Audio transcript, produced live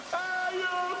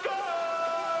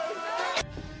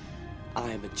I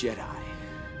am a Jedi,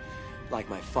 like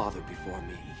my father before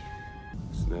me.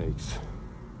 Snakes.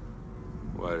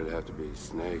 Why did it have to be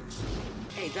snakes?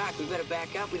 Hey, Doc, we better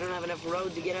back up. We don't have enough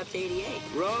road to get up to 88.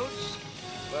 Roads?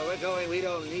 Where we're going, we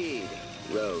don't need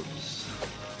roads.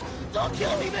 Don't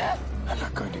kill me, man! I'm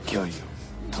not going to kill you.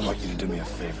 I want you to do me a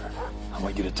favor. I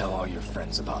want you to tell all your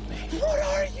friends about me. What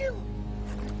are you?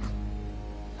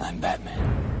 I'm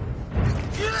Batman.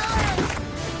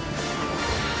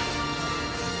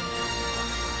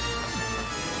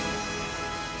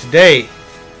 Today,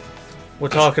 we're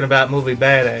talking about movie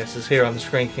badasses here on the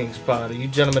Screen King Spot. Are you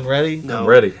gentlemen ready? No. I'm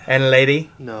ready. And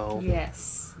lady? No.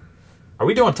 Yes. Are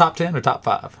we doing top 10 or top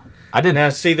 5? I didn't. Now,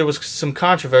 see, there was some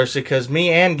controversy because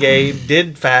me and Gabe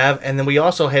did 5, and then we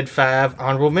also had 5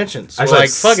 honorable mentions. So, Actually, like,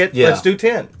 fuck it, yeah. let's do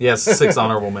 10. Yes, 6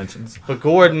 honorable mentions. But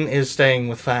Gordon is staying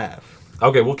with 5.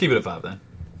 Okay, we'll keep it at 5 then.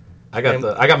 I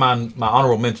got my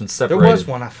honorable mentions There separated was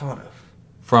one I thought of.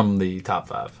 from the top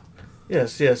 5.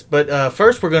 Yes. But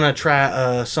first, we're going to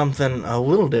try something a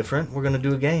little different. We're going to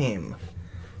do a game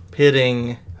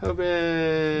pitting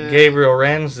Gabriel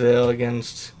Ransdale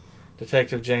against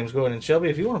Detective James Gordon. And Shelby,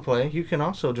 if you want to play, you can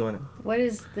also join him. What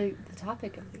is the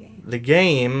topic of the game? The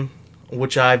game,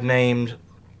 which I've named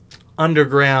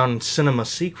Underground Cinema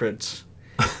Secrets,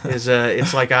 is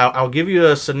it's like I'll give you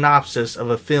a synopsis of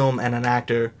a film and an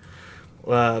actor,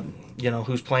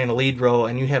 who's playing a lead role,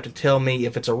 and you have to tell me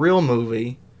if it's a real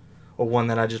movie or one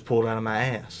that I just pulled out of my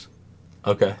ass.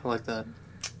 Okay. I like that.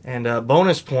 And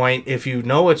bonus point if you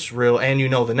know it's real and you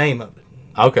know the name of it.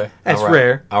 Okay. That's all right.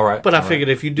 rare. All right. But I all figured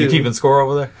right. if you do... You keeping score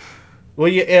over there? Well,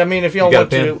 yeah, I mean, if y'all You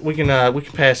got want a to, pen? we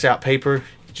can pass out paper.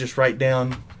 Just write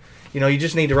down... you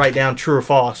just need to write down true or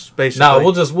false, basically. No,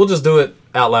 we'll just do it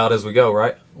out loud as we go,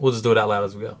 right? We'll just do it out loud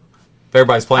as we go. If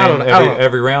everybody's playing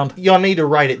every round? Y'all need to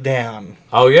write it down.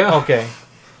 Oh, yeah? Okay.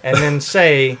 And then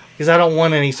say, because I don't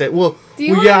want any say, Do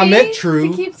you want I me meant true.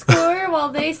 to keep score while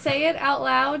they say it out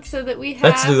loud so that we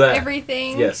Let's do have that.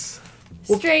 everything Yes.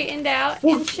 straightened out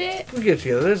and shit? We'll get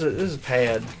together. There's a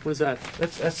pad. What is that?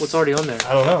 That's What's already on there?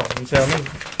 I don't know. You tell me.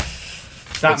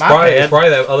 It's not It's my probably, pad. it's probably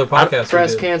that other podcast we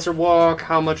Breast did. cancer walk.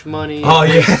 How much money? Oh,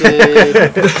 yeah.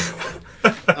 The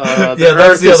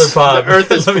that's the other pod. The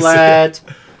Earth is Let me see. flat.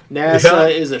 NASA Yeah.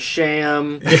 is a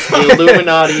sham. The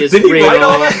Illuminati is Did he write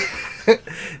all real. that?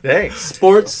 Thanks.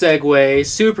 Sports segue.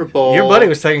 Super Bowl. Your buddy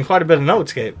was taking quite a bit of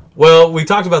notes, Gabe. Well, we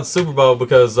talked about the Super Bowl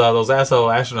because those asshole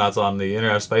astronauts on the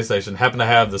International Space Station happen to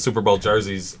have the Super Bowl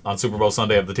jerseys on Super Bowl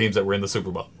Sunday of the teams that were in the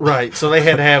Super Bowl. Right. So they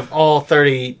had to have all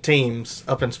 30 teams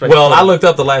up in space. Well, I looked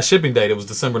up the last shipping date. It was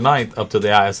December 9th up to the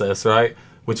ISS, right?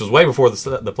 Which was way before the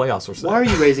playoffs were set. Why are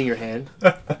you raising your hand?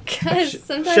 Because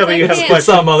sometimes Shelby, I you have a can't.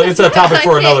 question. It's a topic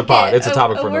for I another can't pod. get It's a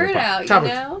topic for a another word pod. out, Topic.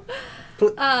 you know?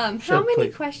 How Shelby, many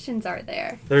please. questions are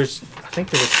there? I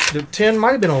think there was 10,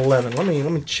 might have been 11. Let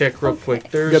me check real quick.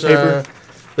 There's got paper?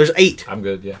 there's 8. I'm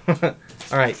good, yeah. All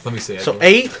right. Let me see. So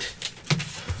 8.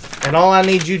 And all I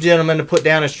need you gentlemen to put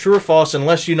down is true or false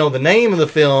unless you know the name of the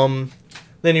film.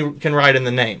 Then you can write in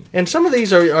the name. And some of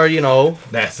these are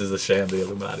NASA's a sham. The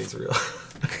Illuminati's real.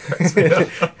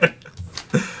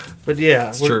 but yeah.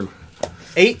 It's true.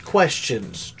 8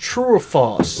 questions. True or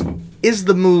false? Is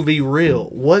the movie real?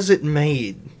 Was it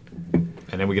made?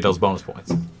 And then we get those bonus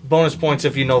points. Bonus points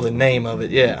if you know the name of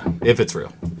it, yeah. If it's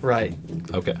real. Right.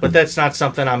 Okay. But that's not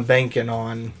something I'm banking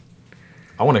on.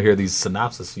 I want to hear these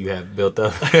synopses you have built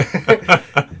up.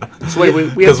 So wait,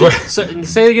 we have to,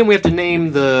 say it again. We have to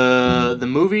name the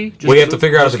movie. We have to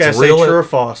figure out Just if it's gotta say real. true or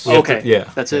false. Okay. Yeah.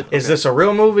 That's it. Is Okay. this a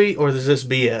real movie or is this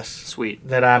BS Sweet.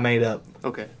 that I made up?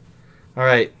 Okay. All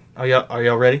right. Are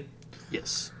y'all ready?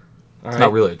 Yes. All It's right.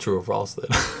 not really a true or false then.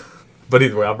 But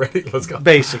either way, I'm ready. Let's go.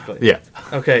 Basically. Yeah.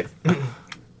 Okay.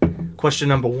 Question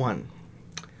number 1.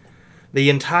 The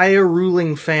entire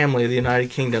ruling family of the United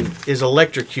Kingdom is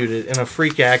electrocuted in a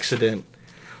freak accident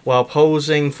while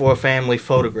posing for a family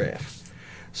photograph.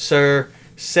 Sir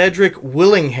Cedric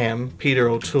Willingham, Peter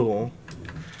O'Toole,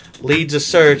 leads a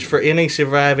search for any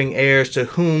surviving heirs to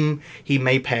whom he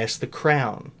may pass the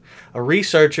crown. A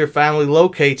researcher finally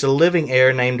locates a living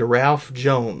heir named Ralph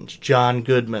Jones, John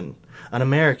Goodman, an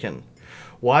American.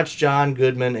 Watch John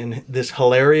Goodman in this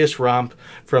hilarious romp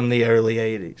from the early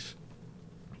 80s.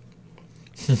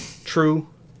 True,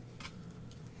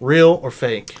 real, or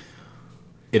fake?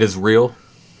 It is real.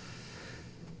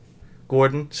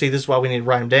 Gordon, see, this is why we need to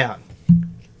write them down.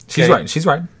 She's Okay. right. She's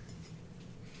right.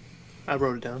 I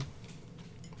wrote it down.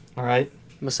 All right.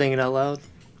 Am I saying it out loud?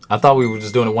 I thought we were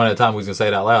just doing it one at a time. We was going to say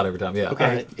it out loud every time. Yeah. Okay.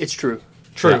 All right. It's true.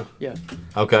 True. Yeah.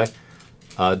 Okay.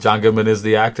 John Goodman is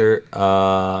the actor.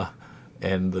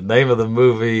 And the name of the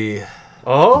movie...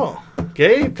 Oh.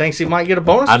 Gabe thinks he might get a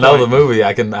bonus I know the point. movie.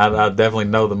 I definitely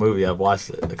know the movie. I've watched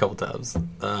it a couple times.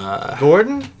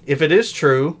 Gordon, if it is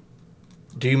true,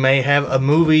 do you may have a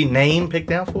movie name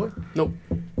picked out for it? Nope.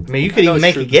 I mean, you could know even it's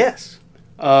make a true. guess.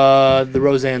 The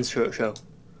Roseanne show.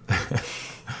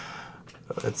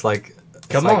 It's like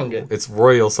Come on, Gabe. it's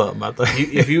Royal something. I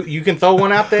think. If you can throw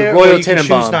one out there, Royal or you can choose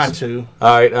Tenenbaums. not to.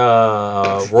 All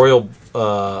right, Royal,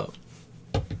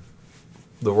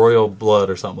 the Royal Blood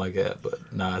or something like that.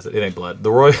 But nah, it ain't blood.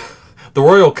 The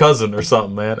Royal Cousin or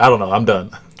something, man. I don't know. I'm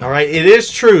done. All right, it is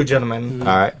true, gentlemen. All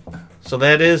right. So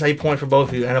that is a point for both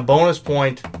of you, and a bonus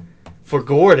point for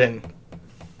Gordon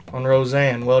on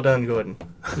Roseanne. Well done, Gordon.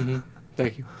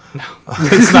 Thank you.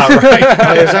 It's not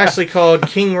right. It was actually called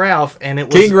King Ralph, and it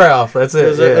was King Ralph. That's it.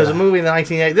 It was a movie in the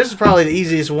 1980s. This is probably the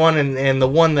easiest one, and the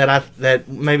one that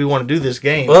made me want to do this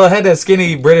game. Well, it had that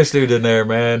skinny British dude in there,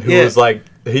 man, who Yeah. was like,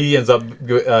 he ends up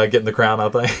getting the crown, I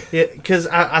think. Yeah, because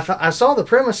I saw the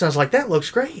premise and I was like, that looks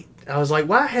great. I was like,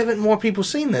 why haven't more people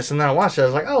seen this? And then I watched it. I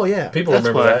was like, oh yeah, People that's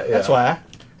remember why. that, yeah.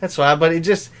 That's why. But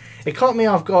it caught me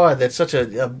off guard that such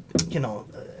a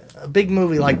big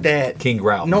movie like that, King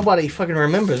Ralph. nobody fucking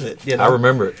remembers it. You know? I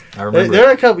remember it. There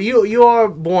are a couple. You are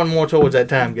born more towards that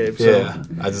time, Gabe. So Yeah,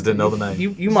 I just didn't know the name. You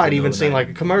Just might didn't know even the seen name. like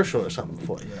a commercial or something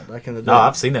before. Back in the day. No,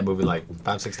 I've seen that movie like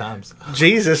 5-6 times.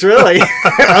 Jesus, really?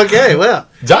 Okay, well,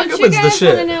 John Don't you Goodman's the guys want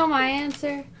to shit. know my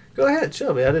answer? go ahead,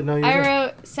 Shelby. I didn't know you. I knew.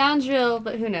 wrote, sounds real,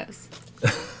 but who knows?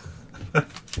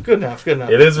 Good enough. Good enough.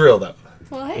 It is real though.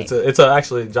 Well, hey. It's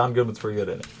actually John Goodman's pretty good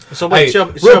in it. So wait, Hey,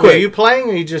 Shelby, real are quick. you playing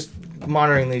or are you just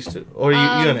monitoring these two? Or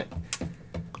are you in it?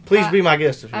 Please be my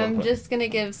guest if you want I'm to play. just going to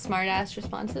give smart-ass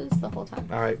responses the whole time.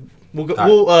 All right. We'll All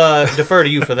right. we'll defer to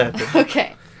you for that. Then.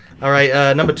 Okay. All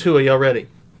right, number 2, are y'all ready?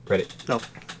 Ready? No.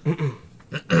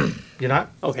 You're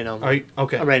not? Okay, no. Are you?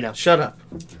 Okay. I'm ready now. Shut up.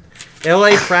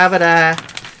 L.A. private eye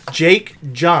Jake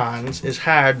Johns is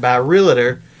hired by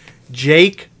realtor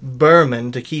Jake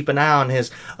Berman to keep an eye on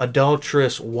his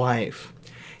adulterous wife.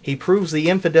 He proves the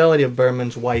infidelity of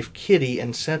Berman's wife, Kitty,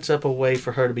 and sets up a way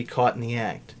for her to be caught in the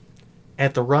act.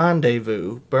 At the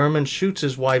rendezvous, Berman shoots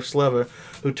his wife's lover,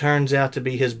 who turns out to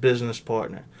be his business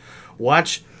partner.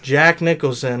 Watch Jack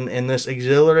Nicholson in this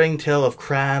exhilarating tale of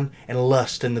crime and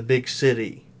lust in the big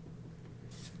city.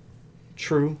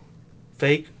 True,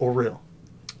 fake, or real?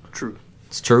 True.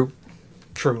 It's true,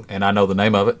 True. and I know the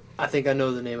name of it. I think I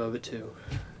know the name of it too.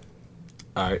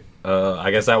 All right. I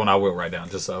guess that one I will write down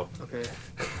just so,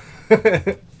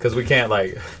 Okay. because we can't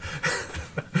like.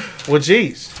 Well,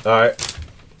 geez. All right,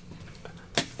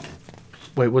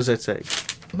 Wait, what does that say?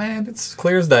 man, it's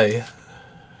clear as day.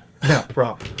 No,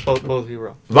 wrong. Both of you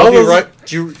wrong. Both of you of right.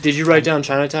 Did you write down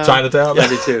Chinatown? Chinatown. Yeah, I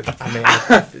did too.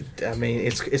 I mean,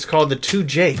 it's called The Two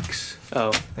Jakes.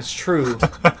 Oh. That's true.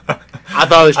 I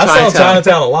thought it was I Chinatown. saw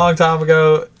Chinatown a long time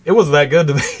ago. It wasn't that good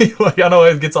to me. Like, I know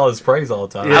it gets all this praise all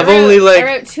the time. Yeah. I've only I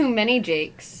wrote too many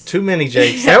Jakes. Too many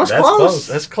Jakes. That was That's close. close.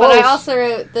 That's close. But I also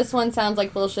wrote, this one sounds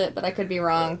like bullshit, but I could be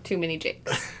wrong. Too many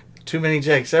Jakes. Too many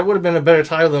Jakes. That would have been a better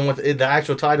title than what the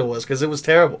actual title was, because it was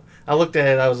terrible. I looked at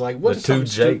it. I was like, "What?" The is Two something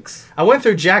stupid? Jakes. I went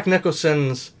through Jack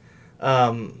Nicholson's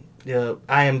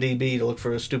IMDb to look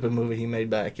for a stupid movie he made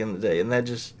back in the day, and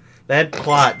that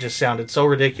plot just sounded so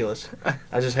ridiculous.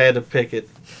 I just had to pick it.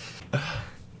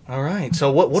 All right.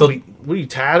 So what? So- Were you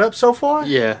tied up so far?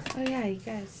 Yeah. Oh, yeah, you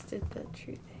guys did the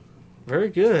true thing. Very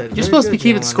good. You're supposed to be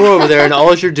keeping score over there, and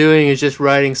all you're doing is just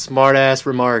writing smart-ass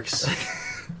remarks.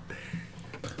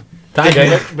 Tie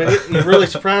game. But it really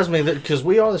surprised me that because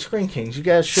we are the Screen Kings, you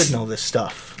guys should know this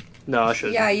stuff. No, I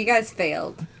shouldn't. Yeah, you guys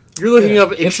failed. You're looking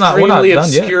up It's not- we're not extremely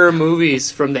done yet. obscure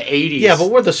movies from the 80s. Yeah, but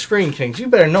we're the Screen Kings. You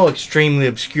better know extremely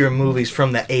obscure movies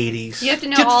from the 80s. You have to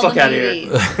know Get the all fuck the outta here.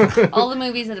 movies. All the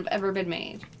movies that have ever been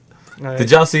made. All right.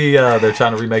 Did y'all see they're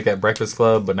trying to remake that Breakfast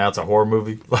Club, but now it's a horror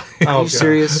movie? Oh, Are you God.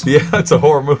 serious? Yeah, it's a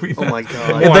horror movie. Oh my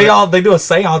god. And they do a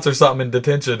seance or something in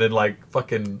detention and like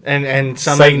fucking And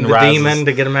summon Satan the rises. demon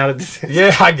to get him out of detention.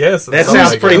 yeah, I guess That Something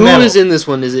sounds like pretty Who metal. is in this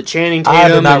one? Is it Channing Tatum I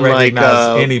did not and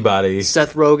recognize anybody.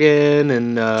 Seth Rogen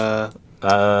and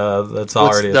That's what's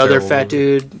already a the other terrible fat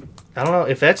movie. dude? I don't know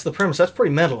if that's the premise. That's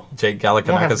pretty metal. Jake I'm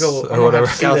gonna have to Galifianakis go- I'm or gonna whatever.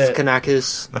 have to see that.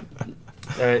 Galifianakis.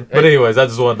 All right. But anyways, I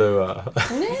just wanted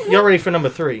to Y'all ready for number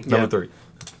 3? number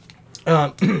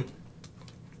 3.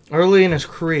 Early in his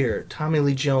career, Tommy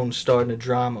Lee Jones starred in a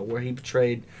drama where he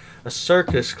portrayed a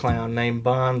circus clown named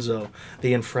Bonzo,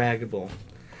 the Infragable.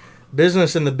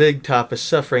 Business in the Big Top is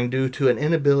suffering due to an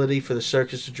inability for the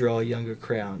circus to draw a younger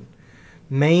crowd.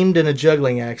 Maimed in a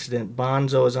juggling accident,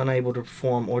 Bonzo is unable to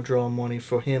perform or draw money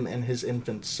for him and his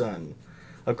infant son.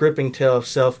 A gripping tale of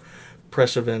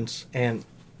self-perseverance and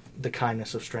the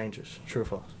kindness of strangers. True or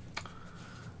false?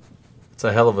 It's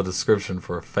a hell of a description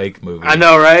for a fake movie. I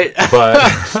know, right? But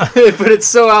but it's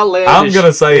so outlandish. I'm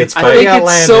gonna say it's fake. I think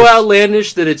it's so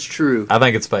outlandish that it's true. I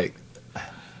think it's fake.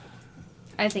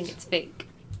 I think it's fake.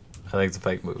 I think it's a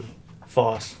fake movie.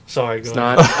 False. Sorry, It's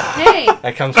Gordon. not. Hey.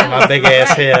 That comes from my big ass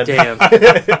head. Damn.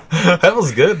 That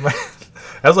was good, man.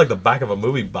 That was like the back of a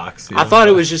movie box. I thought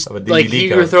it was just of a like DVD you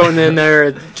cover. were throwing in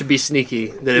there to be sneaky.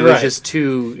 That it was Right. just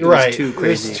too. It Right. was too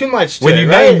crazy. It's too much. To When it, you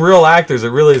right? name real actors, it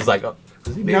really is like,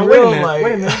 is he being Now real? wait a minute. Like,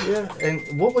 Wait a minute. Yeah.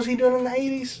 And what was he doing in the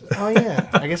 80s? Oh yeah.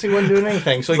 I guess he wasn't doing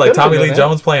anything. So It's he like could've Tommy been Lee doing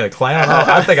Jones playing a clown.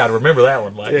 I think I'd remember that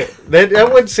one. Like, that. Yeah,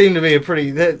 that would seem to be a pretty.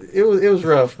 It was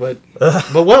rough, but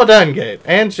well done, Gabe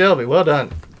and Shelby. Well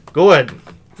done. Go ahead.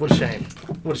 What a shame.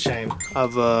 What a shame.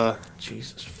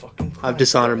 Jesus fucking Christ, I've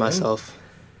dishonored man. myself.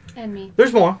 And me.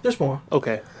 There's more. There's more.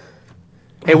 Okay.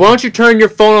 Hey, why don't you turn your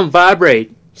phone on vibrate?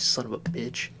 You son of a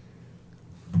bitch.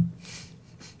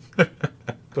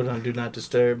 Put on Do Not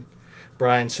Disturb.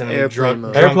 Brian sending me Airplane drunk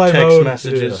mode. Airplane text mode,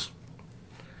 messages.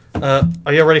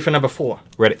 Are you ready for number 4?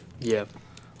 ready? Yeah.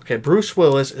 Okay, Bruce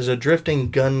Willis is a drifting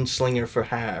gunslinger for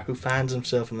hire who finds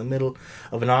himself in the middle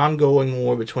of an ongoing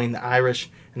war between the Irish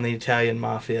and the Italian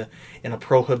mafia in a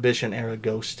Prohibition-era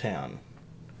ghost town.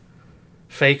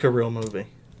 Fake or real movie?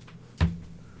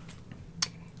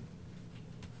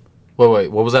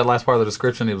 Wait. What was that last part of the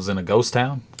description? It was in a ghost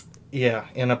town? Yeah,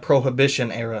 in a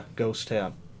Prohibition-era ghost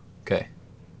town. Okay.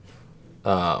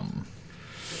 That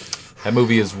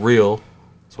movie is real.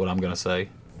 That's what I'm going to say.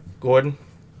 Gordon?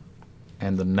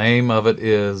 And the name of it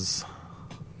is...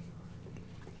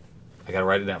 I got to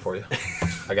write it down for you.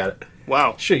 I got it.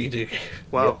 Wow. Sure you do.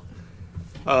 Wow.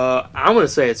 I'm gonna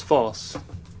say it's false.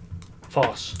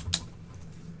 False.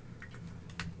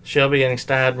 Shelby, any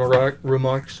snide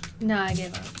remarks? No, I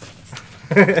gave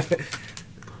up.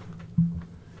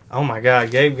 Oh my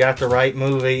God, Gabe got the right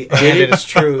movie, and it is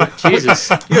true. Jesus.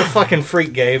 You're a fucking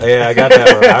freak, Gabe. Yeah, I got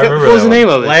that one. I remember What was that the name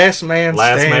one. of it? Last Man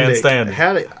Standing. Standing.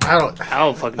 How did I don't? I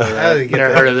don't fucking know How that. did you get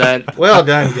Never that? heard of that. Well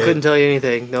done, Gabe. Couldn't tell you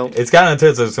anything. Nope. It's kind of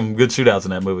intense. There's some good shootouts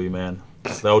in that movie, man.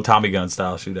 The old Tommy gun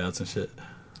style shootouts and shit.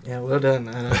 Yeah, well done.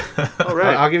 All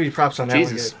right. I'll give you props on that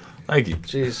Jesus. one, Thank you. Gabe.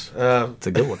 Jeez. It's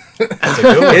a good one. It's a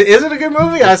good one. Is it a good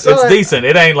movie? I saw It's it. decent.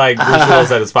 It ain't like Bruce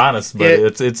Willis at his finest, but Yeah.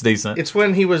 it's decent. It's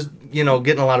when he was, getting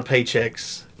a lot of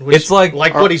paychecks. Which, It's like-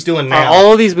 what he's doing Are now.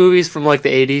 all of these movies from like the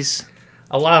 80s?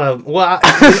 A lot of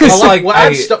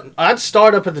I'd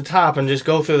start up at the top and just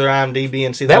go through their IMDb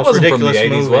and see the that most wasn't from the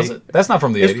ridiculous 80s, movie. was it? That's not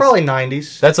from the 80s. It's probably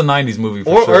 90s That's a 90s movie for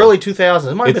or sure. early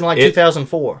 2000s. It might have been like It-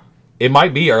 2004. It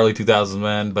might be early 2000s,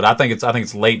 man, but I think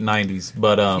it's late 90s.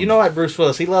 But You know what, Bruce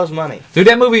Willis? He loves money. dude,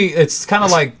 that movie, it's kind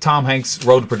of like Tom Hanks'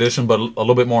 Road to Perdition, but a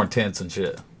little bit more intense and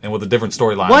shit, and with a different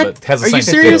storyline. What? But has the Are same you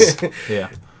serious? feel. Yeah.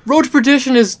 Road to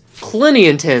Perdition is plenty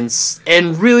intense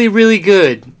and really, really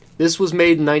good. This was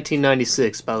made in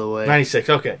 1996, by the way. 96.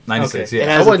 Okay. 96, Okay. yeah. It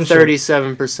I has a wasn't sure.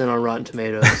 37% on Rotten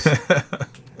Tomatoes.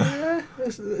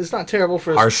 It's not terrible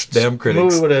for Harsh damn a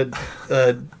critics. movie with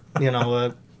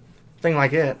a thing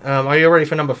like that. Are you ready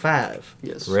for number 5?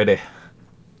 Yes. Ready.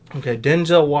 Okay,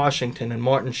 Denzel Washington and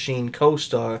Martin Sheen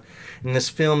co-star in this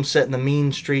film set in the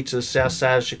mean streets of the south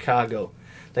side of Chicago.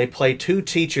 They play two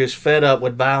teachers fed up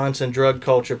with violence and drug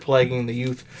culture plaguing the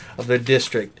youth of their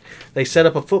district. They set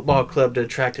up a football club to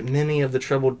attract many of the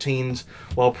troubled teens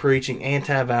while preaching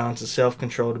anti-violence and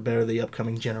self-control to better the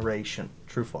upcoming generation.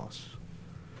 True or false?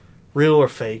 Real or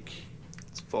fake?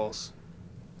 It's false.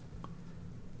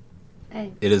 I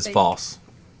think It it's is fake. false.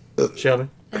 Shelby?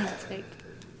 I think it's fake.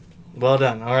 Well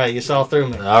done. All right, you saw through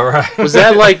me. All right. Was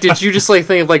that like, did you just like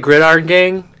think of like Gridiron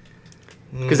Gang?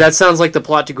 Because that sounds like the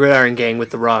plot to Gridiron Gang with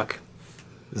The Rock.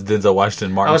 It's Denzel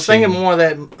Washington, Martin I was thinking Sheen. more of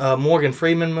that Morgan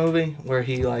Freeman movie where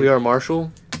he like... We Are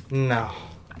Marshall? No.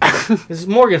 This is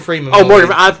Morgan Freeman Oh, movie.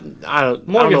 Morgan. I don't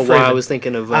Morgan know why Freeman. I was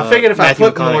thinking of. I figured if Matthew I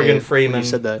put McConaughey Morgan when Freeman, you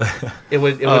said that. it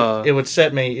would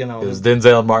set me, It was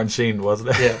Denzel and Martin Sheen,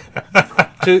 wasn't it? Yeah.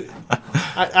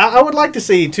 I would like to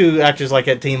see two actors like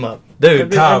that team up.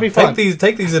 Dude, Tom, that'd be fun.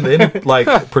 take these into any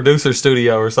like producer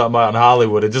studio or something out in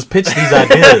Hollywood and just pitch these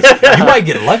ideas. You might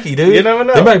get lucky, dude. You never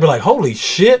know. They might be like, "Holy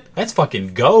shit, that's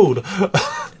fucking gold."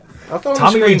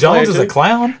 Tommy Lee Jones is a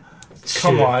clown.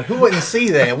 Come Shit. on, who wouldn't see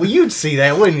that? Well, you'd see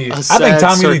that, wouldn't you? A I think sad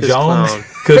Tommy Lee circus Jones clown.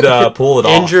 could pull it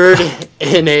off. Injured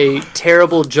in a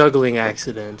terrible juggling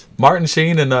accident. Martin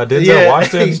Sheen and Denzel Yeah,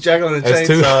 Washington. he's juggling the as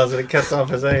two- chainsaws and it cuts off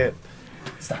his head.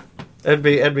 That'd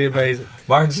be amazing.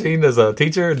 Martin Sheen as a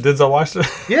teacher and Denzel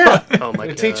Washington. Yeah, Oh my a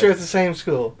god. teacher at the same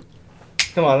school.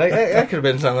 Come on, that could have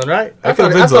been something, right? I That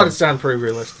thought could've been it something. sounded pretty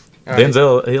realistic. All right.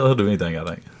 Denzel, he'll do anything, I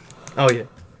think. Oh yeah.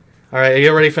 All right, are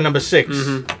you ready for number 6?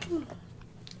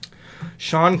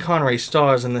 Sean Connery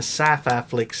stars in the sci-fi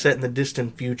flick set in the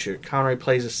distant future. Connery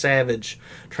plays a savage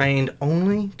trained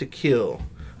only to kill,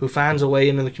 who finds a way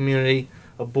into the community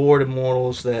of bored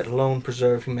immortals that alone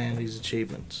preserve humanity's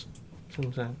achievements. See what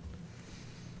I'm saying?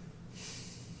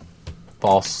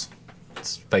 False.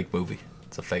 It's a fake movie.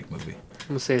 It's a fake movie. I'm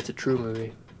gonna say it's a true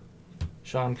movie.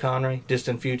 Sean Connery,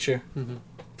 distant future,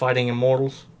 fighting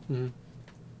immortals.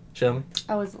 Shelby?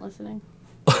 I wasn't listening.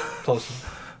 Close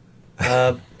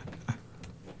enough.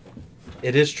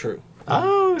 It is true.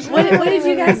 Oh, What did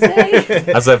you guys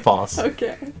say? I said false.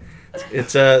 Okay.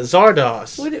 It's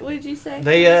Zardoz. What did you say?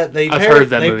 They I've heard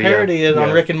that they movie, parody it on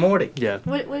yeah. Rick and Morty. Yeah.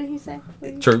 What did he say? What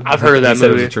did he True. I've heard of that He said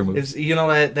movie. It was a true movie. It's, you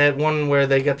know that one where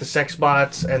they got the sex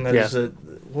bots and there's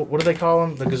what do they call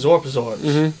them? The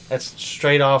Gazorpazors. That's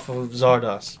straight off of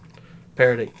Zardoz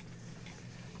parody.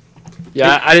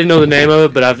 Yeah, I didn't know the name of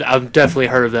it, but I've definitely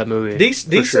heard of that movie.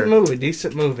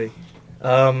 Decent movie.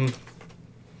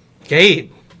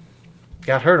 Gabe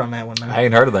got hurt on that one, man. I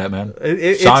ain't heard of that, man.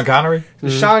 It's Sean Connery?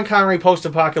 Sean Connery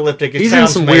post-apocalyptic. He's in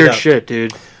some weird shit,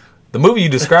 dude. The movie you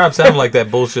described sounded like that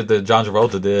bullshit that John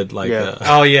Travolta did. Like, Yeah.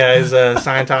 Oh yeah, his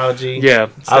Scientology. Yeah.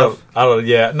 I don't.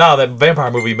 Yeah, no, that vampire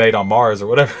movie made on Mars or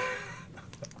whatever.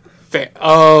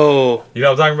 Oh. You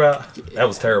know what I'm talking about? That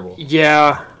was terrible.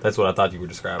 Yeah. That's what I thought you were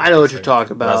describing. I know what you're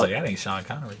talking But I was about. like, that ain't Sean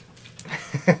Connery.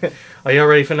 Are y'all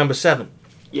ready for number 7?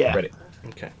 Yeah. Ready.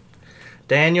 Okay.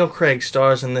 Daniel Craig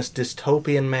stars in this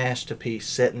dystopian masterpiece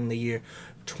set in the year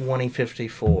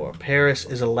 2054. Paris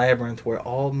is a labyrinth where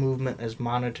all movement is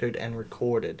monitored and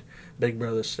recorded, Big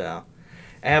Brother style.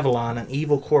 Avalon, an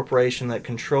evil corporation that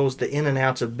controls the in and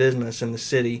outs of business in the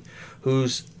city,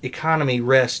 whose economy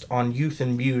rests on youth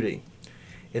and beauty.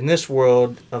 In this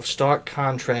world of stark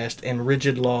contrast and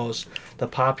rigid laws, the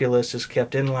populace is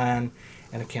kept in line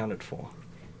and accounted for.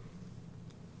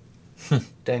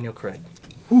 Daniel Craig.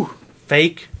 Whew.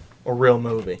 Fake or real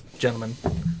movie? Gentlemen,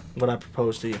 what I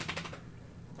propose to you.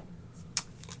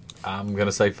 I'm going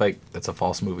to say fake. It's a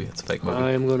false movie. It's a fake movie.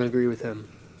 I am going to agree with him.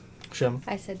 Shelby?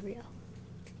 I said real.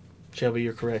 Shelby,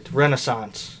 you're correct.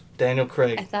 Renaissance. Daniel I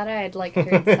Craig. thought I had heard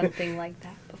something like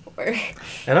that before.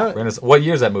 And What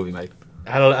year is that movie made?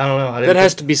 I don't know. That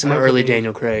has to be some early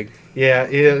Daniel Craig. Yeah,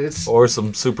 it's. Or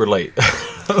some super late.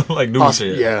 Like new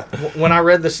shit. Yeah. When I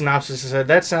read the synopsis, I said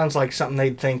that sounds like something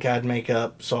they'd think I'd make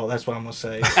up. So that's what I'm gonna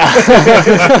say.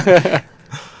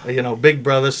 Big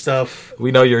Brother stuff.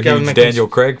 We know you're a Kevin huge McKinsey. Daniel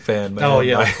Craig fan, man. Oh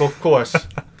yeah, Like- of course.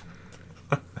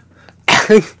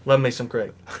 Love me some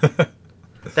Craig.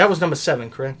 That was number 7,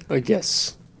 correct? I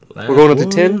guess. We're going up to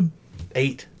 10?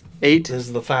 8. 8? This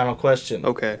is the final question.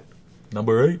 Okay.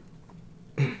 Number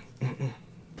 8.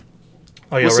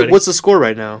 Are you ready? What's the score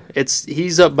right now?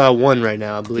 He's up by 1 right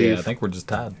now, I believe. Yeah, I think we're just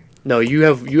tied. No, you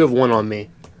have 1 on me.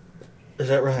 Is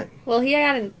that right? Well, he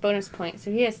got a bonus point, so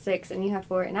he has 6 and you have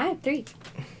 4, and I have 3.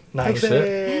 Nice.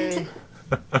 Shit.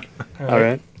 All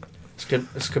right.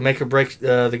 This could make or break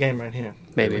the game right here.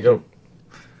 Maybe. Here we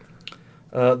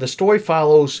go. The story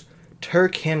follows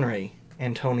Turk Henry,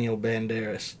 Antonio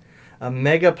Banderas, a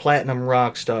mega platinum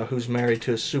rock star who's married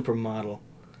to a supermodel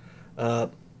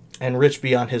and rich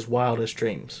beyond his wildest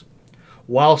dreams.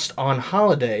 Whilst on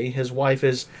holiday, his wife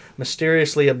is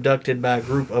mysteriously abducted by a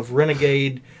group of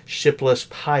renegade shipless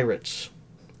pirates.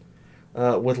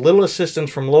 With little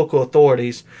assistance from local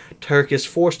authorities, Turk is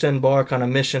forced to embark on a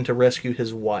mission to rescue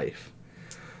his wife.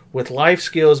 With life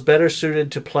skills better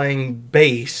suited to playing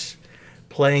bass,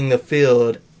 playing the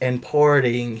field, and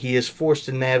partying, he is forced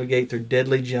to navigate through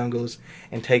deadly jungles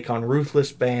and take on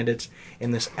ruthless bandits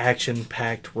in this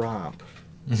action-packed romp.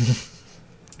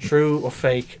 True or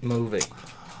fake movie?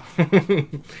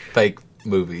 Fake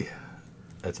movie.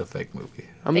 That's a fake movie.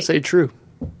 I'm going to say true.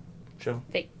 Joe?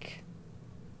 Fake.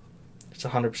 It's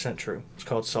 100% true. It's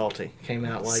called Salty. Came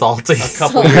out like Salty. a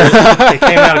couple years. It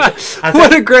came out.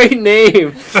 What a great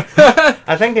name!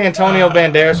 I think Antonio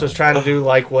Banderas was trying to do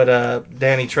like what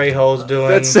Danny Trejo's doing.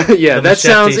 That the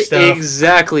sounds Machete stuff.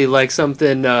 exactly like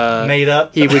something Made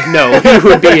up. he would know. He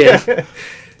would be in.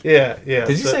 Yeah. Did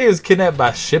you say he was kidnapped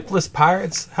by shipless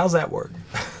pirates? How's that work?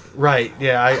 Right.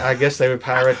 Yeah. I guess they were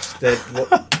pirates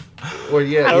that. Well,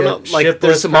 yeah. I don't know. Like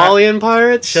they're shipless Somalian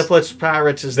pirates? Shipless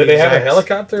pirates is. Did the they have a exact-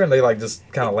 helicopter and they like just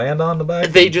kind of land on the back?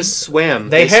 They just swam.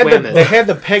 They had swam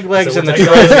the peg legs So and the we'll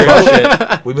treasure take and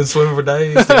shit. We've been swimming for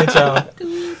days to get y'all. Take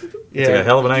a Yeah.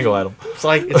 hell of an angle at them. It's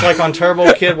like on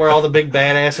Turbo Kid where all the big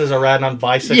badasses are riding on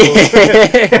bicycles.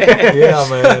 Yeah,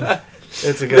 man.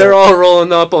 It's a good. They're all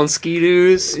rolling up on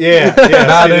ski-doos. Yeah.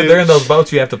 Nah, see, dude, they're in those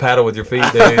boats you have to paddle with your feet,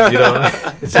 dude. You know?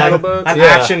 It's like boats? an Yeah.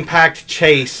 action-packed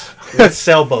chase with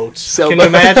sailboats. Can you Sailboat.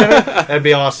 imagine it? That'd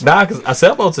be awesome. Nah, because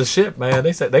sailboats is ship, man.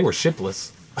 They said they were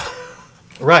shipless.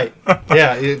 Right.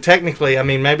 Yeah. Technically, I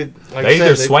mean, maybe like They I said,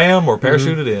 either swam or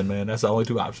parachuted in, man. That's the only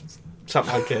two options.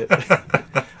 something like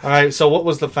that. All right. So, what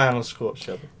was the final score,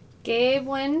 Shelby? Gabe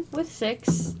won with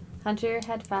 6. Hunter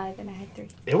had 5, and I had 3.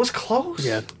 It was close.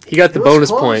 Yeah, he got the It was bonus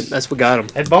close. point. That's what got him.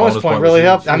 That bonus Bonus point point really was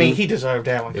helped. huge. I mean, he deserved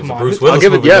that one. It was Come a on. Bruce Who Willis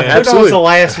give it- movie, yeah, man. knows absolutely. The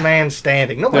Last Man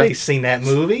Standing? Nobody's seen that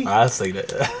movie. I seen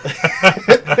it.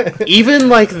 Even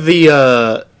like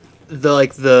the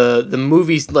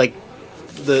movies, like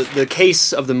the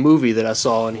case of the movie that I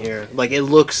saw in here, like it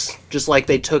looks just like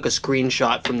they took a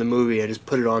screenshot from the movie and just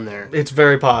put it on there. It's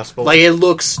very possible. Like it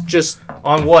looks just,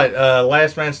 On what?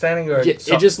 Last Man Standing? Or it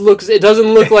just looks. It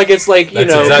doesn't look like it's like That's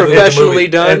exactly what the professionally movie-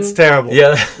 done. It's terrible.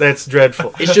 Yeah. That's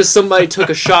dreadful. It's just somebody took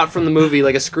a shot from the movie,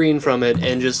 like a screen from it,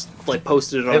 and just like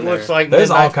posted it on It there. looks like There's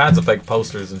all Midnight- kinds of fake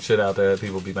posters and shit out there that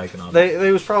people be making on.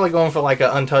 They was probably going for like a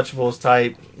Untouchables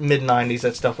type mid-90s.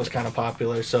 That stuff was kind of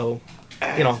popular. So,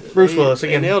 you know, Bruce Willis, They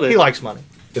again, nailed it. he likes money.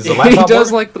 Is the he laptop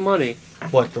does working? like the money.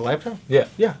 What, the laptop? Yeah.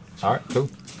 Yeah. All right. Cool.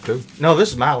 No,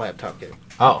 this is my laptop, Gabe.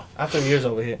 Oh. I threw yours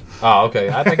over here. Oh. Okay.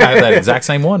 I think I have that exact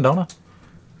same one, don't I?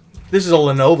 This is a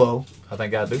Lenovo. I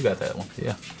think I do got that one.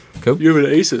 Yeah. Cool. You have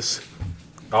an Asus.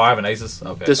 Oh, I have an Asus.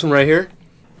 Okay. This one right here.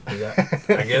 Yeah.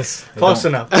 I guess. it Close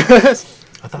don't- enough.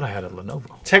 I thought I had a Lenovo.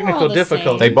 Technical All the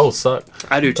difficulty. They both suck.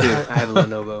 I do too. I have a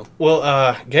Lenovo.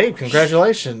 Well, Gabe,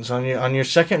 congratulations on your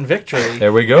second victory.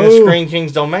 There we In go. the Screen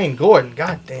King's domain. Gordon,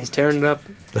 god damn. He's tearing it up.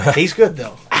 He's good,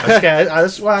 though.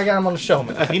 That's why I got him on the show,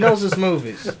 man. He knows his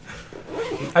movies.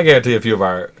 I guarantee a few of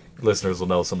our listeners will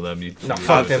know some of them. No,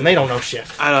 fuck them. They don't know shit.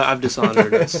 I've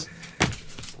dishonored us.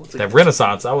 That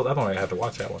Renaissance. I don't even have to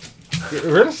watch that one.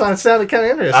 Renaissance sounded kind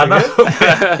of interesting. I know.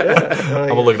 Yeah. I'm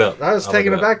gonna look it up. I was I'll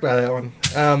taken look it aback by that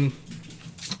one.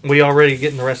 We already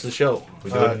getting the rest of the show.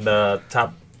 We're doing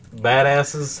top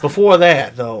badasses. Before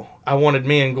that, though, I wanted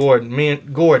me and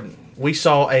Gordon, we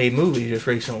saw a movie just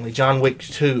recently, John Wick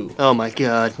 2. Oh my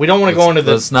god. We don't want to go into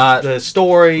let's not- the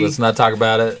story. Let's not talk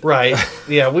about it. Right.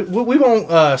 Yeah, we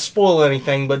won't spoil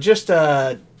anything, but just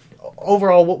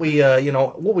overall what we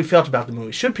what we felt about the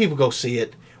movie. Should people go see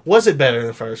it? Was it better than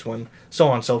the first one? So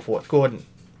on and so forth. Gordon.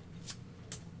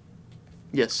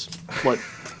 Yes. What?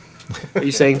 Are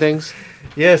you saying things?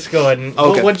 Yes, go ahead. And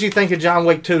Okay. what did you think of John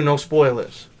Wick 2? No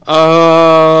spoilers.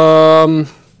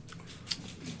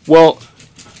 Well,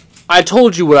 I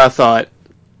told you what I thought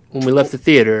when we left the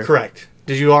theater. Correct.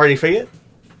 Did you already see it?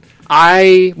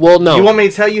 No. You want me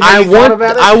to tell you how you thought want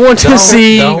about it? I want to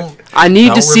see. I need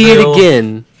to don't see reveal. it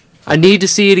again. I need to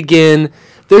see it again.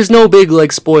 There's no big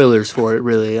like spoilers for it,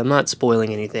 really. I'm not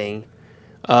spoiling anything.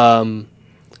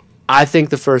 I think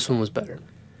the first one was better.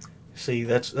 See,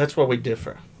 that's where we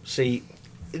differ. See,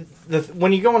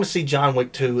 when you go in to see John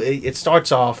Wick 2, it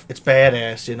starts off, it's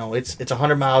badass, it's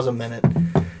 100 miles a minute.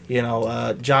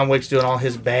 John Wick's doing all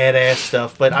his badass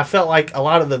stuff, but I felt like a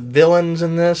lot of the villains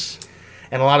in this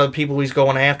and a lot of the people he's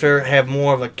going after have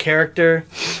more of a character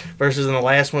versus in the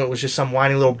last one it was just some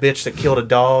whiny little bitch that killed a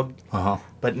dog. Uh-huh.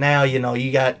 But now,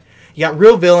 you got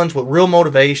real villains with real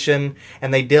motivation,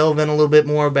 and they delve in a little bit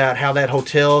more about how that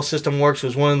hotel system works. It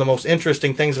was one of the most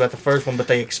interesting things about the first one, but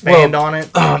they expand on it.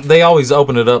 They always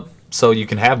open it up so you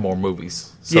can have more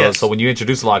movies. Yes. So when you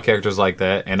introduce a lot of characters like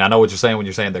that, and I know what you're saying when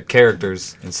you're saying they're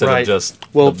characters instead Right. of just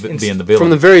Well, being the villain. From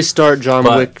the very start, John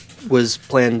But- Wick was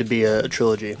planned to be a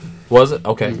trilogy. Was it?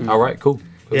 Okay. All right. Cool.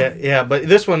 Yeah, but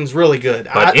this one's really good.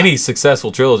 But any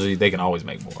successful trilogy, they can always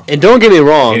make more. And don't get me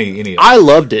wrong, Any of I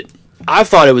loved it. I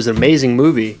thought it was an amazing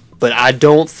movie, but I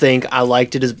don't think I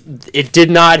liked it as. It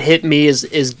did not hit me as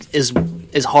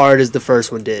hard as the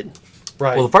first one did.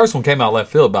 right. Well, the first one came out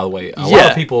left field, by the way. A lot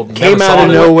of people came never out saw of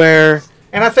it. nowhere.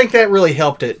 And I think that really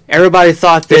helped it. Everybody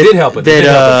thought that It did help it. That, It did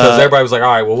help it because everybody was like, "All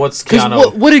right, well, what's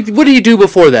Keanu?" what did he do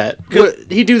before that? Did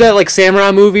he do that like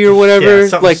samurai movie or whatever? Yeah,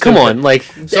 something like, come stupid. on! Like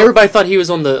everybody thought he was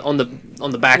on the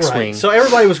backswing. Right. So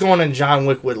everybody was going in John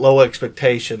Wick with low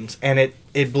expectations, and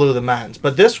it blew the minds.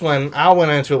 But this one, I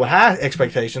went into it with high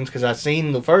expectations because I'd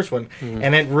seen the first one,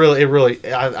 and it really,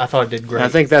 I thought it did great. And I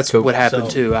think that's what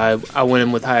happened So- too. I went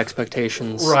in with high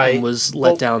expectations Right. and was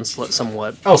let down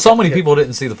somewhat. Oh, so many people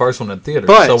didn't see the first one in theater.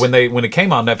 But- So when it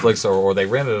came on Netflix or they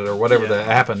rented it or whatever that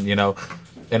happened,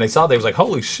 and they saw it, they was like,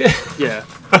 "Holy shit!" Yeah,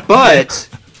 but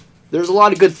there's a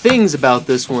lot of good things about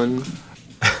this one,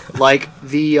 like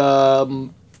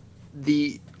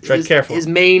Tread careful. his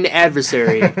main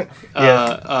adversary, the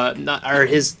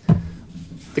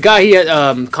guy he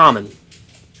had, Common,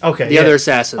 Okay. the other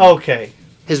assassin, Okay.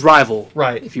 his rival,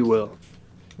 Right. if you will.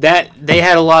 That they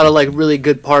had a lot of like really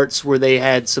good parts where they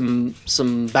had some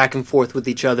back and forth with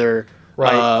each other.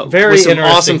 Right. Very with some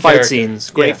interesting awesome fight character. scenes,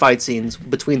 great Yeah. fight scenes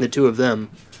between the two of them.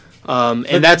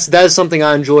 And that's something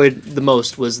I enjoyed the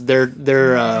most was their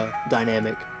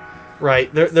dynamic.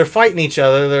 Right, they're fighting each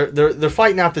other. They're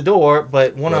fighting out the door,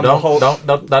 but one of them will hold.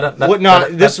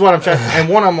 This is what I'm trying. And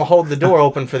one of them will hold the door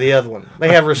open for the other one. They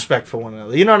have respect for one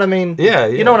another. You know what I mean? Yeah.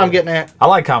 You know what I'm getting at? I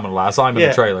like Common Law. I saw him in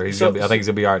the trailer. I think he's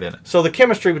gonna be alright in it. So the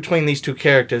chemistry between these two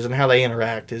characters and how they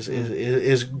interact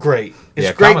is great. It's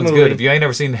a great Common's movie. good. If you ain't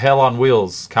ever seen Hell on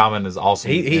Wheels, Common is awesome.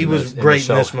 He was great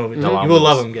in this movie. Mm-hmm. You will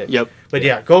love him, Gabe. Yep. But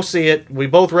yeah, go see it. We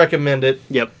both recommend it.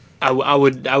 Yep. I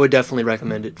would definitely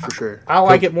recommend it for sure. I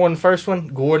like it more than the first one.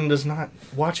 Gordon does not.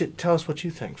 Watch it. Tell us what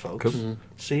you think, folks. Cool. Mm-hmm.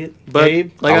 See it, But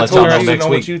Gabe. like I'll I let y'all told know you, next know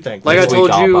week. what you think. like I Next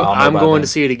told week, you, I'll know I'm by going then. to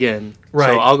see it again. Right.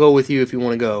 So I'll go with you if you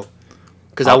want to go,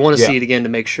 because I want to yeah. see it again to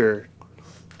make sure.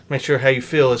 Make sure how you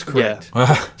feel is correct.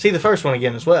 See the first one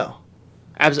again as well.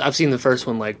 I've seen the first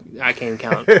one like I can't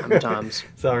count how many times.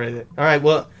 It's already there. All right.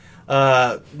 Well,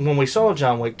 when we saw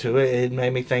John Wick 2, it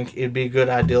made me think it'd be a good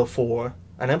idea for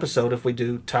an episode if we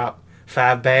do top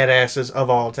 5 badasses of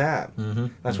all time. Mm-hmm.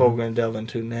 That's what we're going to delve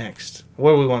into next.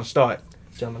 Where do we want to start,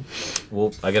 gentlemen?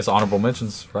 Well, I guess honorable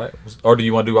mentions, right? Or do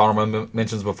you want to do honorable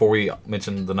mentions before we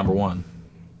mention the number one?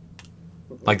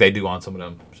 Like they do on some of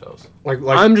them shows. Like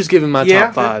I'm just giving my Yeah.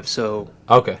 top 5, so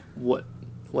Okay.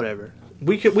 whatever.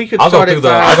 we could I'll go start through at the.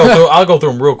 5. I'll go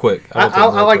through them real quick.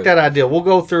 I like that idea. We'll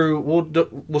go through.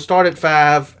 We'll start at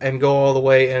 5 and go all the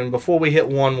way. And before we hit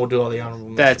 1, we'll do all the honorable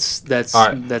mentions. That's All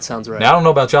right. that sounds right. Now I don't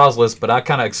know about y'all's list, but I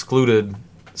kind of excluded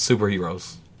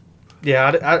superheroes, Yeah, I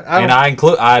and don't, I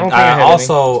include. don't think I I had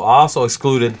also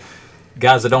excluded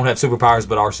guys that don't have superpowers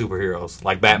but are superheroes,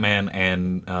 like Batman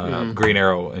and Green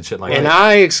Arrow and shit like and that.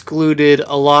 I excluded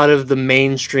a lot of the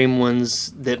mainstream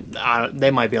ones that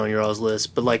they might be on your all's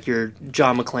list, but like your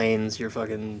John McClane's, your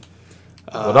fucking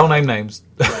Well, don't name names.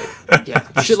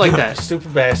 yeah, shit like that.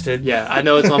 Stupid bastard. Yeah, I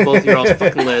know it's on both your all's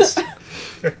fucking list.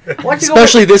 I like to go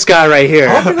Especially this guy right here.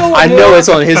 I like to go with I know more- it's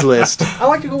on his list. I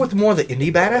like to go with more of the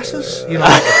indie badasses. You know,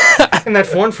 in that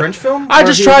foreign French film. I where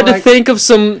just he's tried to like- think of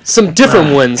some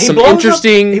different ones, He some blows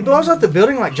interesting. He blows up the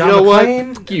building like John You know what?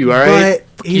 McClane. Fuck you, all right?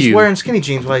 But he's You. wearing skinny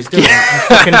jeans while he's doing it.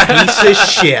 You fucking piece of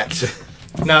shit.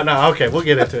 No, okay, we'll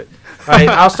get into it. All right,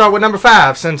 I'll start with number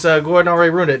 5 since Gordon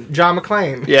already ruined it. John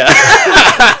McClane. Yeah.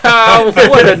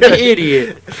 What an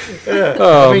idiot.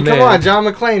 Oh, I mean, man. come on, John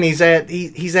McClane. He's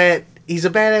a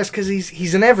badass because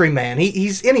he's an everyman.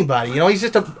 He's anybody. You know, he's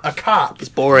just a cop. It's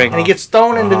boring. And he gets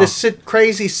thrown into this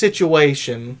crazy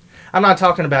situation. I'm not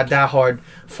talking about Die Hard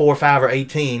 4, 5, or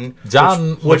 18.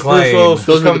 John which McClane. Bruce Willis Those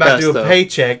was were coming the back to best, do a though.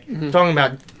 paycheck. We're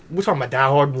talking about Die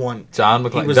Hard 1. John He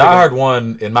McClane. was Die the guy. Hard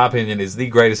 1, in my opinion, is the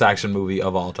greatest action movie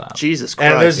of all time. Jesus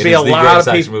And there's Christ. be It a is the lot greatest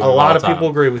of action people. movie A of lot all of time. people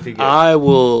agree with you. Gabe. I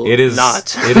will It is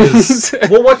not. It is.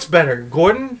 Well, what's better,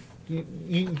 Gordon?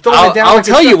 You throw I'll, it down. I'll like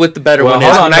tell it's you what the better Well, one is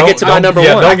hold on, when I don't- get to my don't- number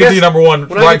yeah, one. Don't get to your number one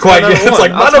when I right get to my quite number yet. It's one,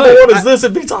 like, my I'll tell number you. one is this,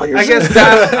 and beats all your I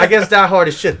shit. guess Die Hard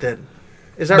is shit then.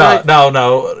 Is that right? No.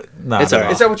 It's all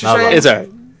right. Is that what you're Not at saying? all. It's alright.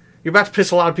 You're about to piss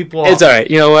a lot of people off. It's alright.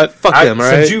 You know what? Fuck them,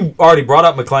 alright? Since you already brought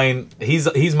up McClane,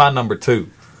 he's my number 2.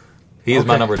 He is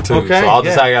my Okay. number 2. Okay, So I'll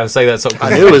just yeah. I gotta say that. So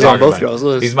I knew it was on both y'all's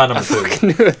lists. He's my number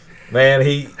 2. Man,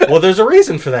 he. Well, there's a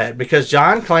reason for that because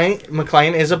John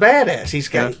McClane is a badass. He's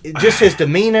got just his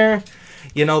demeanor,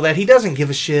 you know, that he doesn't give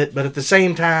a shit, but at the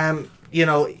same time, you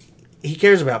know, he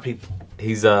cares about people.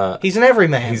 He's an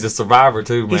everyman. He's a survivor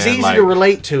too, man. He's easy Like, to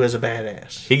relate to as a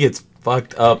badass. He gets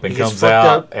fucked up and He gets comes fucked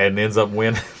out up. and ends up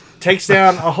winning. Takes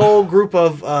down a whole group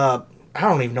of I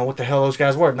don't even know what the hell those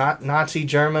guys were. Not Nazi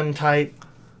German type.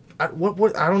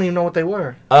 What I don't even know what they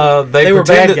were. They were bad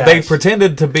pretended. guys. They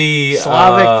pretended to be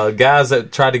Slavic. guys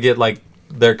that tried to get like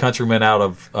their countrymen out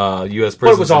of U.S. prisons.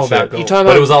 What it was all and shit. about, You talking But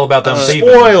about, it was all about them thieving.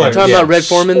 spoilers. And- talking yeah. about Red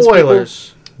Foreman's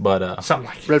Spoilers. But Something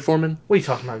like that. Red Foreman What are you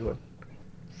talking about, Gordon?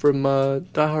 from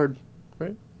Die Hard,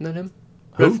 right? Isn't that him?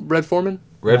 Who? Red Foreman?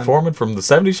 Red Foreman from the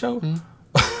 '70s show.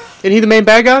 Isn't he the main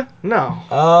bad guy? No.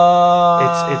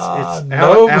 It's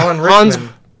no. Alan Hans-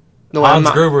 Rickman. No, I'm Hans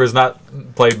not. Gruber is not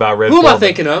played by Red Who am Foreman. I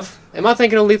thinking of? Am I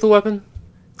thinking of Lethal Weapon?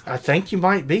 I think you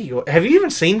might be. Have you even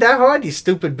seen Die Hard, you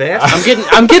stupid bastard?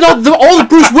 I'm getting all the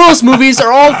Bruce Willis movies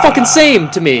are all fucking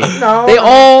same to me. No. They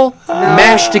all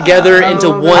mash together into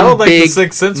no. one I don't think big The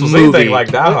Sixth Sense was movie. anything like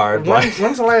Die Hard.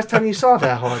 When's the last time you saw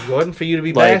Die Hard, Gordon? For you to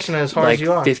be bashing it as hard like as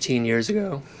you are. 15 years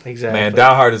ago. Exactly. Man,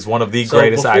 Die Hard is one of the So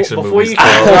greatest action before movies you of keep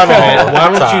all running it,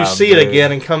 why don't time, you see it dude.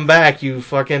 again and come back, you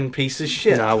fucking piece of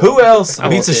shit? No, I won't. Who else I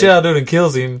won't beats the see shit it. out of dude and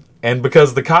kills him And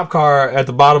because the cop car at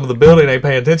the bottom of the building ain't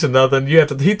paying attention to nothing, he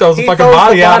throws the fucking throws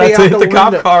body the out body to out hit the the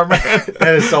cop window. car, man.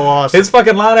 That is so awesome. His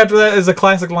fucking line after that is a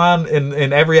classic line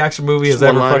in every action movie. Is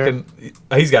ever one-liner. fucking.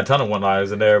 He's got a ton of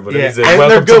one-liners in there, but Yeah. he's in And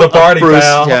 "Welcome they're to the good. party, Bruce,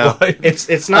 pal." yeah. Like,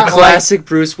 It's A not like, classic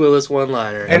Bruce Willis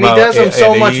one-liner. and he Well, does them and-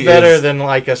 so and much he better is- than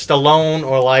like a Stallone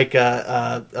or like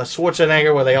a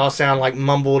Schwarzenegger, where they all sound like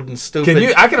mumbled and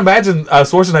stupid. I can imagine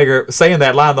Schwarzenegger saying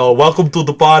that line though. "Welcome to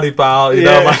the party, pal." You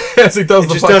know, Yeah. like, as he throws It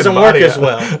the just fucking doesn't work body as out.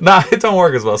 well. Nah, it don't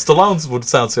work as well. Stallone's would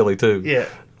sound silly too. Yeah,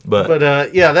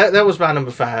 but yeah, that was my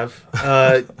number 5.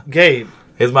 Gabe.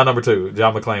 here's my number 2.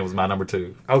 John McClane was my number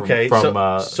 2. Okay, from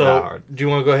so Die Hard. do you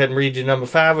want to go ahead and read your number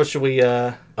 5, or should we?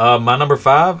 My number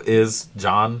 5 is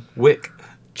John Wick.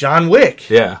 John Wick.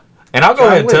 Yeah. And I'll go John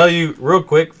ahead and Wick. tell you real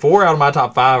quick, 4 out of my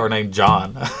top 5 are named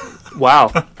John.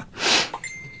 Wow.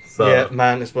 So Yeah,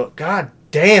 mine as well. God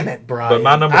damn it, Brian! But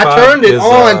my number I 5 turned it is,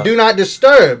 on. Do not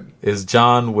disturb. is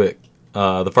John Wick.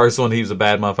 The first one, he was a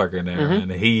bad motherfucker in there,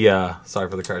 Mm-hmm. and he sorry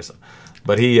for the cursing,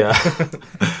 but he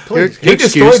Please. he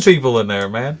destroyed people in there,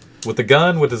 man, with the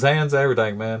gun, with his hands,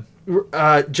 everything, man.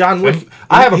 John Wick.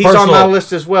 I have a he's on my personal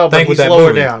list as well, but thing with he's that lower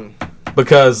movie. down.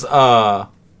 Because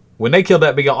when they killed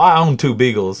that beagle, I own 2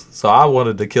 beagles, so I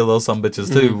wanted to kill those some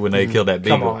bitches too when they killed that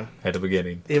Come beagle on. at the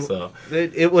beginning. So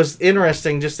It was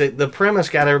interesting. Just the premise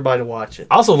got everybody to watch it.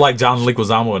 I also like John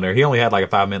Leguizamo in there. He only had like a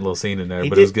 5-minute little scene in there, He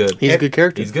but it was did- good. He's a good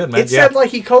character. He's good, man. It said like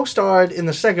he co-starred in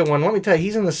the second one. Let me tell you,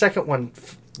 he's in the second one.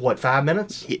 What, 5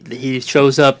 minutes? He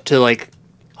shows up to like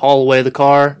haul away the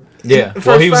car. Yeah. The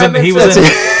Well, first he was 5 in. He minutes, was in.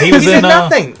 that's He was He in. did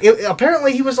nothing.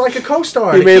 Apparently, he was like a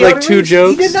co-star. He made, Keanu like, 2 Reeves.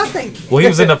 jokes. He did nothing. Well, he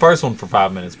was in the first one for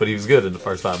 5 minutes, but he was good in the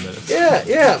first 5 minutes.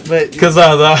 Yeah, but Because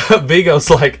the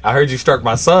Beagle's like, I heard you struck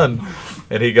my son,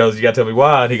 and he goes, you gotta tell me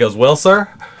why. And he goes, well, sir,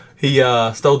 he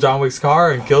stole John Wick's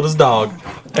car and killed his dog.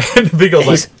 And the Beagle's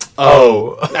like,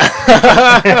 oh.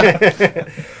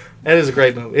 that is a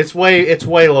great movie. It's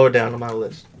way lower down on my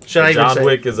list. Should I even John say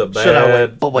Wick is a Should I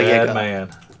bad, Baba bad Yaga. man.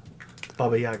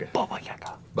 Baba Yaga?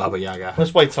 Baba Yaga.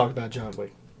 Let's wait to talk about John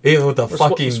Wick. Even with the Let's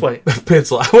fucking wait.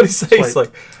 pencil. What did he say?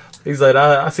 Let's He's like,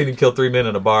 I seen him kill 3 men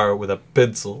in a bar with a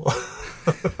pencil.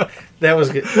 That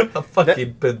was good. A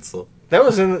fucking pencil. That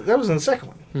was in the second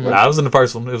one. Nah, it was in the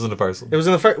first one. It was in the first one. It was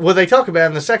in the first. Well, they talk about it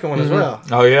in the second one as well.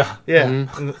 Oh, yeah. Yeah.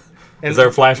 Mm-hmm. And Is there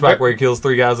a flashback where he kills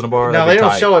 3 guys in a bar? No, That'd they be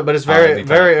don't tight. show it, but it's Oh, that'd very be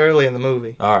very tight. early in the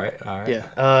movie. All right.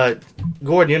 Yeah.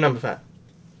 Gordon, you're number 5.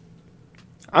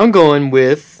 I'm going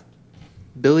with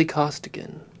Billy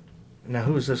Costigan. Now,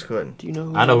 who is this, Gordon? Do you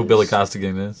know? I know who that Billy is?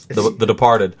 Costigan is. It's- The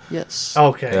Departed. Yes.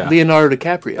 Okay. Yeah. Leonardo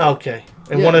DiCaprio. Okay.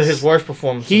 And one of Yes. his worst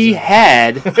performances. He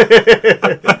had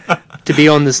to be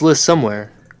on this list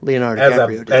somewhere. Leonardo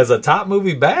DiCaprio did. As a top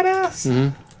movie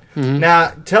badass? Mm-hmm.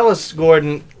 Now, tell us,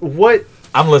 Gordon, what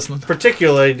I'm listening.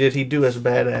 particularly did he do as a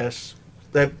badass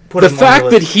that put the him on fact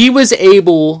your that list? he was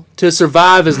able to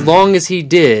survive as long as he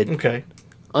did Okay.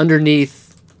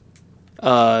 underneath He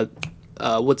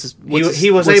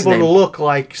was able to look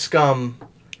like scum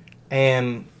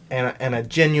and a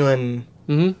genuine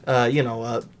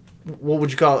what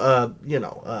would you call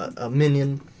a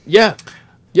minion yeah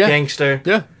gangster.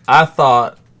 yeah I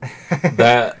thought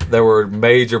that there were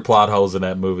major plot holes in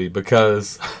that movie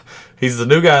because he's the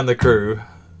new guy in the crew.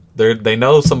 They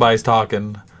know somebody's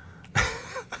talking.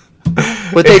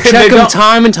 but they And check they him don't-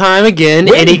 time and time again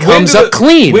and he When comes do up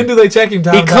clean. When do they check him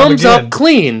time He and time comes again? up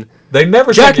clean. They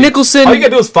never Jack check him. Nicholson- All you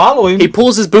gotta do is follow him. He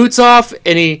pulls his boots off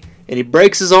and he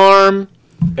breaks his arm.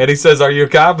 And he says, "Are you a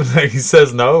cop?" And he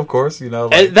says, "No, of course." You know,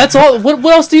 like, And that's all. What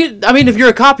else do you? I mean, if you're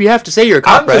a cop, you have to say you're a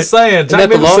cop, I'm right? just saying, Isn't Jack that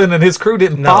the law? Nicholson and his crew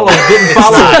didn't No. follow.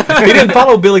 He didn't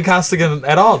follow Billy Costigan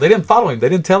at all. They didn't follow him. They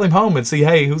didn't tell him home and see,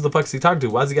 hey, who's the fuck's he talking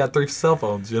to? Why's he got 3 cell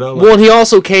phones? You know. Like, Well, and he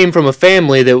also came from a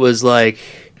family that was like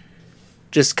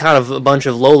just kind of a bunch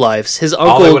of lowlifes. His they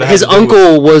uncle, would've had his to do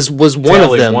uncle was one tell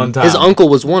of him them. one time. His uncle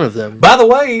was one of them. by the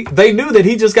way, they knew that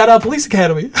he just got out of police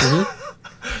academy.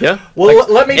 Yeah. Well,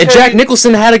 let me And tell Jack you,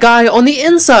 Nicholson had a guy on the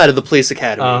inside of the police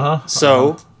academy. Uh-huh,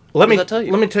 So let me does that tell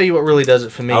you? let me tell you what really does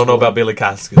it for me. I don't know Gordon. about Billy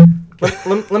Costigan.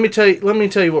 Let me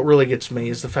tell you what really gets me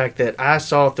is the fact that I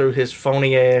saw through his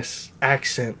phony ass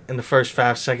accent in the first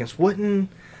 5 seconds. Wouldn't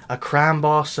a crime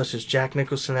boss such as Jack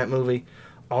Nicholson in that movie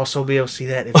also be able to see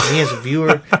that if me as a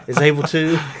viewer is able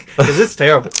to? Because it's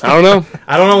terrible. I don't know.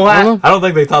 I don't know why. I don't know. I don't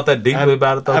think they thought that deeply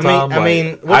about it though. Tom. I Like, mean,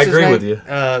 I what's his agree name? with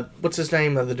you. What's his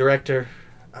name? The director.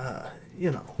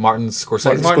 Martin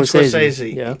Scorsese. Martin Scorsese,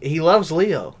 Scorsese. yeah. He loves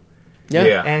Leo.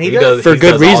 Yeah. And he does- For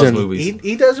good does all his reason. movies.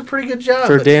 He does a pretty good job.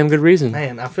 For but, damn good reason.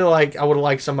 man, I feel like I would have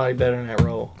liked somebody better in that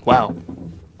role. Wow.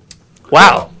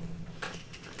 Wow.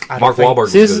 I don't Mark think- Wahlberg.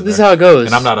 See, this is how it goes.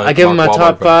 And I'm not a I give them my Mark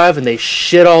top Wahlberg fan. 5, and they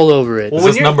shit all over it. Well,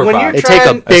 This is number 5. They take a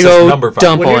trying- big This is old number 5.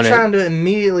 dump when you're on it. trying to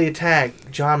immediately attack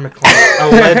John McClane,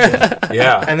 a legend,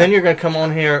 Yeah. and then you're gonna come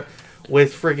on here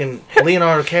with friggin'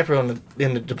 Leonardo DiCaprio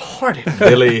in the Departed.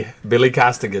 Billy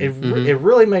Costigan. It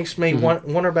really makes me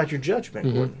wonder about your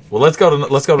judgment. Gordon. Well, let's go to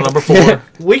number 4.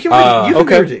 We can you can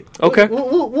okay. critique. Okay.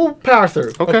 We'll power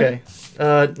through. Okay.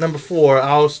 Number 4,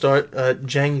 I'll start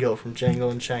Django from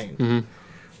Django Unchained. Mm-hmm.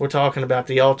 We're talking about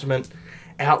the ultimate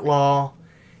outlaw,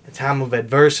 a time of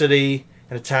adversity,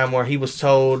 and a time where he was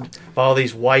told by all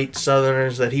these white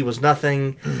Southerners that he was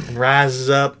nothing, and rises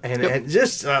up, and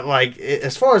just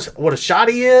as far as what a shot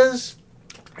he is,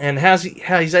 and how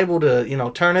he's able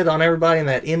to turn it on everybody in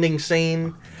that ending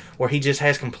scene where he just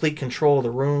has complete control of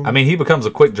the room. I mean, he becomes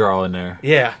a quick draw in there.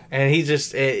 Yeah, and he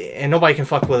just and nobody can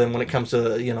fuck with him when it comes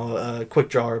to a quick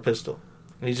draw or a pistol.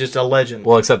 He's just a legend.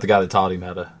 Well, except the guy that taught him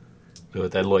how to do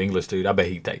it. That little English dude. I bet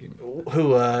he'd take him.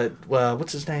 Who?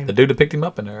 What's his name? The dude that picked him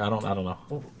up in there. I don't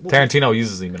know. Tarantino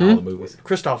uses him in all the movies.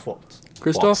 Christoph Waltz.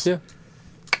 Christoph, Waltz. yeah.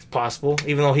 It's possible,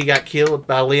 even though he got killed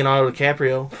by Leonardo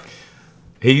DiCaprio.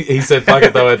 He said fuck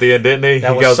it though at the end, didn't he?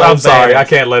 That He was goes, so I'm sorry, badass. I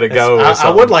can't let it go. or I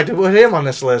something. would like to put him on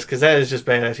this list because that is just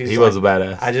badass. He was a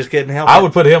badass. I just couldn't help I it.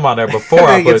 would put him on there before He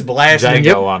I gets put blasted. Django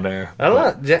Yep. on there. I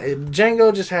don't know.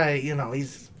 Django just had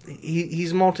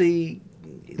he's multi.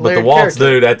 But the Waltz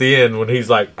dude at the end when he's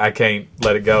like, I can't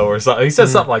let it go or something. He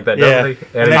says something like that, Yeah. doesn't he?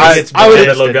 And And then he he gets gets that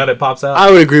blasted. little gun that pops out.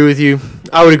 I would agree with you.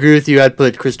 I'd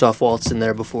put Christoph Waltz in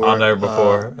there before.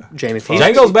 Jamie Foxx.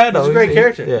 Django's bad though. He's a great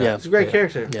character. Yeah. He's a great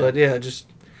character. Yeah. But yeah, just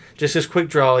his quick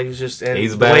draw. He was just and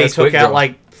He's a the way he badass took quick out draw.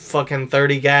 like fucking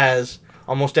 30 guys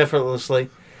almost effortlessly.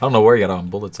 I don't know where he got on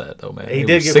bullets at though, man. He He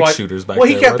did was get six quite- shooters back Well,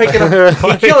 he there. kept weren't picking they? up.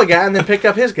 He'd kill a guy and then pick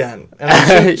up his gun and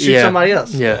then shoot Yeah. somebody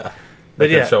else. Yeah. But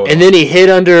They kept yeah, showing And then he hid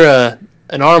under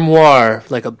an armoire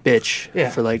like a bitch Yeah.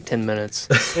 for like 10 minutes.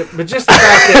 but just the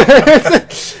fact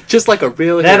that Just like a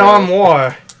real that hero.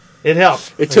 armoire, it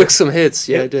helped. It took some hits.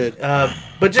 Yeah, it did.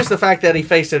 But just the fact that he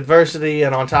faced adversity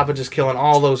and on top of just killing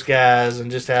all those guys and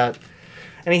just had,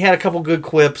 and he had a couple good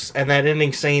quips and that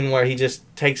ending scene where he just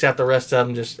takes out the rest of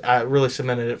them just really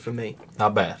cemented it for me.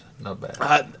 Not bad.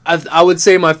 I would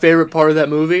say my favorite part of that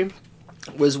movie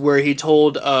was where he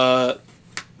told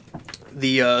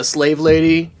the slave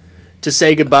lady to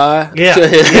say goodbye Yeah, to,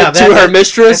 yeah, to her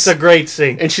mistress. That's a great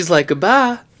scene. And she's like,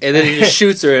 goodbye. And then he just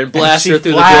shoots her and blasts she her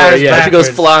through the door. flies Yeah, she goes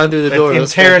backwards. flying through the door. It In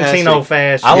was Tarantino fantastic.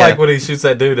 fashion. I like when he shoots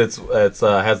that dude that's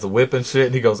has the whip and shit.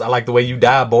 And he goes, "I like the way you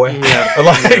die, boy." Yeah.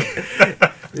 like,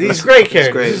 He's great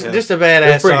character. great, Just, yeah. just a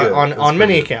badass It's pretty good. on It's many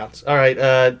pretty good. accounts. All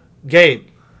right, Gabe,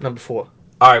 number 4.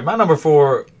 all right, my number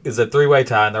 4 is a 3-way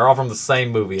tie, and they're all from the same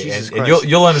movie. Jesus And Christ.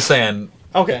 you'll understand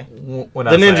Okay. when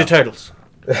The I say Ninja them. Turtles.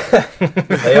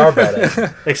 They are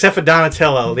badass. Except for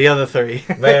Donatello, the other 3.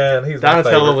 Man, he's my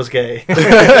Donatello favorite. was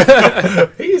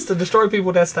gay. He used to destroy people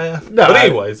with that staff. No, but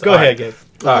anyways, go all ahead, right.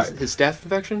 Gabe. All right. His staph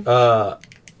infection?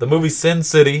 The movie Sin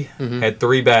City had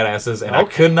 3 badasses, and I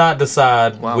Okay. could not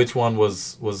decide Wow. which one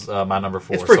was my number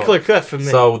 4. It's pretty clear cut for me.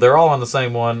 So they're all on the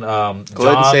same one. Go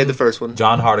ahead and say the first one.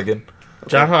 John Hardigan.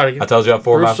 John Hardigan. I told you I have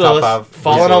 4 of my Bruce top Willis 5.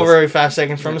 falling Bruce over Willis. every 5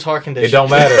 seconds from his heart condition. It don't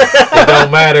matter. It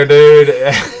don't matter,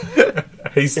 dude.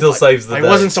 He still saves the I day.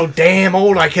 wasn't so damn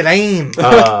old I could aim.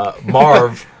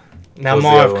 Marv. Now, was the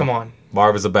Marv, other come one. on.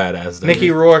 Marv is a badass, dude.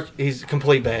 Mickey Rourke, he's a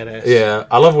complete badass. Yeah,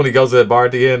 I love when he goes to that bar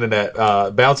at the end and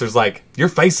that bouncer's like, "Your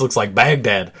face looks like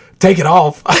Baghdad. Take it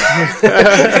off."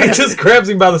 And he just grabs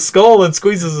him by the skull and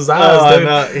squeezes his eyes, Oh, dude.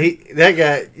 no. That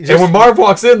guy. And when Marv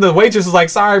walks in, the waitress is like,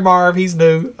 "Sorry, Marv, he's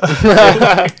new."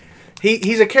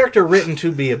 He's a character written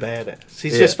to be a badass.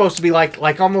 He's Yeah. just supposed to be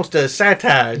like almost a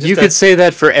satire. Just You could say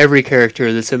that for every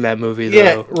character that's in that movie, though.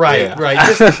 yeah, right, Yeah.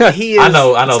 right. Just, he is. I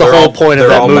know. That's They're the whole all- point of they're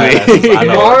that all movie. badasses. I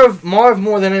know. Marv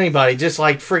more than anybody, just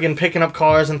like friggin' picking up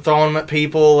cars and throwing them at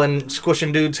people and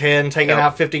squishing dude's head and taking Yep.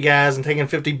 out 50 guys and taking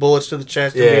 50 bullets to the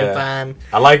chest and being Yeah. fine.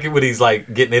 I like it when he's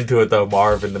like getting into it though,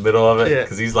 Marv, in the middle of it, Yeah.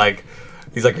 because he's like,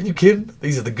 "Are you kidding?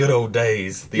 These are the good old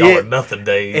days, the Yeah. all or nothing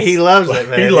days." He loves it,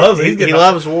 man. He loves it. He's He getting-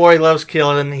 loves war. He loves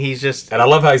killing. He's just And I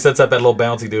love how he sets up that little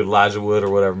bouncy dude, Elijah Wood or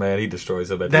whatever. Man, he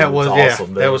destroys him. that was It's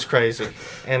awesome. that dude. was crazy.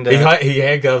 And He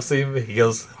handcuffs him. He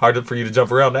goes, "Hard for you to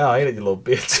jump around now, ain't it, you little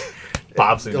bitch?"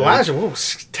 Pops him. dude. Elijah Wood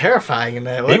was terrifying in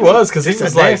that. He wasn't was, 'cause he Just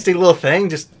was a like- nasty little thing,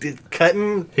 just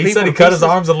cutting. He people said he to cut his pieces.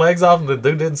 arms and legs off, and the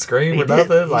dude didn't scream He or did.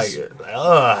 nothing. Like, He's very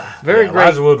yeah, great.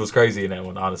 Elijah Wood was crazy in that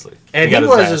one, honestly. And got he his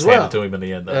was ass as well. handed to him in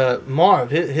the end, though.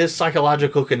 Marv, his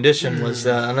psychological condition was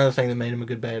another thing that made him a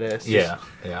good badass. yeah.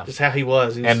 Just how he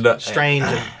was. He was And, strange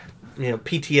and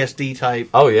PTSD type.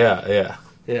 Oh yeah.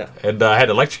 Yeah. And I had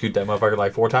to electrocute that motherfucker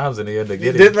like 4 times in the end to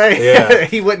get him. Didn't they? Yeah.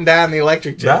 He wouldn't die in the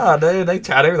electric chair. Nah, they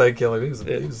tried everything to kill him. He was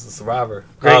a survivor.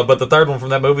 But the third one from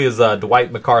that movie is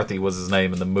Dwight McCarthy was his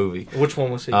name in the movie. Which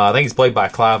one was he? I think he's played by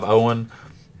Clive Owen.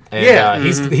 And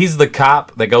he's the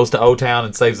cop that goes to O-Town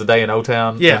and saves the day in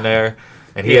O-Town in there.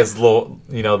 And he has the little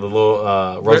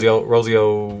Rosio,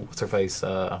 what's her face?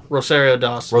 Rosario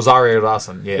Dawson. Rosario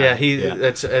Dawson, yeah.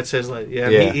 That's his, he's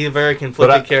a very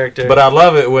conflicted character. But I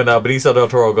love it when Benicio del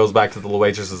Toro goes back to the little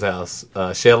waitress's house,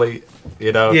 Shelly,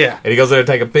 and he goes there to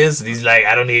take a piss, and he's like,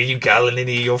 I don't hear you calling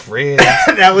any of your friends.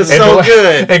 That was so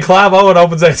good. And Clive Owen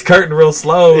opens that curtain real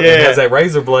slow and has that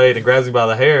razor blade and grabs him by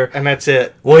the hair. And that's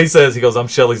it. Well, he goes, I'm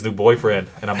Shelly's new boyfriend,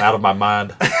 and I'm out of my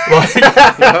mind.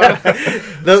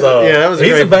 That was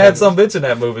he's a bad son of a bitch in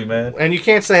that movie, man. And you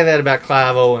can't say that about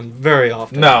Clive Owen very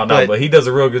often. No, but he does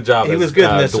a real good job. He was good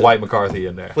in this. Dwight McCarthy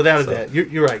in there. Without a doubt.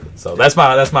 You're right. So that's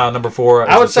my number 4.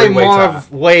 I would say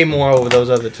way more over those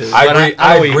other two.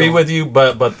 I agree with you,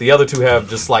 but the other two have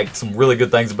just like some really good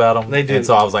things about them. They do. And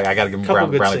so I was like, I got to give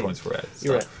them brownie points for that. So.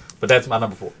 You're right. But that's my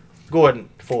number 4. Gordon,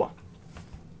 4.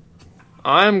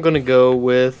 I'm going to go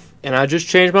with, and I just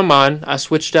changed my mind. I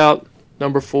switched out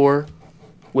number 4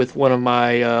 with one of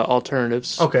my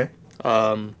alternatives. Okay.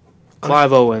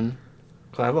 Clive Owen.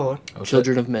 Clive Owen.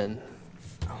 Children of Men.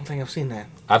 I don't think I've seen that.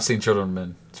 I've seen Children of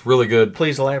Men. It's really good.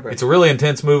 Please elaborate. It's a really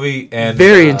intense movie and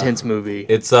very intense movie.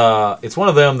 It's one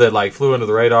of them that like flew under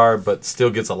the radar, but still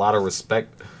gets a lot of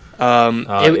respect.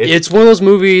 It's one of those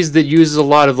movies that uses a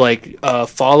lot of like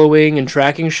following and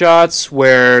tracking shots,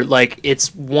 where like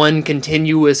it's one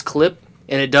continuous clip,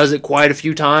 and it does it quite a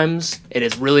few times, and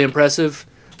it's really impressive.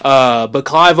 But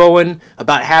Clive Owen,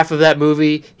 about half of that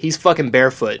movie, he's fucking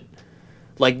barefoot,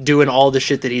 like doing all the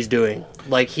shit that he's doing.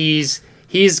 Like he's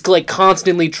like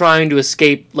constantly trying to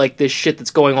escape like this shit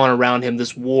that's going on around him,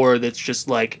 this war that's just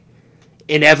like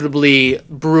inevitably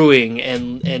brewing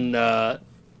and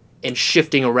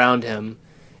shifting around him,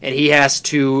 and he has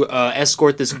to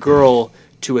escort this girl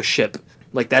to a ship.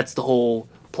 Like that's the whole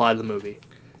plot of the movie.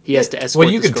 He has to escort.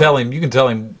 Well, you can tell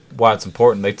him why it's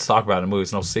important. They talk about it in the movie.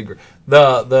 It's no secret.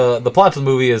 The plot to the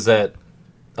movie is that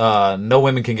no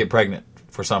women can get pregnant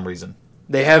for some reason.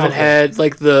 They haven't had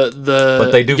like the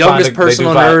but they do youngest person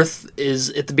on Earth is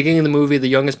at the beginning of the movie. The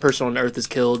youngest person on Earth is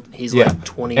killed. He's like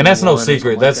 20, and that's no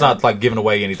secret. That's not like giving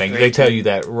away anything. They tell you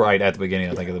that right at the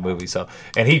beginning, I think, of the movie. So,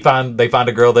 and they find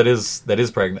a girl that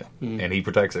is pregnant, and he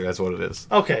protects her. That's what it is.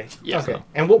 Okay, yeah. Okay. So.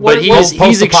 And what but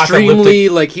he's extremely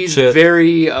like he's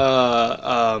very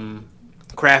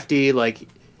crafty, like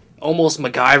almost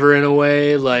MacGyver in a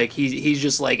way. Like he's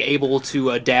just like able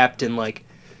to adapt and like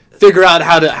figure out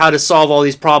how to solve all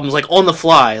these problems like on the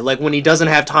fly, like when he doesn't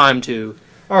have time to.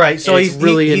 All right, so he's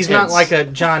really not like a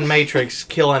John Matrix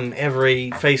killing every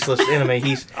faceless enemy.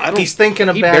 He's thinking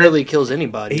about. He barely kills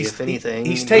anybody. If anything,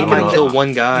 he's taking he might kill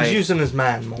one guy. He's using his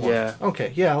mind more. Yeah.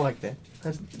 Okay. Yeah, I like that.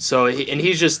 So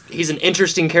he's an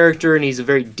interesting character, and he's a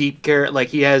very deep character. Like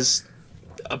he has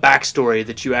a backstory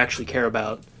that you actually care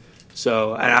about.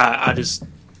 So and I just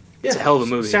it's a hell of a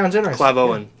movie. Sounds interesting. Clive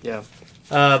Owen. Yeah.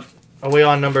 Are we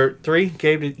on number 3?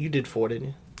 Gabe, you did 4, didn't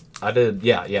you? I did.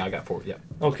 Yeah, I got 4. Yeah.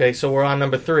 Okay, so we're on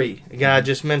number 3. The guy I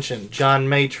just mentioned, John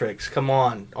Matrix. Come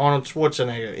on, Arnold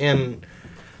Schwarzenegger in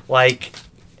like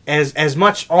as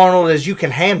much Arnold as you can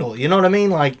handle. You know what I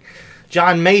mean? Like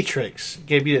John Matrix.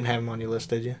 Gabe, you didn't have him on your list,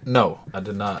 did you? No, I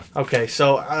did not. Okay,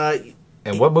 so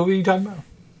and what movie are you talking about?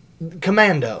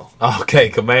 Commando. Okay,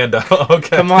 Commando.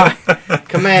 Okay. Come on,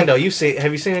 Commando. Have you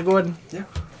seen it, Gordon? Yeah.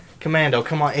 Commando.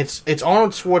 Come on, it's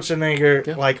Arnold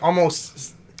Schwarzenegger, like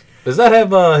almost. Does that have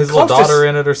his little daughter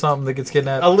in it or something that gets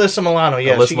kidnapped? Alyssa Milano,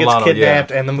 yeah. Alyssa she Milano, gets kidnapped,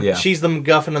 yeah. and she's the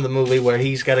MacGuffin of the movie where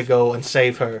he's got to go and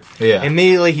save her. Yeah.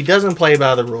 Immediately, he doesn't play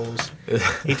by the rules.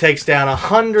 He takes down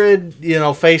 100,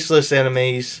 faceless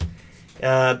enemies.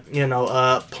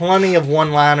 Plenty of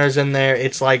one-liners in there.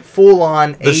 It's like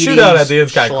full-on 80s. The shootout at the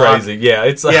end's kind of crazy. Yeah,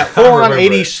 it's full-on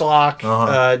 80s schlock.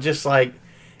 Uh-huh. Just like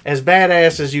as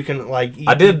badass as you can. Like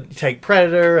I did take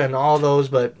Predator and all those,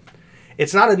 but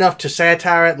it's not enough to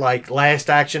satire it like Last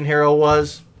Action Hero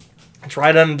was. It's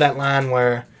right under that line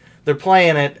where they're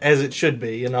playing it as it should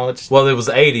be. It's it was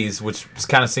 80s, which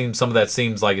kind of seems some of that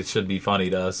seems like it should be funny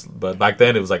to us, but back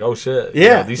then it was like, oh shit,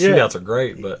 yeah, these shootouts are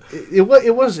great. But it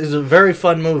was a very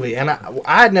fun movie, and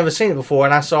I had never seen it before,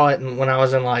 and I saw it when I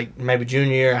was in like maybe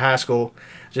junior year of high school,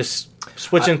 just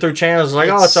switching through channels. Like,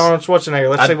 it's Arnold Schwarzenegger.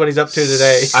 Let's see what he's up to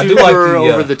today. I do like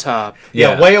over the top.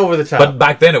 Yeah, way over the top. But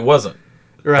back then it wasn't.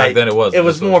 Right. Back then it wasn't. It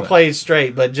was more played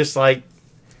straight, but just like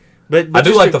But I do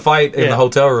just like to- the fight in yeah. the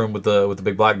hotel room with the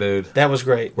big black dude. That was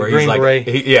great. Where The Green he's like, Beret.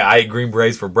 I ate green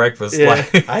berets for breakfast. Yeah,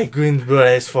 Like, I ate green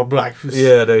berets for breakfast.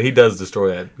 yeah, dude, he does destroy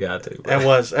that guy too. bro. That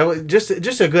was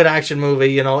just a good action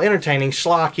movie. Entertaining,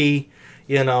 schlocky.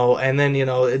 And then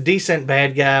a decent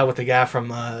bad guy with the guy from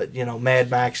Mad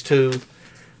Max 2.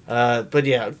 But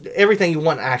yeah, everything you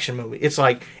want in an action movie. It's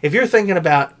like if you're thinking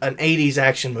about an '80s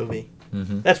action movie,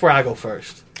 that's where I go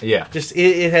first. Yeah, Just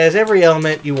it has every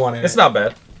element you want in it's it. not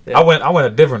bad. Yeah. I went a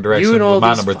different direction You and all with my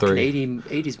these number fucking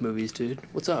 3. 80s movies, dude.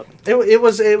 What's up? It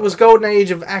was golden age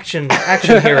of action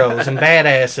heroes and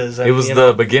badasses. And, It was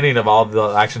the beginning of all the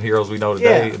action heroes we know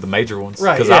today, Yeah. the major ones.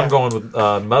 Right, Because yeah. I'm going with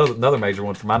another major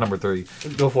one for my number 3,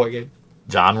 Go for it, Gabe.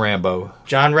 John Rambo.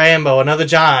 John Rambo, another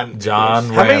John. John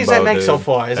How many does that Rambo, make dude. so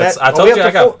far? Is That's- that? I are told we you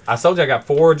up to four? I told you I got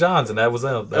 4 Johns, and that was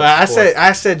them. Well,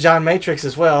 I said John Matrix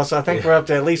as well, so I think we're up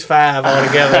to at least 5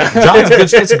 altogether.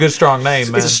 John's it's a good strong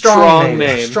name, man. It's a strong Strong name.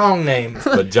 name. Strong name.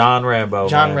 But John Rambo.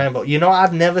 John man. Rambo.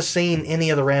 I've never seen any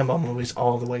of the Rambo movies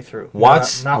all the way through.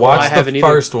 Watch Not watch one. I the haven't either.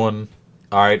 first one,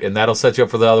 all right, and that'll set you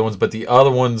up for the other ones. But the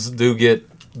other ones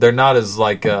they're not as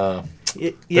like they're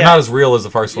not as real as the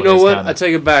first You one. know is, what? kinda. I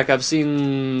take it back. I've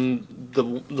seen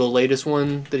the latest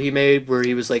one that he made where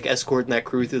he was like escorting that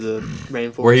crew through the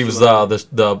rainforest. Where he was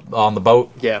the on the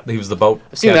boat. Yeah. he was the boat.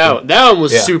 I've seen captain. that one. That one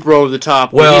was Yeah. super over the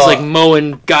top. Well, Well, he's like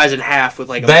mowing guys in half with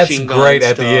like a That's machine gun. great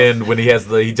and at the stuff. end when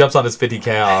he jumps on his 50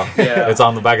 cal. Yeah. It's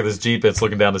on the back of this Jeep. It's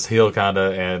looking down this hill kind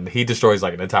of, and he destroys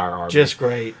like an entire army. Just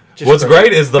great. Just What's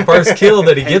great is the first kill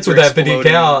that he gets with that 50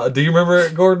 exploding. cal. Do you remember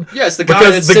it, Gordon? Yes, the guy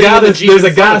Because that's the sitting guy in the that's, Jeep there's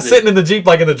in a front guy of it. sitting in the Jeep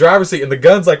like in the driver's seat, and the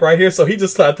gun's like right here. So he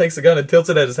just takes the gun and tilts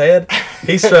it at his head.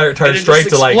 He turns And it straight just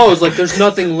to like. explodes like there's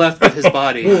nothing left of his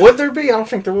body. Well, would there be? I don't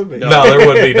think there would be. No, there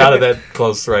would be not at that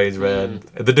close range, man.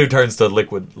 The dude turns to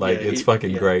liquid, like Yeah, it's he-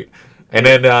 fucking yeah. great. And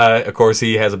then, of course,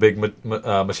 he has a big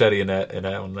machete in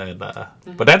that one. And,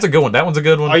 but that's a good one. That one's a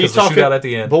good one Are you because the talking? shootout at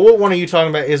the end. But what one are you talking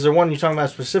about? Is there one you're talking about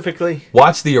specifically?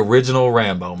 Watch the original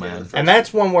Rambo, man. And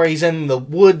that's one where he's in the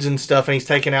woods and stuff, and he's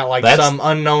taking out like That's- some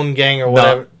unknown gang or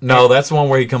whatever. No, that's the one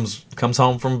where he comes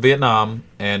home from Vietnam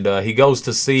and he goes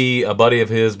to see a buddy of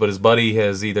his, but his buddy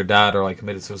has either died or like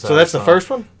committed suicide. So that's or the something. first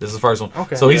one? This is the first one.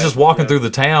 Okay. So he's Yeah, just walking through the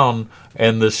town,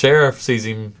 and the sheriff sees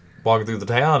him walking through the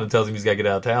town and tells him he's got to get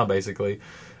out of town, basically.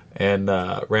 And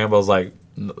Rambo's like,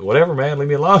 "Whatever, man, leave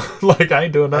me alone. Like I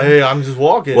ain't doing nothing." Hey, I'm just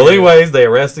walking. Well, anyways, they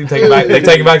arrest him, take him back. They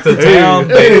take him back to the town.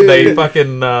 They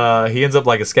fucking he ends up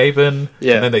like escaping.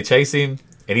 Yeah. And then they chase him,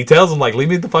 and he tells them like, "Leave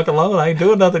me the fuck alone. I ain't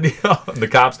doing nothing." And the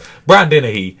cops. Brian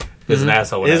Dennehy is an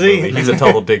asshole in Is that he? movie. He's a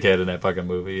total dickhead in that fucking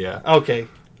movie. Yeah. Okay.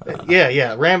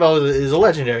 Yeah. Rambo is a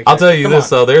legendary. I'll tell you Come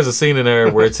this on. though. There's a scene in there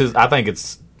where it's his. I think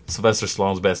it's Sylvester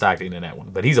Stallone's best acting in that one,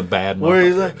 but he's a bad Where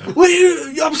he's motherfucker. like,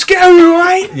 "Well, I'm scared,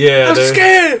 right? Yeah, I'm dude.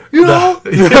 scared. You know."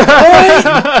 Dude,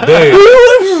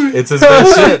 it's his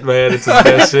best shit, man. It's his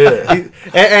best shit.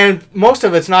 And most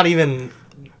of it's not even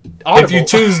audible. If you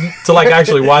choose to like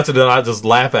actually watch it, then I just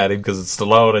laugh at him because it's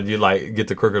Stallone and you like get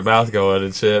the crooked mouth going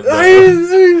and shit. But,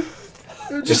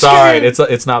 it's all right.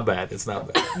 It's not bad. It's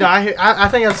not bad. No, I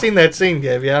think I've seen that scene,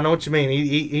 Gav. Yeah, I know what you mean.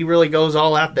 He really goes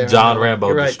all out there. John Rambo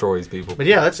You're right. destroys people. But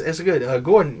yeah, that's good.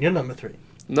 Gordon, you're number 3.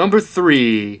 Number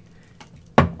 3,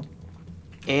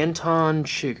 Anton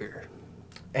Chigurh.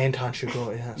 Anton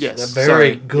Chigurh, yes. Yes, A very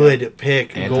sorry. good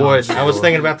pick, Anton Gordon. I was Chigurh.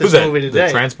 thinking about this Who's that? movie The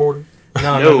today. Transporter? No.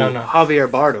 Javier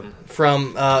Bardem.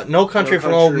 From No Country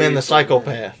for Old Men, The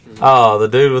Psychopath. Oh, the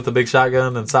dude with the big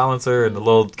shotgun and silencer and the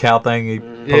little cow thing he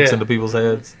pokes Yeah. into people's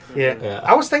heads. Yeah.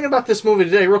 I was thinking about this movie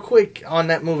today, real quick, on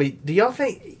that movie. Do y'all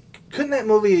think, couldn't that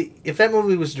movie, if that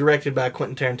movie was directed by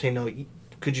Quentin Tarantino,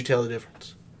 could you tell the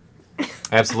difference?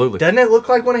 Absolutely. Doesn't it look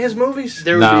like one of his movies?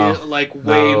 There would No. be like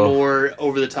way No. more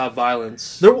over the top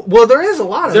violence. There is a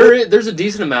lot of it. There's a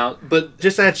decent amount, but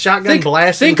Just that shotgun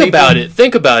blasting think people. about it.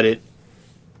 Think about it.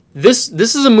 This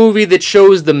is a movie that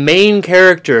shows the main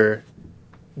character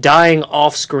dying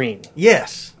off screen.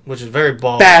 Yes, which is very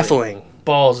ballsy. Baffling.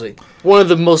 Ballsy. One of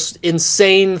the most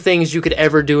insane things you could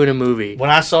ever do in a movie. When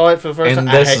I saw it for the first And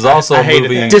time, this is also I a hated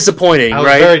movie- that. Disappointing, I was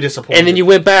right? very disappointed. And then you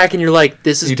went back and you're like,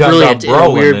 this is You talking about brilliant in a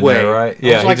Brolin weird in way. there, right?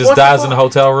 Yeah, like, he just what the dies in fuck? a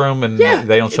hotel room and Yeah,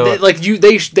 they don't show it. Like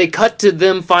they cut to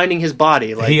them finding his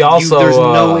body. Like He also, there's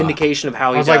no indication of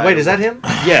how he I was died. like, wait, is that him?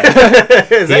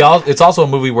 Yeah, It's also a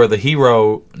movie where the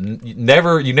hero you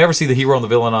never see the hero and the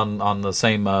villain on the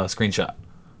same screenshot.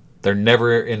 They're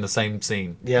never in the same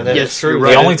scene. Yeah, that's Yes, true. you're The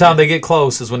right. only time they get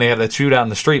close is when they have that shootout in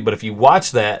the street. But if you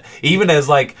watch that, even as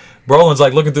like Brolin's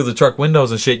like looking through the truck windows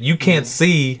and shit, you can't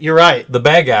see You're right. the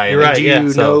bad guy. You're right, Do yeah.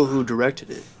 you So- know who directed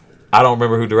it? I don't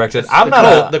remember who directed. I'm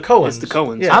not the Coens. It's the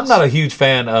Coens. Yes. I'm not a huge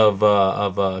fan of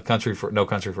No Country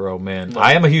for Old Men.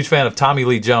 I am a huge fan of Tommy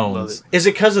Lee Jones. Is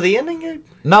it because of the ending?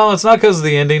 No, it's not because of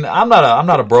the ending. I'm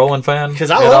not a Brolin fan.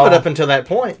 Because I love it up until that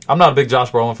point. I'm not a big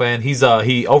Josh Brolin fan. He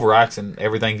overacts in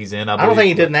everything he's in. I don't think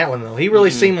he did in that one though. He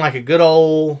really seemed like a good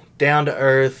old down to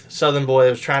earth Southern boy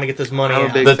that was trying to get this money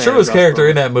out. The truest character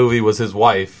in that movie was his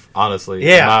wife. Honestly,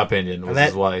 in my opinion, was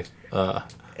his wife.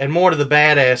 And more to the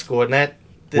badass Gordon.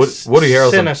 Woody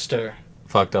Harrelson sinister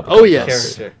fucked up. Oh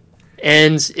yes. Character.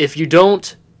 And if you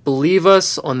don't believe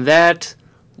us on that,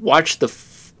 watch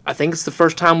I think it's the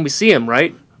first time we see him,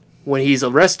 right? When he's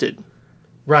arrested.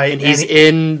 Right. And he's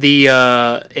in the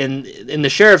in the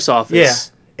sheriff's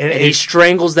office. Yeah. And he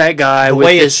strangles that guy with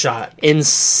this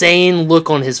insane look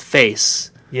on his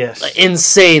face. Yes.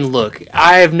 Insane look.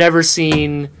 I have never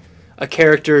seen a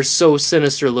character so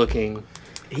sinister looking.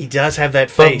 He does have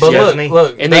that face, doesn't he?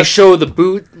 Look, and they show the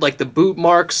boot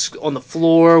marks on the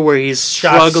floor where he's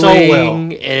struggling, so well.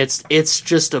 and it's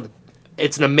just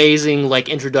it's an amazing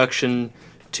introduction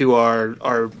to our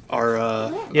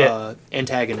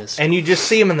antagonist. And you just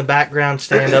see him in the background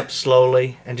stand up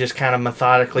slowly and just kind of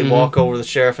methodically walk over to the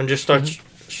sheriff and just start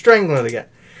strangling the guy.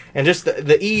 And just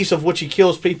the ease of which he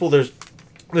kills people, there's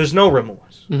no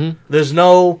remorse. Mm-hmm. There's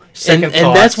no second thoughts.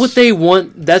 And that's what they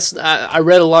want. I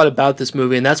read a lot about this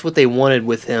movie, and that's what they wanted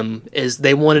with him. Is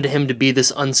they wanted him to be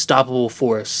this unstoppable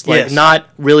force, not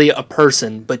really a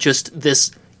person, but just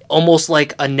this almost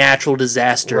like a natural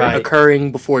disaster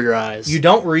occurring before your eyes. You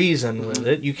don't reason with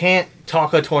it. You can't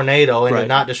talk a tornado into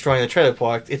not destroying the trailer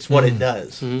park. It's what it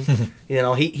does.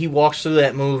 Mm-hmm. He walks through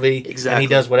that movie and he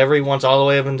does whatever he wants all the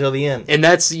way up until the end. And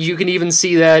you can even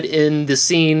see that in the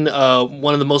scene,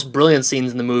 one of the most brilliant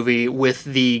scenes in the movie with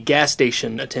the gas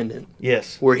station attendant.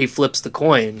 Yes. Where he flips the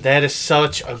coin. That is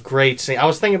such a great scene. I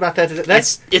was thinking about that.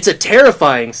 It's a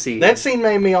terrifying scene. That scene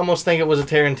made me almost think it was a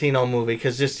Tarantino movie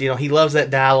because he loves that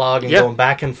dialogue and going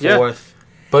back and forth.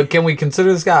 But can we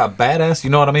consider this guy a badass? You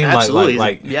know what I mean?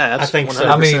 Absolutely. Yeah, I think 100%. So.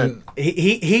 I mean,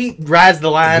 he rides the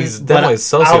line. He's definitely a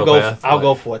sociopath. I'll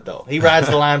go for it though. He rides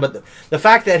the line, but the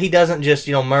fact that he doesn't just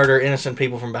murder innocent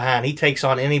people from behind, he takes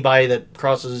on anybody that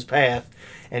crosses his path,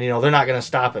 and they're not going to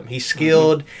stop him. He's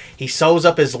skilled. Mm-hmm. He sews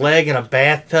up his leg in a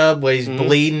bathtub where he's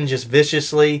bleeding just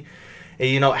viciously.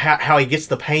 How he gets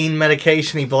the pain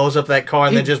medication, he blows up that car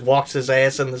and then just walks his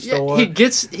ass in the store. He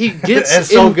gets That's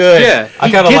so good. Yeah,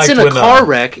 he gets in a car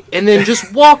wreck and then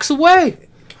just walks away.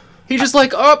 He's just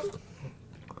like, all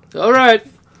right,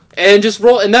 and just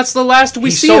roll. And that's the last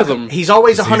we see of him. He's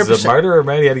always 100%. He's a murderer,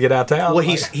 man. He had to get out of town. Well,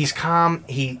 he's calm.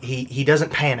 He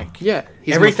doesn't panic. Yeah,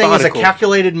 everything methodical. is a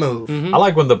calculated move. Mm-hmm. I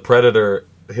like when the Predator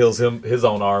heals his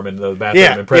own arm in the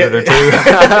bathroom in Predator 2.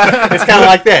 It's kind of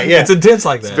like that, yeah. It's intense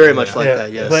like that. It's very much like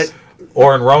that, yes.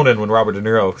 Or in Ronin when Robert De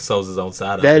Niro sews his own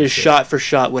side up. That is shot for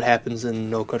shot what happens in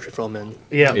No Country for Old Men.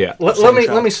 Yeah.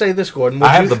 Let me say this, Gordon.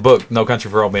 I have the book, No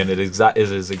Country for Old Men. It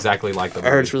is exactly like the movie.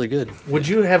 I heard it's really good. Would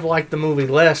you have liked the movie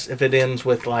less if it ends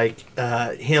with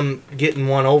him getting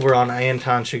one over on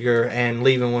Anton Chigurh and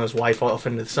leaving his wife off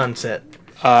into the sunset?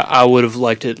 I would have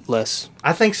liked it less.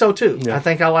 I think so too. Yeah. I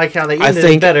think I like how they ended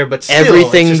it better, but still,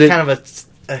 everything it's just kind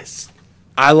of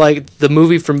I like the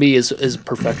movie for me is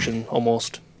perfection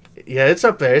almost. Yeah, it's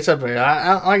up there. It's up there.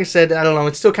 I like I said, I don't know.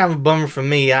 It's still kind of a bummer for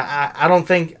me. I don't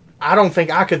think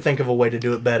I could think of a way to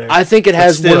do it better. I think it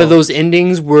has one of those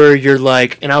endings where you're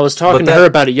like, and I was talking to her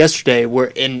about it yesterday,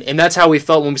 where and that's how we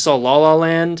felt when we saw La La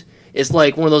Land. It's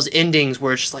like one of those endings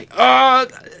where it's just like,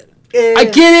 I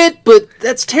get it, but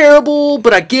that's terrible,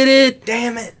 but I get it.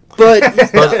 Damn it. But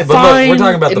look, we're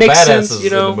talking about the badasses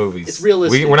in the movies. It's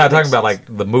realistic. We're not talking about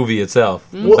the movie itself.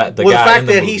 Mm-hmm. The fact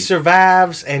that he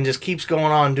survives and just keeps going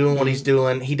on doing what he's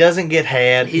doing, he doesn't get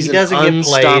had. He doesn't get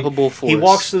played. Unstoppable force. He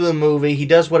walks through the movie. He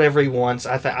does whatever he wants.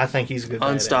 I think he's a good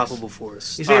unstoppable badass.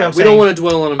 force. You see what I'm we saying? don't want to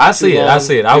dwell on him. I see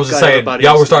it. I was just saying,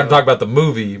 y'all were starting to talk about the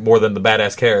movie more than the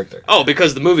badass character. Oh,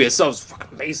 because the movie itself is fucking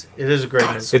amazing. It is a great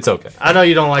movie. It's okay. I know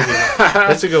you don't like it.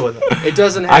 It's a good one. Though. It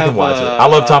doesn't have. I can watch it. I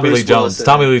love Tommy Bruce Lee Jones. Willis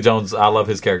Tommy Lee Jones. I love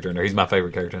his character in there. He's my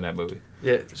favorite character in that movie.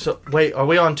 Yeah. So wait, are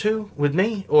we on 2 with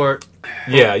me or?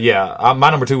 Yeah. My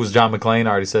number 2 was John McClane. I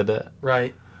already said that.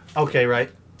 Right. Okay.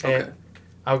 Right. Okay. And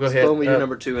I'll go ahead. Tell me your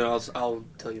number 2, and I'll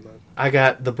tell you mine. I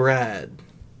got The Bride.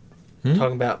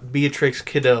 Talking about Beatrix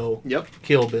Kiddo. Yep.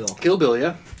 Kill Bill. Kill Bill.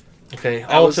 Yeah. Okay.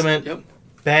 Ultimate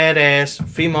badass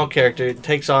female character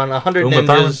takes on 100 Uma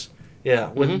ninjas. Thurman?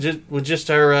 Yeah. With just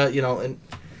her, and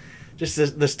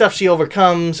just the stuff she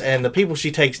overcomes and the people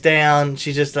she takes down.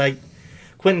 She's just like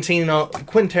Quentin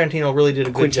Tarantino really did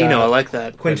a good job. I like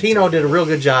that. Quintino did a real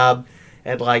good job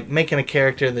at making a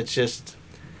character that's just,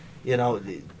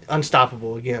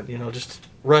 unstoppable again. You know, just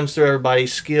runs through everybody,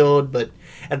 skilled, but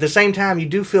at the same time, you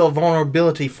do feel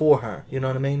vulnerability for her. You know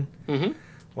what I mean? Mm-hmm.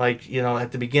 Like, you know,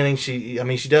 at the beginning, she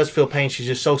does feel pain. She's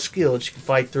just so skilled. She can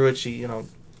fight through it.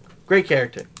 Great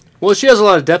character. Well, she has a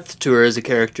lot of depth to her as a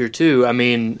character too. I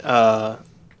mean,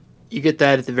 you get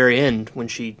that at the very end when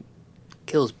she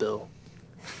kills Bill.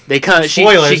 They kind of she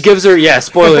gives her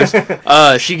spoilers.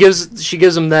 She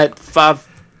gives him that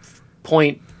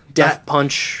 5-point death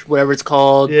punch, whatever it's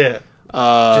called. Yeah.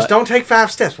 Just don't take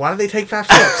 5 steps. Why do they take 5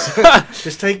 steps?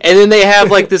 Just take. And then they have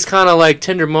like this kind of like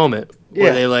tender moment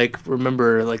where they like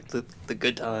remember like the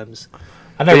good times.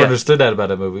 I never understood that about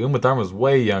that movie. Uma Thurman was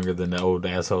way younger than the old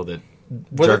asshole that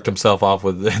jerked himself off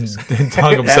with and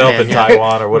hung himself in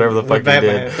Taiwan or whatever the fuck he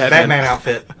did. Batman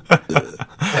outfit.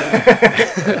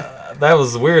 That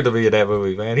was weird to me in that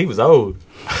movie, man. He was old.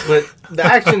 But the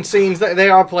action scenes,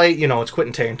 they are played, you know, it's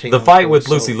Quentin Tarantino. The fight with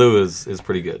Lucy Liu is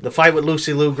pretty good. The fight with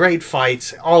Lucy Liu, great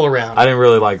fights all around. I didn't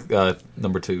really like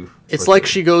number 2. It's like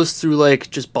she goes through like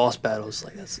just boss battles.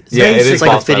 Like that's it is like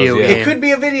boss a video battles, game. It could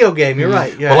be a video game. You're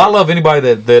right. Yeah. Well, I love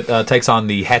anybody that takes on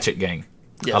the Hatchet Gang.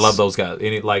 Yes. I love those guys. One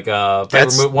of my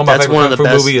That's favorite one of the kung fu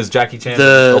best. movie is Jackie Chan,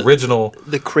 the original.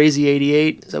 The Crazy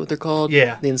 88, is that what they're called?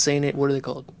 Yeah. The Insane 8, what are they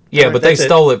called? Yeah, but they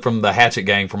stole it from the Hatchet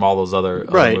Gang from all those other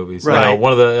movies. Right. You know,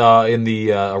 one of the in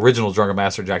the original Drunken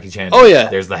Master Jackie Chan. Oh yeah,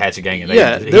 there's the Hatchet Gang. And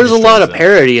there's a lot of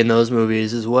parody in those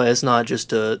movies as well. It's not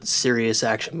just a serious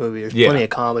action movie. There's plenty of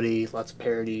comedy, lots of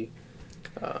parody.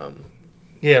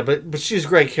 Yeah, but she's a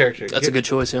great character. That's a good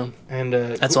choice, yeah. And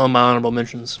that's on my honorable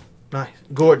mentions. Nice,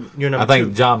 Gordon, you're number 2. I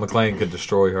think John McClane could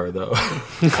destroy her though.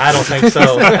 I don't think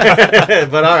so.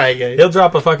 But all right, guys. He'll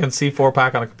drop a fucking C4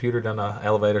 pack on a computer down the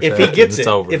elevator. If he gets it,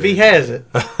 over, if he has it,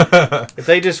 if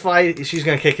they just fight, she's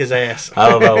gonna kick his ass. I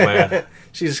don't know, man.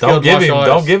 She's a skilled martial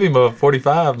artist. Don't give him a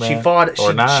 45, man. She fought.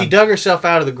 Or 9. She dug herself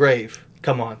out of the grave.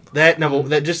 Come on, that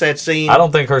scene. I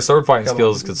don't think her sword fighting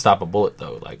skills could stop a bullet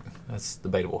though. Like that's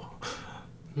debatable.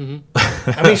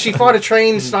 Mm-hmm. I mean, she fought a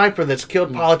trained sniper that's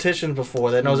killed politicians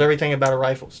before that knows everything about a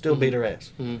rifle. Still beat her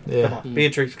ass. Mm-hmm. Yeah, come on.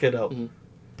 Beatrix Kiddo.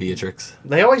 Beatrix.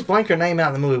 They always blank her name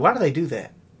out in the movie. Why do they do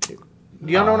that? Do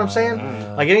y'all know what I'm saying?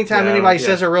 Like anytime anybody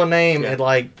says her real name, it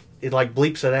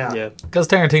bleeps it out. Yeah, because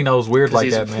Tarantino's weird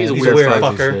like that, man. He's a weird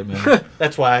fucker. Shit, man.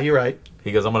 That's why you're right.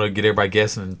 He goes, I'm going to get everybody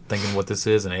guessing and thinking what this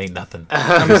is, and it ain't nothing.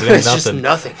 It's just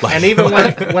nothing. Like, and even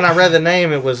when I read the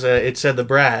name, it said the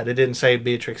Bride. It didn't say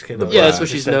Beatrix Kiddo. Yeah, that's what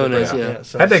she's known as, yeah.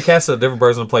 So, had they cast a different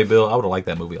person to play Bill, I would have liked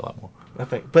that movie a lot more. I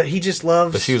think. But he just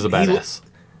loves... But she was a badass.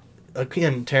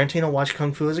 Again, Tarantino watched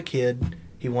Kung Fu as a kid.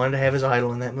 He wanted to have his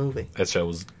idol in that movie. That show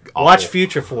was awful. Watch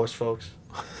Future Force, folks.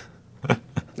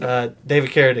 David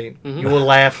Carradine. Mm-hmm. You will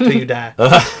laugh till you die.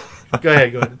 Go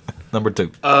ahead. Number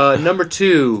 2. Number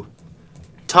 2.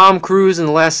 Tom Cruise in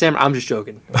The Last Samurai. I'm just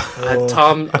joking.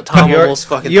 Tom almost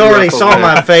fucking. You already saw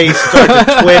my face start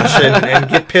to twitch and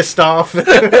get pissed off.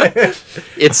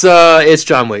 It's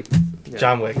John Wick. Yeah.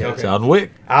 John Wick. Okay. John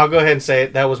Wick. I'll go ahead and say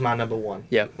it. That was my number 1.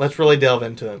 Yeah. Let's really delve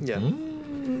into him. Yeah.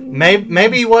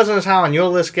 Maybe he wasn't as high on your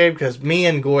list, Gabe, because me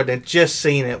and Gordon had just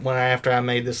seen it after I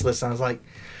made this list. And I was like,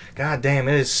 God damn,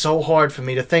 it is so hard for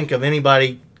me to think of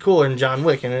anybody cooler than John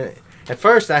Wick. And at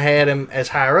first, I had him as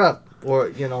higher up,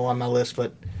 on my list,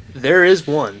 but there is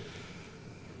one.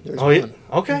 Yeah?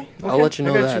 Okay. I'll let you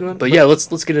know that. But yeah,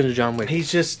 let's get into John Wick.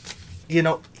 He's just,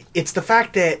 it's the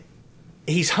fact that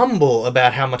he's humble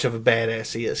about how much of a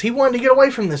badass he is. He wanted to get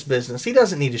away from this business. He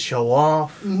doesn't need to show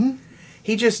off. Mm-hmm.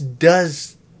 He just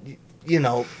does.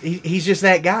 He's just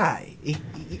that guy.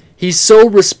 He's so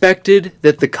respected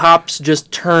that the cops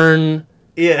just turn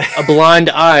a blind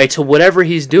eye to whatever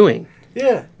he's doing.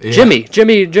 Yeah.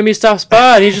 Jimmy stops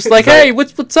by and he's just like, "Hey,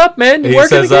 what's up, man? You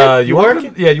working again? You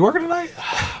working? Yeah, you working tonight?"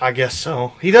 I guess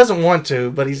so. He doesn't want to,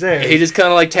 but he's there. He just kind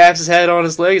of like taps his head on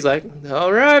his leg. He's like,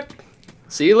 "All right,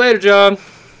 see you later, John."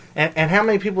 And how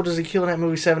many people does he kill in that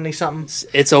movie? 70 something.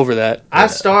 It's over that. I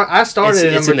started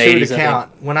at number 2 to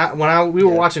count. When we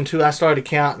were watching 2, I started to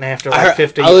count, and after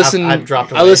 50, I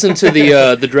dropped away. I listened to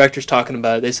the directors talking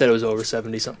about it. They said it was over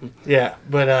 70 something. Yeah,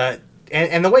 but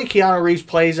and the way Keanu Reeves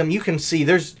plays him, you can see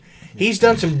he's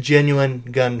done some genuine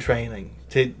gun training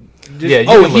to. They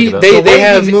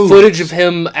have footage of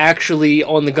him actually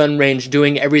on the gun range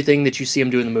doing everything that you see him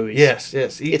do in the movies. Yes.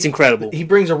 It's incredible. He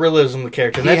brings a realism to the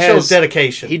character, and that shows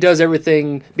dedication. He does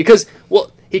everything because,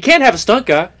 he can't have a stunt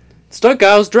guy. The stunt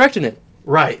guy was directing it.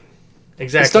 Right.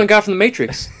 Exactly. The stunt guy from The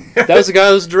Matrix. That was the guy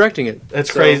who was directing it.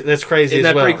 That's crazy. That's crazy. Isn't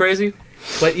as that well. pretty crazy?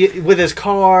 But with his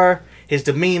car, his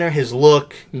demeanor, his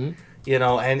look,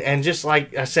 and just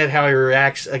like I said, how he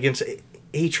reacts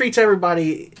he treats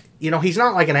everybody. He's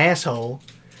not like an asshole.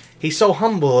 He's so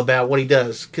humble about what he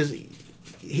does because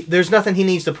there's nothing he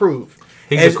needs to prove.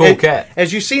 He's a cool cat.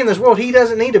 As you see in this world, he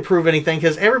doesn't need to prove anything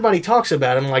because everybody talks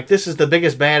about him like this is the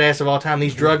biggest badass of all time.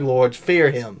 These drug lords fear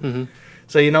him. Mm-hmm.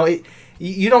 So,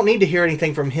 you don't need to hear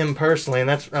anything from him personally, and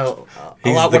that's a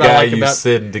He's lot the what I guy like you about...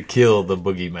 send to kill the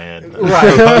boogeyman.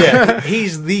 Right, yeah.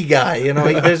 He's the guy,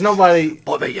 there's nobody...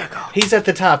 He's at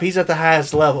the top. He's at the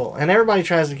highest level, and everybody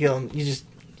tries to kill him.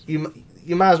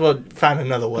 You might as well find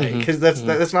another way, because that's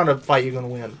not a fight you're going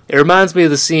to win. It reminds me of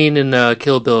the scene in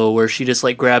Kill Bill where she just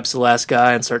like grabs the last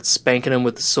guy and starts spanking him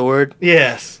with the sword.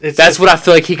 Yes. That's what I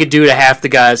feel like he could do to half the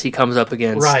guys he comes up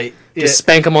against. Right. Just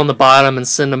spank him on the bottom and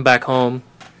send him back home.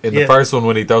 In the first one,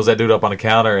 when he throws that dude up on the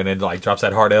counter and then like drops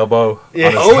that hard elbow on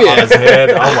his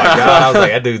head. Oh my god! I was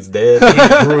like, that dude's dead.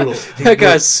 He's brutal. That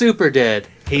guy's super dead.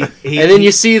 And then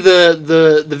you see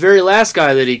the very last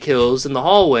guy that he kills in the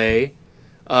hallway,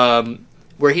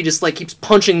 where he just like keeps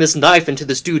punching this knife into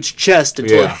this dude's chest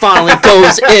until it finally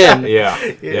goes in. Yeah.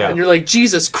 And you're like,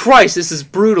 Jesus Christ, this is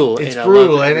brutal. It's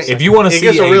brutal. And if you want to see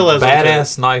a realism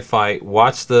badass knife fight,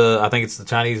 watch I think it's the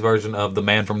Chinese version of The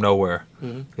Man from Nowhere,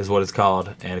 is what it's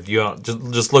called. And if you don't,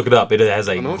 just look it up. It has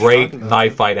a great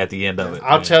knife fight at the end of it.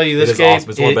 I'll tell you, this it is game, awesome.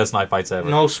 It's one of the best knife fights ever.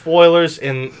 No spoilers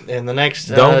in the next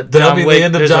don't tell me the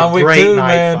end of John Wick 2,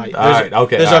 man.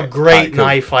 There's a great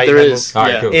knife fight. There is. All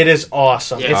right, cool. It is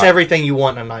awesome. Yeah. It's everything you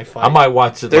want in a knife fight. I might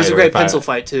watch it. There's a later great pencil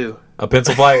fight too. A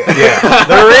pencil fight? Yeah.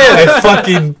 There is a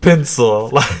fucking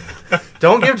pencil.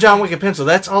 Don't give John Wick a pencil.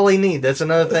 That's all he needs. That's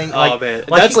another thing. Man,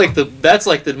 that's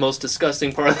like the most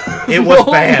disgusting part. Of the it was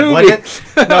whole bad, movie. wasn't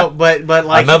it? No, but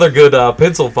like another good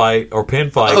pencil fight or pen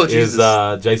fight Jesus.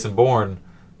 is Jason Bourne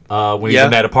when he's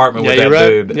in that apartment with that right.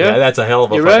 dude. Yeah. That's a hell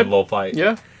of a You're fucking right. little fight.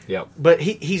 Yeah. Yep. But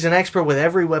he's an expert with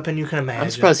every weapon you can imagine.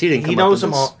 I'm surprised he didn't come He knows up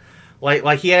them with this. all.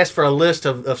 Like he asked for a list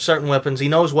of certain weapons. He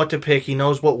knows what to pick. He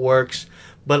knows what works.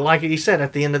 But like he said,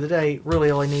 at the end of the day,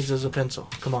 really all he needs is a pencil.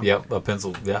 Come on. Yep, a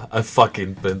pencil. Yeah, a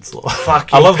fucking pencil.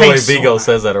 Fucking I love the way pencil. Vigo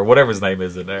says that, or whatever his name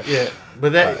is in there. Yeah,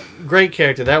 but that great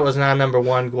character. That was not number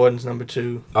one. Gordon's number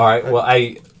two. All right, well,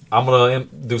 I'm gonna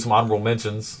do some honorable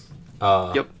mentions.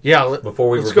 Yep. Yeah. Before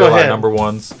we let's reveal go our ahead. number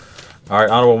ones. All right,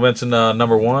 honorable mention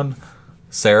number one,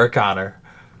 Sarah Connor.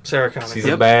 Sarah Connor. She's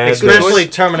a bad Especially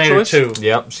bitch. Terminator 2.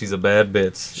 Yep, she's a bad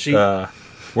bitch.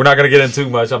 We're not gonna get into too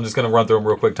much. I'm just gonna run through them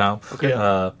real quick, Tom.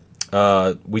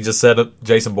 Okay. We just said it.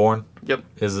 Jason Bourne. Yep.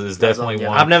 Is definitely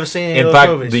one. I've never seen any In of those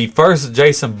fact, movies. the first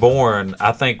Jason Bourne,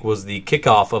 I think, was the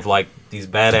kickoff of like these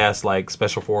badass like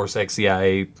Special Force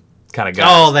ex-CIA kind of guys.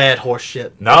 All that horse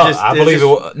shit. No, I believe it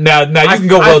was. Now you can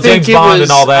go, I well, think James it Bond was-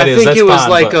 and all that I is. think That's it was fine,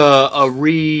 like but- a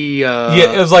re.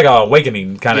 yeah, it was like a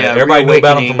awakening kind of. Yeah, Everybody knew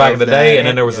about him reawakening from back in the of day, that. and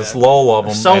then there was this lull of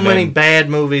them. So and many then- bad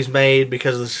movies made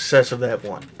because of the success of that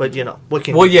one. But what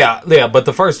can Well, you do? yeah, but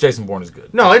the first Jason Bourne is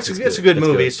good. No, it's a good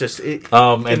movie. good. It's just And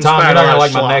Tom, you're not inspired gonna our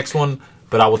like my schlock. next one,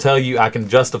 but I will tell you, I can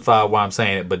justify why I'm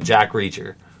saying it. But Jack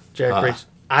Reacher. Jack Reacher.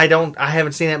 I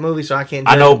haven't seen that movie, so I can't.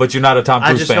 I know, judge. but you're not a Tom I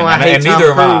Cruise just fan, know I hate and Tom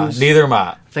neither am I. Cruise. Neither am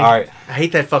I. All right. I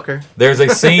hate that fucker. There's a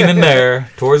scene in there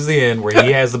towards the end where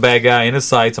he has the bad guy in his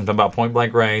sights. I'm talking about point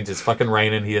blank range. It's fucking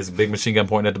raining. He has a big machine gun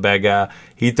pointing at the bad guy.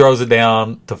 He throws it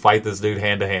down to fight this dude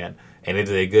hand to hand, and it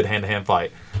is a good hand to hand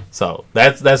fight. So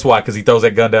that's why, because he throws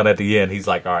that gun down at the end. He's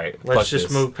like, all right, Let's fuck just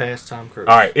this. move past Tom Cruise.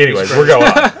 All right. Anyways, we're going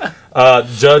on.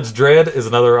 Judge Dredd is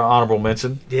another honorable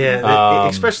mention. Yeah,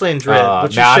 especially in Dredd,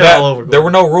 which you now shit all over. there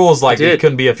were no rules like did. it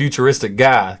couldn't be a futuristic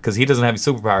guy because he doesn't have any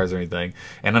superpowers or anything.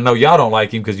 And I know y'all don't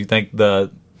like him because you think the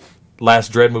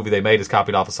last Dredd movie they made is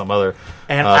copied off of some other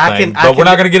And thing. But we're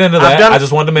not going to get into I've that. done- I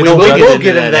just wanted to We mention will Judge,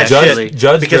 get into that shit.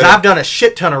 Judge because Dredd. I've done a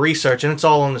shit ton of research and it's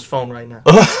all on his phone right now.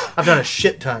 I've done a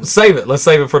shit ton. Save it. Let's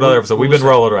save it for another episode. We've been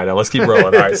rolling right now. Let's keep rolling.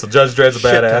 All right. So Judge Dredd's a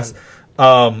Shit badass.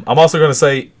 I'm also going to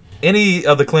say any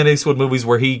of the Clint Eastwood movies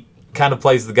where he kind of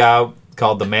plays the guy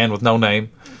called the Man with No Name.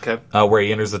 Okay. Where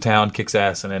he enters the town, kicks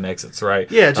ass, and then exits. Right.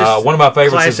 Yeah, just one of my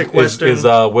favorites classic Western. is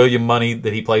William Money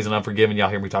that he plays in Unforgiven.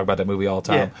 Y'all hear me talk about that movie all the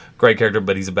time. Yeah. Great character,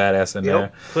 but he's a badass in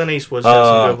Yep. Clint Eastwood's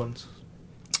got some good ones.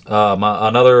 there.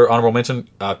 Another honorable mention,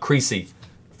 Creasy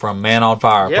from Man on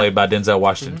Fire, Yep. played by Denzel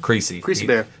Washington. Creasy. Creasy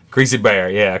Bear. Creasy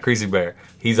Bear. Yeah, Creasy Bear.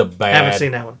 He's a bad. Haven't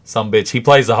seen that one. Some bitch. He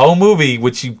plays the whole movie,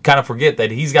 which you kind of forget that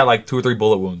he's got like 2 or 3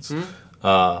 bullet wounds.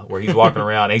 Where he's walking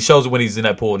around. And he shows it when he's in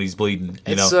that pool and he's bleeding.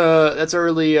 You know, That's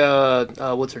early.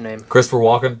 What's her name? Christopher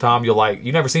Walken. Tom,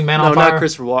 you never seen Man No, on Fire? not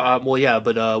Christopher. Well, yeah,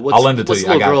 but what's I'll lend it to what's you.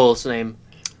 the I little got it. girl's name?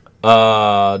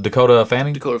 Dakota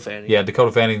Fanning. Dakota Fanning. Yeah,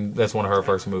 Dakota Fanning. That's one of her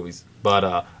first movies. But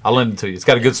I'll lend it to you. It's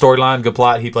got a good storyline, good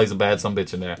plot. He plays a bad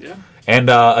sumbitch in there. Yeah. And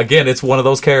again, it's one of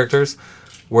those characters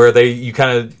where you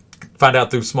kind of find out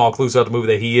through small clues throughout the movie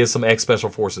that he is some ex-special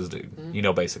forces dude. You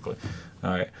know, basically.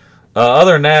 All right.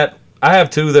 Other than that, I have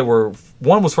 2 that were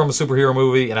one was from a superhero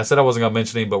movie, and I said I wasn't going to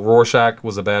mention him, but Rorschach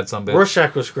was a bad sumbitch.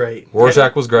 Rorschach was great.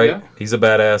 Rorschach was great. Yeah. He's a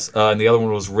badass. And the other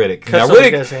one was Riddick. Cuts Now, off the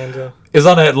Riddick guy's hands off. is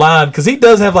on that line because he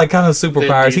does have like kind of Vin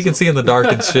superpowers. He Diesel. can see in the dark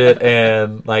and shit,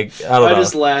 and like I don't I know.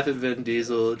 just laugh at Vin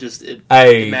Diesel,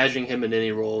 Hey. imagining him in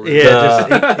any role. Really. Yeah,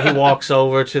 just, he walks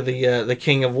over to the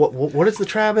king of what is the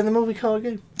tribe in the movie called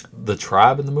again? The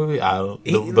tribe in the movie. I don't.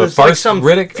 The There's first like some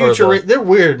Riddick. Or future. the, They're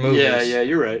weird movies. Yeah,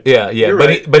 you're right. yeah. You're But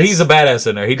right. but he's a badass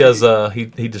in there. He does. He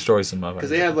destroys some of Because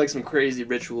they have like some crazy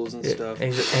rituals and stuff.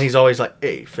 And he's always like,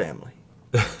 "Hey, family."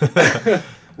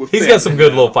 He's got some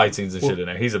good little fight scenes and shit in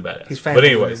there. He's a badass. He's family But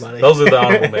anyways, everybody. those are the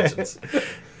honorable mentions.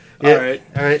 Yeah.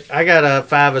 All right. I got a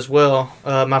 5 as well.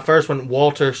 My first one,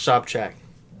 Walter Sobchak,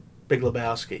 Big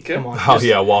Lebowski. Okay. Come on. Oh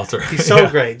yeah, Walter. He's so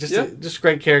great. Just just a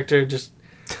great character. Just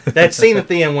that scene at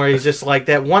the end where he's just like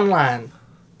that one line.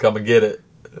 Come and get it.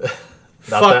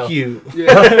 Not Fuck that you.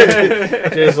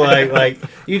 Just like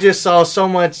you just saw so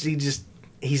much.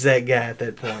 He's that guy at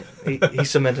that point. He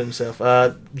cemented himself.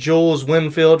 Jules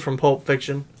Winfield from Pulp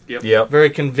Fiction. Yep. Very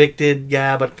convicted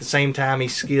guy, but at the same time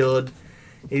he's skilled.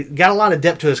 He got a lot of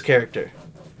depth to his character.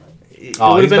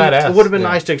 Oh, he's badass. It would have been Yeah.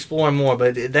 nice to explore him more,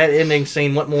 but that ending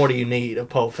scene, what more do you need of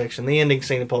Pulp Fiction? The ending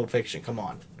scene of Pulp Fiction, come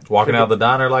on. Walking out of the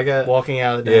diner like that. Walking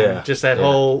out of the diner. Yeah. Just that Yeah.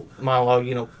 whole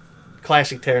monologue,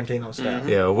 classic Tarantino stuff.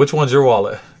 Yeah. Which one's your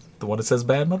wallet? The one that says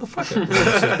 "bad motherfucker."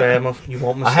 This is bad, you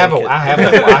won't mistake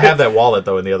I have that wallet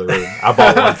though in the other room. I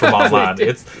bought one from online.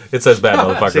 It says "bad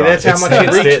motherfucker." See, that's on it. how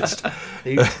much he It's reaches.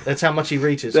 stitched. That's how much he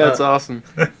reaches. That's awesome.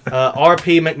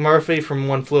 R.P. McMurphy from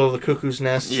One Flew Over the Cuckoo's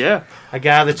Nest. Yeah. A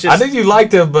guy that's I just... think you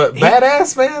liked him, but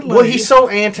badass man. Well, he's so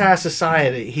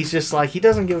anti-society. He's just like, he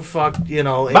doesn't give a fuck,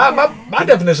 My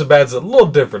definition of bad is a little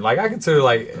different. Like I consider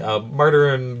like a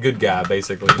murdering good guy,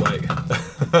 basically.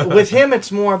 Like With him,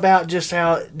 it's more about just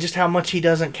how much he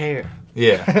doesn't care.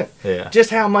 yeah.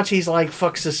 Just how much he's like,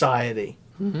 fuck society.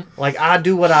 Mm-hmm. Like, I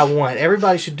do what I want.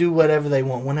 Everybody should do whatever they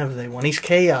want, whenever they want. He's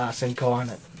chaos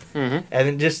incarnate. Mm-hmm. And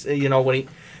it just, when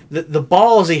the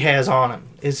balls he has on him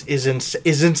is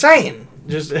insane.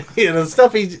 Just, the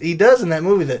stuff he does in that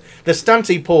movie, the stunts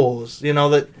he pulls,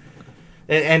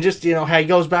 and just, how he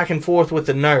goes back and forth with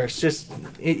the nurse. Just,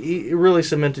 it really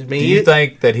cemented me. Do you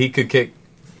think that he could kick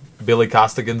Billy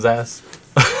Costigan's ass?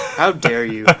 How dare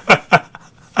you?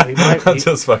 I'm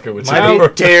just fucking with you. How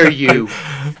dare you?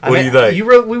 What do you think?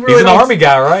 We really He's an don't- army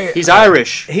guy, right? He's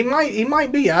Irish. He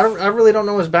might be. I really don't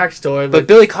know his backstory, But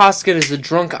Billy Costigan is a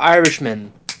drunk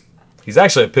Irishman. He's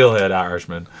actually a pillhead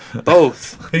Irishman.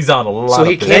 Both. He's on a lot So of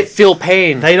he pills. can't feel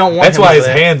pain. they don't want. That's him why to his do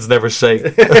that. hands never shake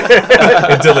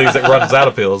until he runs out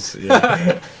of pills.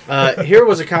 Yeah. Here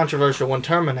was a controversial one: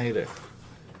 Terminator.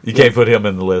 You can't put him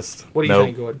in the list. What do you Nope.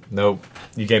 think, Gordon? Nope.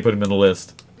 You can't put him in the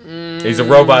list. He's a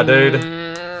robot, dude.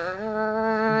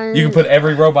 You can put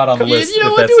every robot on the list. You know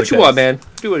if what? that's Do what the you want, case. man.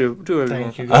 Do what you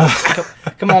Thank you.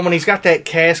 want. Come on, when he's got that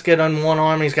casket on one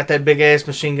arm, he's got that big ass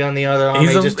machine gun on the other arm.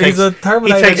 He's a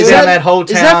Terminator. He takes dude. down that whole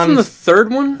town. Is that from the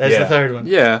third one? That's Yeah. the third one.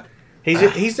 Yeah.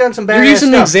 He's done some bad. You're using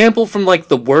an stuff. example from like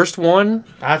the worst one.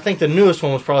 I think the newest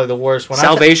one was probably the worst one.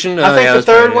 Salvation? I Oh, think yeah, the that's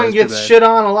third bad. one That's gets bad. shit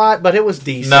on a lot, but it was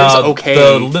decent. No, okay.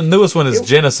 The newest one is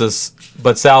Genesis,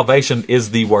 but Salvation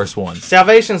is the worst one.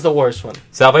 Salvation's the worst one.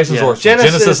 Salvation's the worst.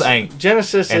 Genesis ain't.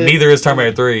 Genesis, And neither is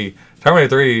Terminator 3. Terminator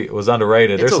 3 was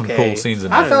underrated. It's There's some okay. cool scenes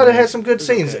in I there. thought it had some good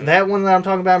scenes. That one that I'm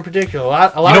talking about in particular. A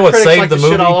lot You know of what critics saved like the to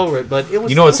shit movie? all over it, but it was.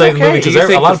 You know what saved the okay. movie? You Because a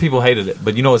think lot the- of people hated it.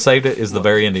 But you know what saved it is the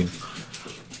very ending.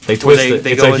 They Where twist it.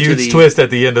 they It's go a into huge the- twist at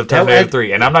the end of Terminator and-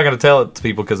 3. And I'm not going to tell it to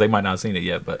people because they might not have seen it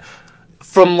yet. But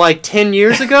From like 10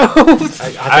 years ago? I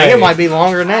think it might be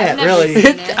longer than that. never Really,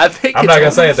 seen it. I think I'm it's not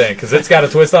going to say it then because it's got a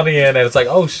twist on the end and it's like,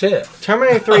 oh shit.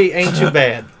 Terminator 3 ain't too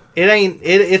bad. It ain't.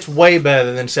 It's way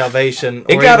better than Salvation. Or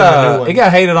It got even the new one. it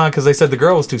got hated on because they said the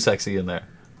girl was too sexy in there.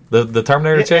 The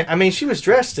Terminator chick. I mean, she was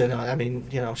dressed in. I mean,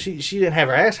 she didn't have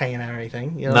her ass hanging out or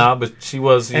anything. No, but she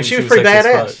was. And she was pretty sexy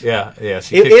as badass. fuck. Yeah.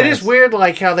 She It kicked is ass. weird,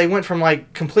 like how they went from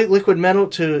like complete liquid metal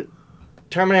to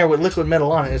Terminator with liquid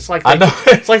metal on it. It's like I know.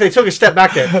 it's like they took a step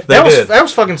back there. did. That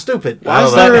was fucking stupid. I Why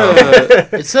is don't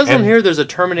there know. it says on And- here there's a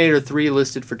Terminator 3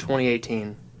 listed for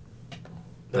 2018.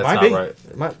 It That's might not be. right.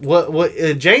 It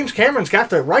might- James Cameron's got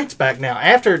the rights back now.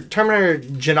 After Terminator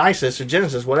Genesis or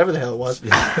Genesis, whatever the hell it was, he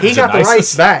got the Genesis.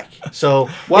 rights back. So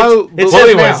Why- it's Well, his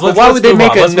anyways, now. let's, Why let's would they move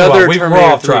make on. Let's move another on. We're Terminator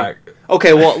off 3? track.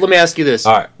 Okay, well, let me ask you this.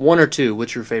 All right. 1 or 2,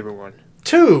 what's your favorite one?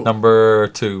 2. Number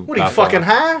 2. What are you by far. fucking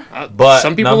high? But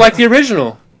Some people number- like the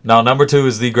original. No, number 2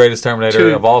 is the greatest Terminator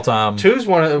 2. of all time. 2's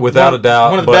without a doubt.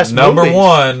 one of the but best number movies.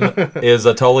 1 is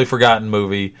a totally forgotten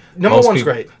movie. Number Most 1's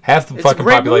people- great. Half the It's a fucking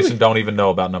great population movie. don't even know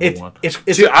about number 1. It's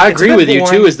Two, I it's a agree bit with you.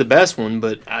 boring. 2 is the best one,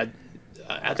 but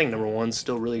I think number one's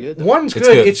still really good. Though. One's It's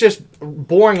good. good. It's just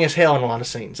boring as hell in a lot of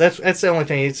scenes. That's the only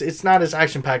thing. It's not as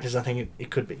action packed as I think it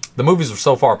could be. The movies were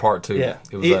so far apart too. Yeah.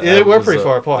 It They were pretty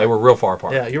far apart. They were real far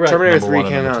apart. Yeah, you're right. Terminator Number 3 one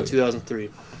and came number out in two. 2003.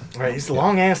 Right, it's a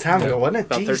long ass time ago, wasn't it?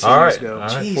 About 13 Jeez. All years right, ago. all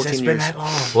right. Jeez, 14 that's been years. that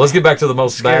long. Well, let's get back to the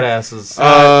most Scared. badasses.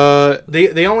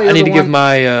 The only I other need to give one-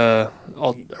 my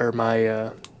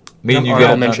Me and you honorable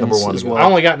got mentions number one. as to go. well. I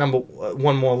only got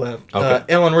one more left. Okay.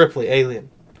 Ellen Ripley, Alien.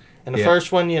 And the Yeah.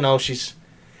 first one,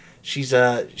 she's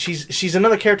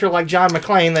another character like John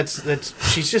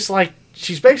McClane. She's just like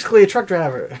she's basically a truck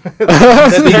driver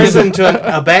that turns into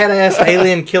a badass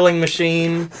alien killing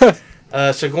machine.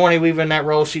 Sigourney Weaver in that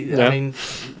role. Yeah. I mean,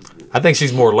 I think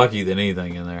she's more lucky than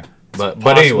anything in there. But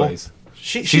possible. anyways,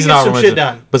 she she's gets not some shit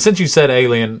done. But since you said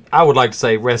Alien, I would like to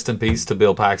say rest in peace to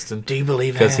Bill Paxton. Do you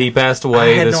believe that? Because he passed I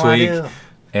away had this no week. idea.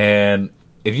 And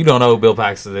if you don't know who Bill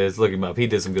Paxton is, look him up. He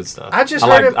did some good stuff. I just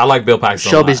like heard him- I like Bill Paxton.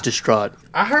 a Shelby's lot. distraught.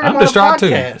 I heard him I'm on a distraught too.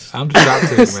 podcast. I'm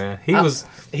distraught too, man.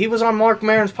 He was on Mark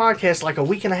Maron's podcast like a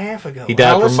week and a half ago. He I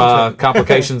died from listened to him.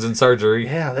 complications in surgery.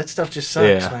 Yeah, that stuff just sucks,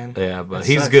 yeah, man. yeah, but That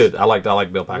he's sucks. good. I like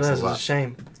Bill Paxton That's a a lot.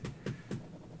 shame.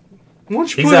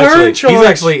 Once you He's put her in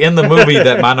actually charge. in the movie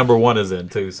that my number one is in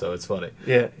too, so it's funny.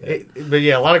 Yeah, but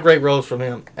yeah, a lot of great roles from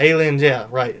him. Aliens, yeah,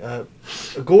 right.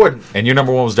 Gordon. And your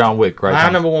number one was John Wick, right? My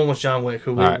Tom? number one was John Wick,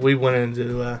 who All right. we went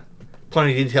into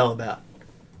plenty of detail about.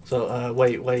 So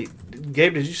wait,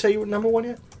 Gabe, did you say you were number one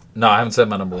yet? No, I haven't said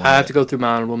my number one. I have yet. to go through my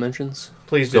honorable mentions.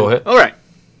 Please do. Go ahead. All right.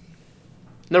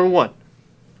 Number one,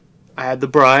 I had The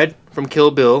Bride from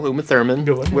Kill Bill, Uma Thurman.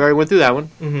 Good one. We already went through that one.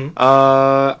 Mm-hmm.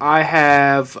 I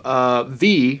have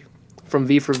V from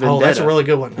V for Vendetta. Oh, that's a really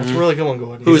good one. That's a really good one,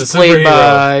 Gordon. Who He's is a played superhero.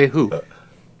 by who?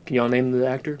 Can y'all name the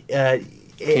actor?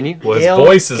 Can you? Well, his L-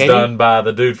 voice is Can you? done by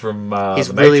the dude from He's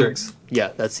The really- Matrix.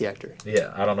 Yeah, that's the actor.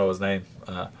 Yeah, I don't know his name,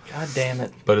 God damn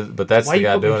it. but that's Why the you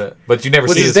guy put me- doing it. But you never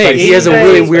What's see his his name? face. He has a His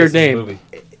really face weird in the name. movie.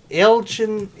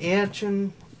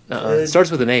 Elchin. It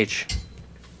starts with an H.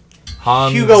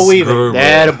 Hans Hugo Weaving. Gruber.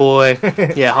 That a boy.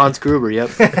 Yeah, Hans Gruber. Yep.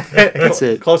 That's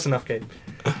it. Close enough, Gabe.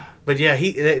 But yeah,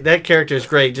 that character is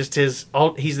great. Just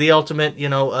he's the ultimate,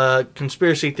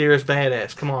 conspiracy theorist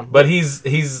badass. Come on. But he's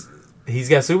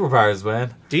got superpowers,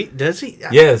 man. Does he?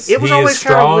 Yes, It was he always is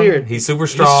kind of strong. weird. He's super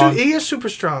strong. He is super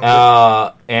strong.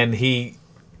 And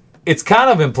it's kind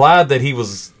of implied that he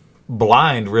was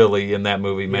blind, really, in that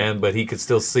movie, man. But he could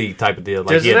still see, type of deal. Like,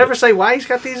 Does it ever say why he's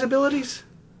got these abilities?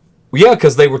 Yeah,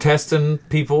 because they were testing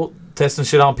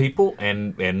shit on people,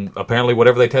 and apparently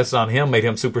whatever they tested on him made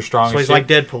him super strong. So and he's shit. like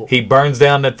Deadpool. He burns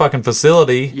down that fucking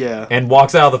facility, Yeah. and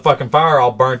walks out of the fucking fire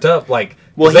all burnt up. Like,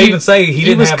 Well, they even say he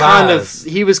didn't was have kind eyes.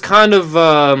 He was kind of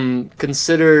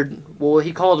considered. Well,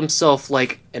 he called himself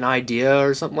like an idea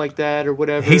or something like that, or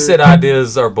whatever. He said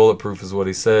ideas are bulletproof, is what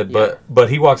he said. But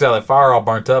he walks out of that fire all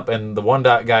burnt up, and the one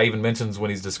guy even mentions when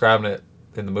he's describing it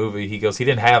in the movie, he goes, he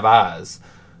didn't have eyes.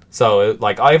 So,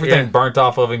 everything burnt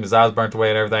off of him, his eyes burnt away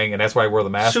and everything, and that's why he wore the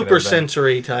mask. Super and everything.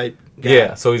 sensory type guy.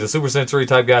 Yeah, so he's a super sensory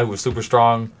type guy who was super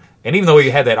strong. And even though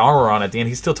he had that armor on at the end,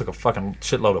 he still took a fucking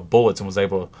shitload of bullets and was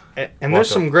able to. And there's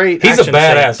some great. He's a action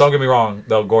badass. scenes. Don't get me wrong,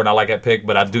 though, Gordon. I like that pick,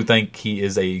 but I do think he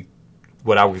is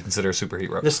what I would consider a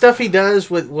superhero. The stuff he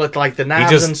does with like the He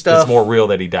knives just and stuff. it's more real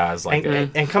that he dies like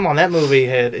that. and come on, that movie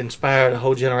had inspired a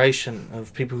whole generation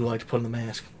of people who like to put on the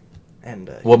mask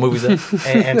and What movie's that?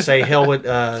 and say hell with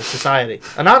society.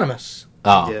 Anonymous.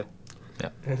 Oh, Yeah.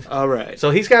 All right.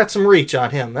 So he's got some reach on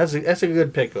him. That's a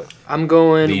good pick. I'm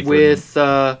going V for with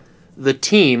the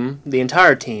team, the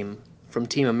entire team from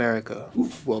Team America.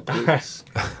 Well, please.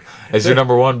 is your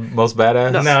number one most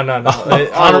badass?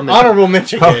 No. Honorable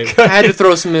mention. Gabe. I had to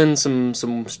throw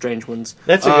some strange ones.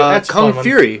 That's a Kung fun one.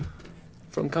 Fury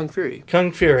from Kung Fury.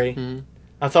 Kung Fury.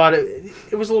 I thought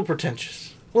it was a little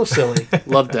pretentious, a little silly.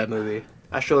 Loved that movie.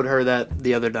 I showed her that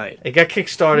the other night. It got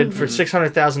kickstarted for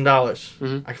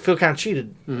 $600,000. I feel kind of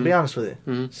cheated. To be honest with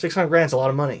you, $600,000's a lot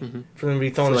of money for them to be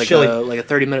throwing Like the chili. like a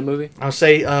 30-minute movie. I'll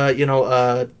say,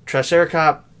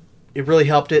 Triceracop, it really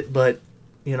helped it, but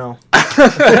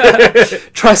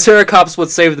Triceratops would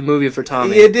save the movie for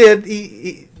Tommy. it did.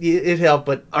 It helped,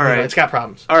 but All right. it's got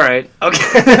problems. All right.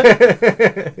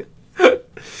 Okay.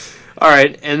 All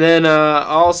right, and then I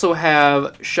also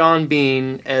have Sean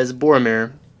Bean as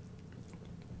Boromir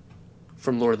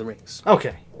from Lord of the Rings.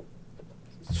 Okay,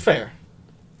 it's fair.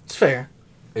 It's fair.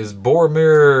 Is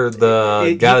Boromir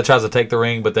the guy that tries to take the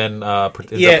ring, but then ends up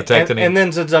protecting him? and then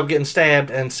ends up getting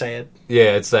stabbed and sad.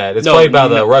 Yeah, it's that. It's No, played by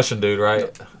the no. Russian dude,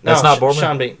 right? That's No, not Boromir.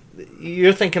 Sean Bean.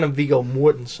 You're thinking of Viggo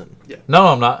Mortensen. No,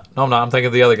 I'm not. I'm thinking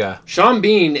of the other guy. Sean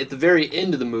Bean at the very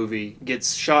end of the movie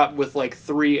gets shot with like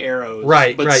 3 arrows,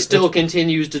 Right, but right. still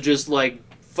continues to just like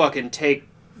fucking take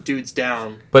dudes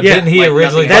down. But Yeah, didn't he like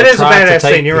originally nothing. That is a try to badass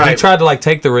take, scene, you're He right. tried to like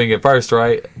take the ring at first,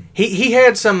 right? He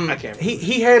had some. I can't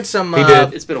He had some. He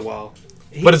did. It's been a while.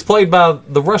 But it's played by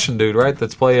the Russian dude, right?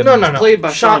 That's playing. No. played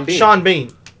by Sean Bean. Sean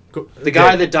Bean. The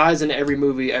guy that dies in every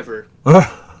movie ever.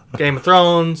 Game of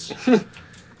Thrones.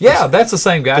 Yeah, that's the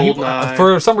same guy. Goldeneye.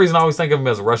 For some reason, I always think of him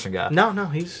as a Russian guy. No,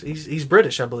 he's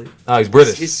British, I believe. Oh, he's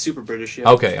British. He's super British, yeah.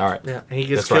 Okay, all right. Yeah, and he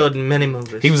gets That's right. killed in many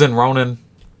movies. He was in Ronin.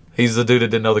 He's the dude that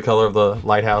didn't know the color of the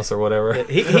lighthouse or whatever.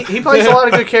 He plays a lot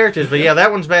of good characters, but yeah,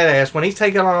 that one's badass. When he's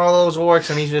taking on all those orcs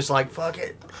and he's just like, fuck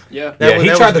it. Yeah. That He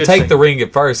was tried a to good take scene. the ring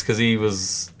at first because he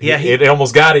was. Yeah, it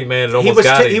almost got him, man. It almost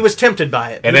got him. He was tempted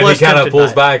by it. and then he was kind of tempted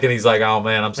pulls by it. back and he's like, "Oh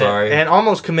man, I'm sorry." And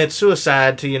almost commits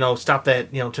suicide to stop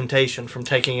that temptation from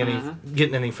taking any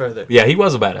getting any further. Yeah, he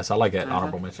was a badass. I like that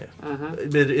honorable mention.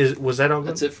 Was that all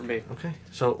good? That's it for me. Okay,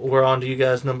 so we're on to you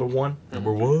guys. Number one,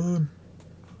 Number one.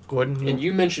 Gordon. And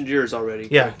you mentioned yours already.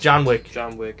 Yeah, John Wick.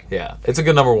 John Wick. Yeah, it's a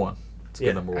good number one. It's a Yeah,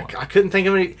 good number one. I couldn't think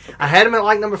of any. I had him at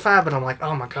like number 5, but I'm like,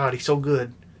 oh my god, he's so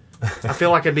good. I feel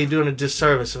like I'd be doing a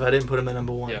disservice if I didn't put him at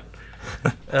number 1.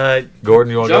 Yeah.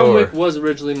 Gordon, you want to go? John Or? Wick was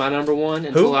originally my number one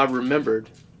until I remembered.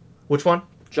 Which one?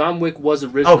 John Wick was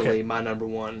originally Okay. my number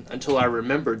one until I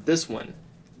remembered this one,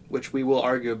 which we will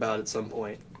argue about at some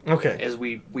point, Okay. as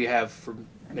we have for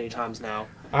many times now.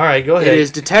 All right, go ahead. It is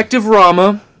Detective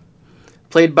Rama,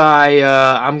 played by,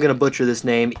 I'm going to butcher this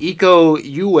name, Iko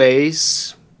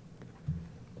Uwais,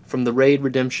 from The Raid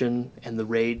Redemption and The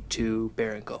Raid to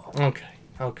Berengal. Okay.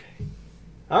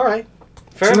 All right.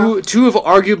 Fair enough. Two of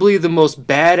arguably the most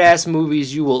badass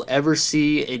movies you will ever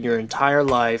see in your entire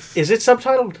life. Is it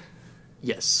subtitled?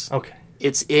 Yes. Okay.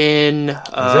 It's in... Is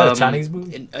that a Chinese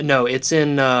movie? No, it's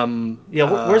in...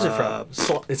 Yeah, where's it from?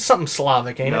 It's something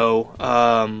Slavic, ain't it?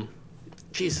 No.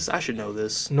 Jesus, I should know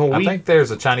this. I Norway? think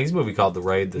there's a Chinese movie called The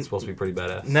Raid that's supposed to be pretty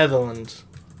badass. Netherlands.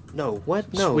 No,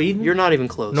 what? No, Sweden? you're not even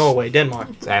close. Norway. Denmark.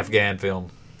 It's an Afghan film.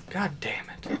 God damn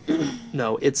it.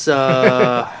 No, it's...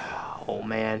 oh,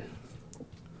 man.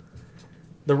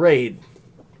 The Raid.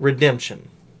 Redemption.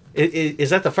 Is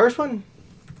that the first one?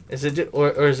 Is it, or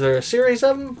is there a series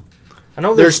of them? I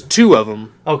know There's two of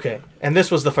them. Okay, and this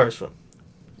was the first one.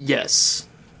 Yes.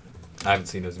 I haven't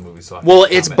seen those movies, so I Well,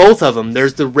 can't it's comment. both of them.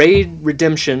 There's the Raid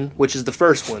Redemption, which is the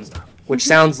first one, which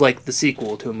sounds like the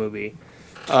sequel to a movie.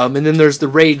 And then there's the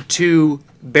Raid 2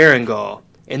 Berengal.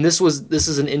 And this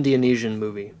is an Indonesian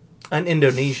movie. An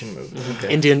Indonesian movie.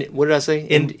 Okay. What did I say?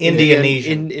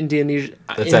 Indonesian. Indonesian.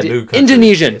 That's that new country.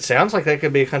 Indonesian. It sounds like that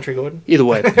could be a country, Gordon. Either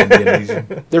way.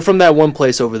 Indonesian. They're from that one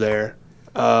place over there.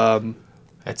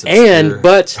 That's obscure.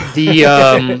 But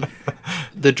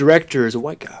the director is a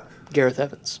white guy, Gareth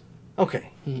Evans.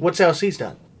 Okay. What's else he's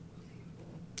done?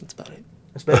 That's about it.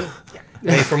 That's better. I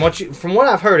mean, from what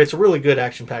I've heard, it's a really good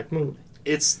action-packed movie.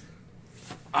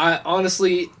 I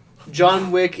honestly,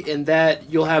 John Wick and that,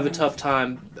 you'll have a tough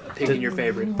time picking your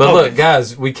favorite. But look,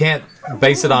 guys, we can't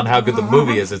base it on how good the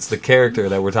movie is. It's the character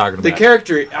that we're talking about. The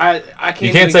character, I can't.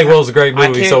 You can't say Will's a great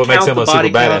movie, so it makes him a super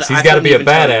badass. He's got to be a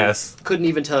badass. Couldn't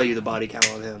even tell you the body count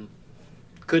on him.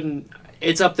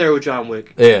 It's up there with John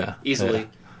Wick. Yeah, easily. Yeah.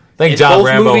 I think John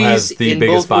Rambo has the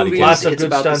biggest body count. Lots of It's good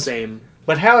about the stunts. same.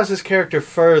 But how is this character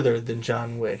further than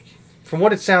John Wick? From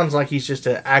what it sounds like, he's just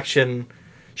an action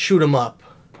shoot 'em up.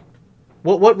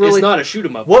 What really? It's not a shoot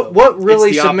 'em up. What really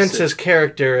It's the cements opposite. his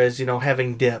character as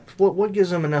having depth? What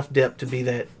gives him enough depth to be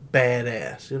that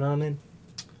badass? You know what I mean?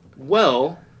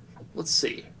 Well, let's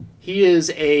see. He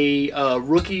is a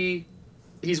rookie.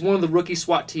 He's one of the rookie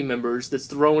SWAT team members that's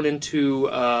thrown into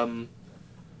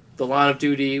the line of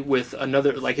duty with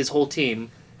another, like his whole team,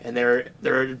 and their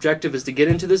objective is to get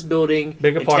into this building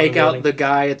Big and apartment take out building. the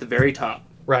guy at the very top.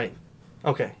 Right.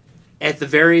 Okay. In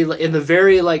the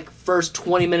very like first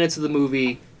 20 minutes of the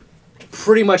movie,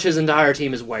 pretty much his entire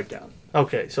team is wiped out.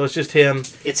 Okay. So it's just him.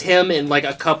 It's him and like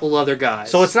a couple other guys.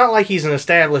 So it's not like he's an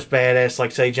established badass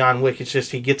like say John Wick. It's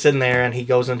just he gets in there and he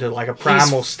goes into like a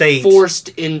primal He's state. forced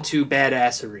into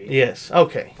badassery. Yes.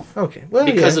 Okay. Well,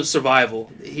 Because yeah. of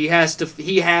survival. He has to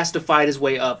fight his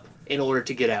way up in order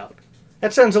to get out.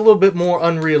 That sounds a little bit more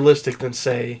unrealistic than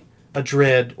say a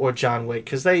Dredd or John Wick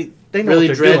because they know Really,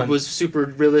 what they're Dredd doing. was super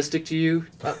realistic to you?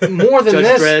 More than Judge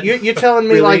this, Dredd? you're telling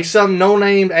me Really? like some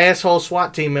no-named asshole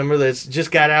SWAT team member that's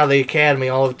just got out of the academy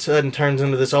all of a sudden turns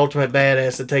into this ultimate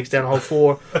badass that takes down a whole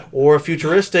floor, or a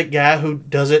futuristic guy who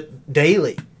does it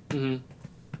daily.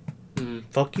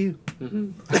 Fuck you.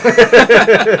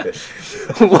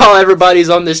 While everybody's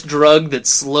on this drug that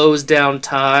slows down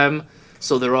time,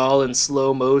 so they're all in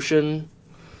slow motion.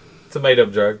 It's a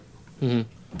made-up drug. No,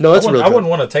 that's a real I drug. wouldn't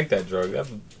want to take that drug. That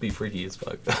would be freaky as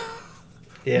fuck.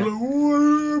 Yeah.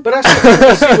 But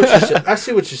I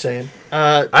see what you're saying.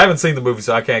 I haven't seen the movie,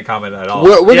 so I can't comment at all.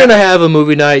 We're gonna have a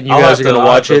movie night, and you I'll guys have are gonna to-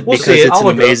 watch it we'll because see it. it's I'll an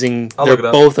look it up. amazing. I'll They're look it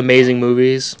up. both amazing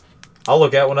movies. I'll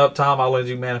look at one up, Tom. I'll lend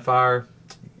you Man of Fire.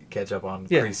 Catch up on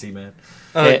Yeah. Creasy, man.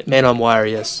 Man on Wire,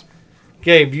 yes.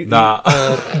 Gabe, you Nah,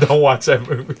 don't watch that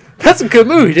movie. That's a good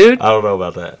movie, dude. I don't know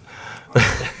about that.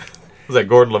 Was that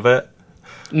Gordon Levitt?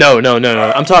 No.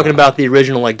 I'm talking about the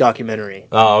original like documentary.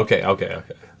 Oh, okay.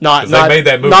 Not 'Cause they made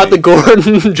that movie. Not the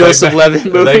Gordon Joseph Levitt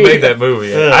movie. They made that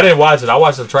movie. I didn't watch it. I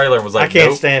watched the trailer and was like, I can't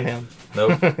nope, stand him.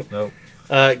 nope.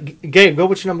 Gabe, go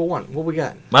with your number one. What we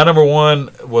got? My number one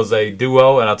was a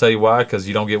duo, and I'll tell you why, because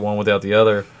you don't get one without the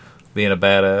other being a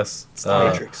badass.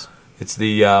 Matrix. It's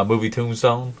the movie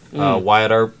Tombstone,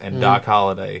 Wyatt Earp, and Doc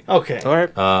Holliday. Okay. All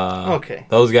right. Okay.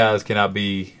 Those guys cannot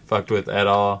be fucked with at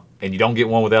all, and you don't get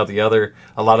one without the other.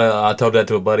 I told that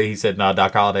to a buddy. He said, "Nah,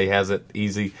 Doc Holliday has it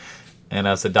easy," and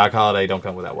I said, "Doc Holliday don't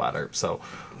come without Wyatt Earp." So,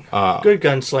 Good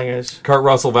gunslingers. Kurt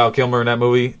Russell, Val Kilmer in that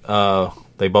movie.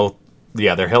 They both,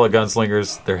 they're hella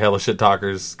gunslingers. They're hella shit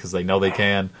talkers because they know they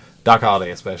can. Doc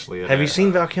Holliday especially. Have you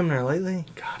seen Val Kilmer lately?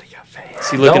 God, he got fat.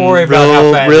 Is he looking Don't worry about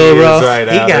how fat real he is rough? right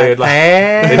He now, got dude. Like,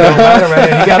 fat. it don't matter,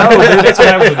 man. He got old, dude. That's what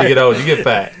happens when you get old. You get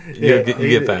fat. You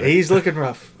get fat. He's looking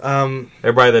rough.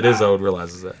 Everybody that is old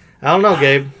realizes that. I don't know,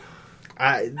 Gabe.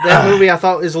 That movie I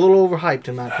thought is a little overhyped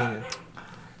in my opinion.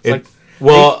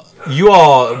 You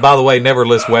all, by the way, never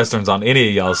list westerns on any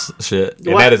of y'all's shit,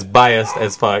 and What? that is biased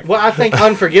as fuck. Well, I think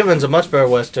Unforgiven's a much better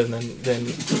western than And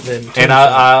Tombstone.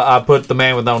 I put The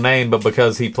Man with No Name, but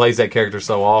because he plays that character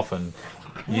so often,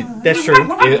 That's true.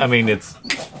 it's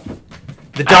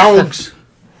The dogs.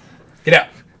 get out.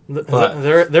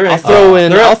 They're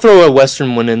I'll throw a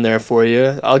Western one in there for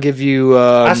you. I'll give you.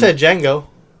 I said Django.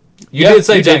 You Yeah, did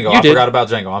say you did. Django. You I did. forgot about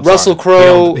Django. I'm Russell sorry.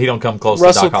 Crowe. He don't come close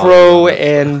Russell to Doc Crowe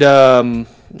Holliday. and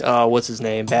what's his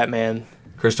name? Batman.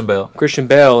 Christian Bale. Christian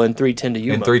Bale in 3:10 to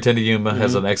Yuma. And 3:10 to Yuma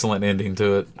has an excellent ending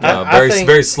to it. I think-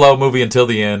 Very slow movie until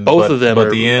the end. Both but, of them but are,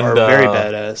 the end, are very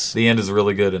badass. The end is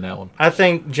really good in that one. I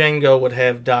think Django would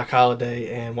have Doc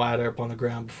Holliday and Wyatt Earp on the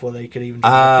ground before they could even do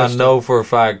I the know for a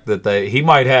fact that he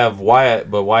might have Wyatt,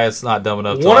 but Wyatt's not dumb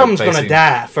enough to One of like, them's going face to him.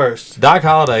 die first. Doc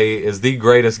Holliday is the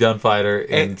greatest gunfighter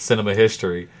in cinema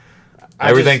history.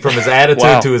 Everything just- from his attitude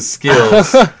Wow. to his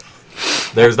skills.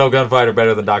 There's no gunfighter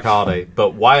better than Doc Holliday.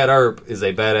 But Wyatt Earp is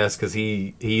a badass because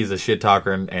he's a shit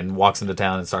talker and walks into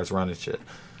town and starts running shit.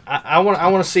 I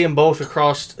want to see them both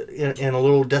across in a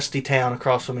little dusty town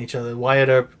across from each other. Wyatt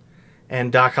Earp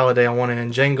and Doc Holliday on one end,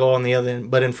 and Django on the other end.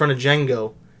 But in front of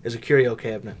Django is a curio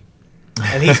cabinet,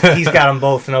 and he's got them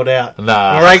both, no doubt.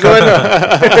 Nah. All right, go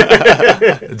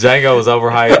ahead. Django is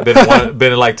overhyped.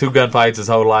 Been in like 2 gunfights his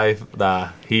whole life. Nah,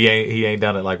 he ain't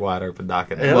done it like Wyatt Earp and Doc.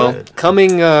 Well,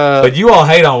 coming. But you all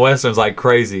hate on westerns like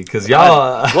crazy because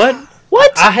y'all.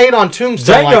 What? I hate on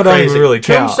Tombstone Django like don't crazy. even really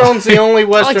count. Tombstone's the only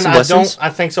western some I westerns.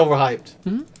 think's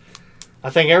overhyped. I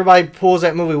think everybody pulls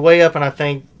that movie way up, and I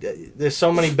think there's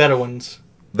so many better ones.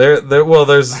 There's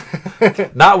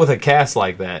not with a cast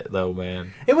like that though,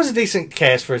 man. It was a decent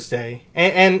cast for its day,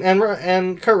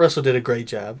 and Kurt Russell did a great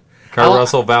job. Kurt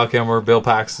Russell, Val Kilmer, Bill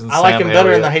Paxton. I like Sam him better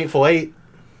in Elliott. The Hateful Eight.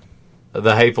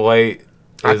 The Hateful Eight.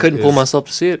 I couldn't pull myself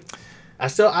to see it.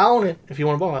 I own it if you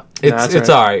want to buy it. It's that's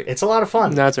all right. It's a lot of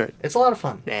fun. That's right. It's a lot of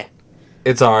fun. Nah.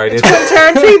 It's all right. It's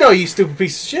Quentin Tarantino, you stupid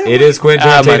piece of shit. It is Quentin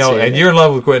I'm not Tarantino, saying and that. you're in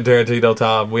love with Quentin Tarantino,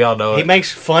 Tom. We all know He it.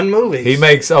 makes fun movies. He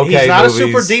makes okay He's not movies. a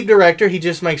super deep director. He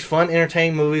just makes fun,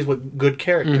 entertaining movies with good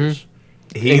characters.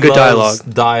 He and good loves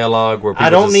dialogue where people I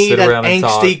don't just need sit an around and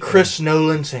talk. angsty Chris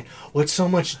Nolan saying, "What's so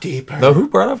much deeper?" No, who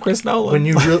brought up Chris Nolan? When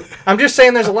you I'm just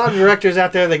saying, there's a lot of directors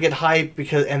out there that get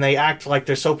hyped and they act like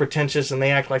they're so pretentious and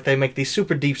they act like they make these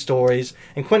super deep stories.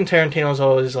 And Quentin Tarantino's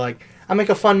always like, "I make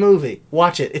a fun movie.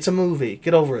 Watch it. It's a movie.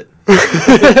 Get over it."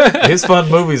 His fun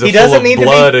movies are He full doesn't of need to be-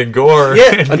 blood and gore.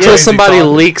 Yeah, and Until crazy somebody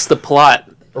talk. leaks the plot.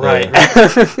 Right.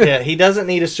 Yeah, he doesn't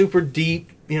need a super deep,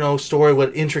 story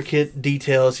with intricate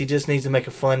details. He just needs to make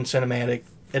a fun cinematic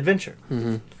adventure.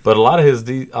 But a lot of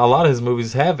his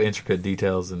movies have intricate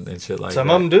details and shit like that. Some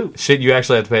of them do. Shit you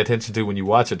actually have to pay attention to when you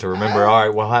watch it to remember. All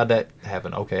right, well, how'd that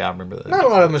happen? Okay, I remember that. Not a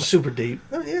lot of them are super deep.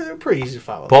 Yeah, they're pretty easy to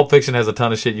follow. Pulp Fiction has a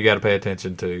ton of shit you got to pay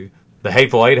attention to. The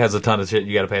Hateful Eight has a ton of shit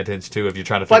you got to pay attention to if you're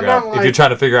trying to But figure not out like- if you're trying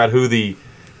to figure out who the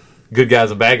good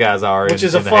guys and bad guys are. Which in,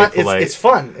 is a in the fun. Hateful Eight. It's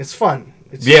fun. It's fun.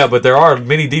 It's Yeah, but there are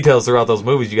many details throughout those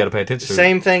movies you got to pay attention to.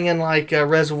 Same thing in like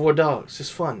Reservoir Dogs. It's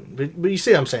fun, but you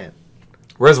see what I'm saying.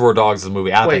 Reservoir Dogs is a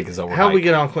movie I Wait, think is overhyped. how we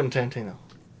get on Quentin Tarantino?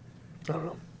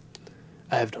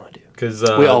 I have no idea. Because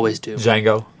We always do.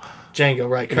 Django. Django,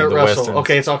 right? Yeah, Kurt the Russell. Westerns.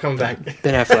 Okay, it's all coming back.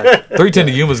 Ben Affleck. 3:10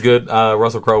 to Yuma was good.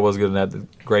 Russell Crowe was good in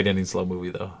that. Great ending slow movie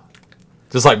though.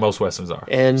 Just like most westerns are.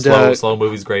 And slow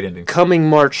movies, great endings. coming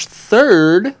March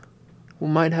 3rd, we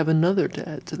might have another to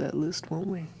add to that list, won't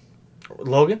we?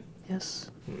 Logan? Yes.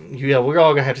 Yeah, we're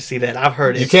all gonna have to see that. I've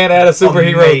heard it. You can't add a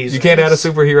superhero. Amazing. You can't add a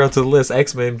superhero to the list.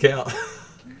 X-Men count.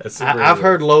 I've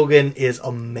heard Logan is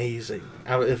amazing.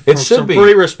 It From should some be.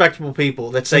 pretty respectable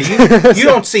people that say you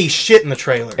don't see shit in the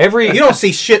trailer. You don't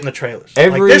see shit in the trailers.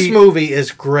 Like, this movie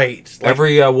is great. Like,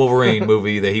 every Wolverine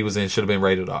movie that he was in should have been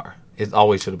rated R. It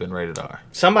always should have been rated R.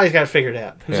 Somebody's got to figure it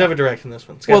out. Who's Yeah. ever directing this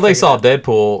one? Well, they saw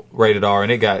Deadpool rated R,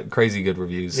 and it got crazy good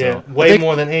reviews. Yeah, So. way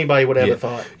more than anybody would ever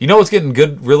thought. You know what's getting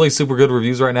good, really super good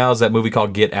reviews right now is that movie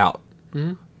called Get Out.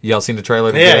 Mm-hmm. Y'all seen the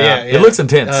trailer? To Yeah, Get yeah, Out? yeah. It looks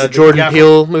intense. The Jordan guy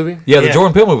Peele movie? Yeah, the Yeah.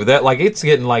 Jordan Peele movie. That it's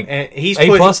getting like And he's A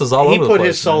pluses all over the place. He put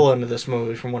his soul man. into this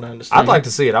movie, from what I understand. I'd like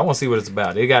to see it. I want to see what it's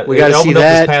about. We got it to see opened up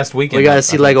that. this past weekend. We got to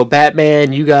see Lego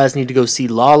Batman. You guys need to go see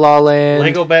La La Land.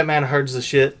 Lego Batman herds the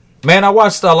shit. Man, I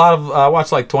watched I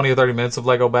watched like 20 or 30 minutes of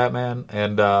Lego Batman,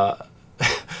 and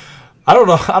I don't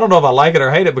know if I like it or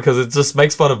hate it because it just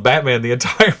makes fun of Batman the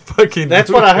entire fucking.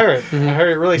 That's what I heard. I heard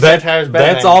it really satires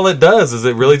Batman. That's all it does. Is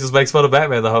it really just makes fun of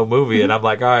Batman the whole movie? And I'm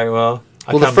like, all right, well.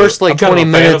 The first like 20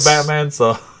 minutes, fan of Batman,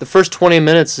 so the first 20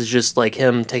 minutes is just like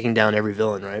him taking down every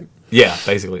villain, right? Yeah,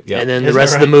 basically. Yeah, and then the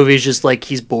rest of the movie is just like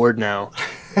he's bored now.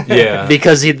 Yeah,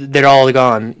 because they're all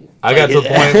gone. I got to the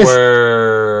point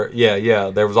where,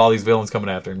 there was all these villains coming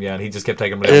after him, and he just kept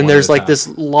taking them down. And then there's one at a like this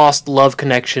lost love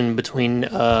connection between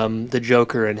the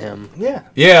Joker and him. Yeah,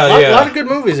 a lot of good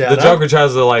movies out. The Joker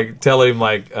tries to like tell him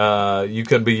like, you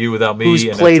couldn't be you without me. Who's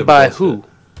and played by who?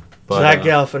 Zach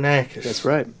Galifianakis. That's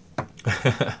right.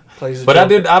 Plays the but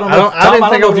Joker. I don't know. Tom, I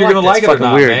don't know if you're gonna like it or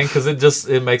not, weird. man, because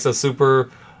it makes a super.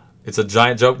 It's a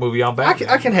giant joke movie on Batman.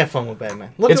 I can have fun with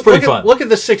Batman. It's pretty fun. Look at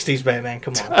the '60s Batman.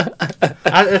 Come on,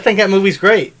 I think that movie's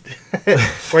great.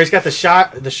 Where he's got the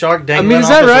shark dangling. I mean, is off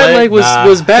that his right? leg. Like,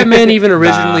 was Batman even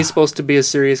originally supposed to be a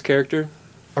serious character?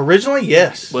 Originally,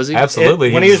 yes. Was he?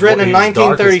 Absolutely. When he was written in dark as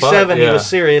fuck, 1937, he yeah. was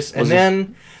serious, and Was he?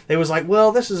 then they was like,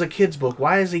 "Well, this is a kid's book.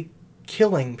 Why is he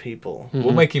killing people?"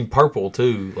 We'll make him purple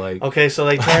too. Like Okay, so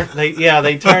they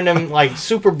turned him like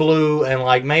super blue and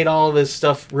like made all of his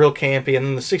stuff real campy, and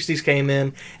then the '60s came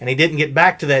in, and he didn't get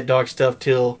back to that dark stuff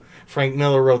till Frank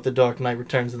Miller wrote The Dark Knight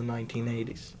Returns in the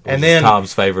 1980s, and then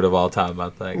Tom's favorite of all time, I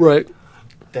think. Right.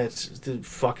 that's the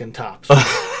fucking tops.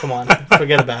 Come on,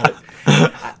 forget about it.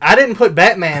 I didn't put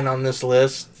Batman on this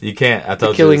list. You can't. I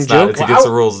told you Killing it's not. Joke? It's against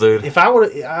the rules, dude. If I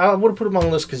would have put him on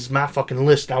the list because it's my fucking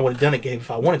list, and I would have done it, Gabe, if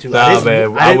I wanted to. Nah,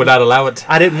 man, I would not allow it.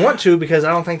 I didn't want to because I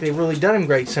don't think they've really done him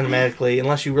great cinematically,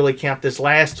 unless you really count this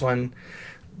last one,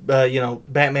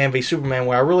 Batman v Superman,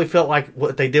 where I really felt like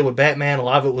what they did with Batman, a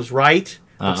lot of it was right,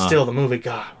 but still the movie,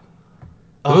 God.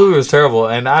 The movie was terrible,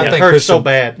 and I It think hurts Christian. so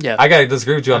bad. Yeah. I gotta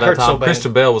disagree with you on It that, hurts so Tom. bad.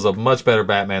 Christian Bale was a much better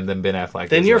Batman than Ben Affleck.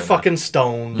 Then is you're right now. fucking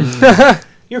stoned.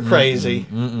 You're crazy.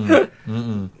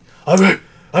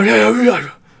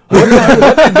 What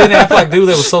did Ben Affleck do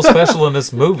that was so special in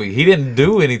this movie? He didn't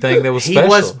do anything that was He special.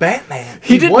 was Batman.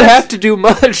 He didn't was- have to do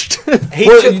much. He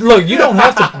Well, took- look, you don't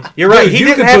have to. You're right, Dude, he you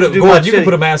didn't can have put to do Gordon, much, you did can he?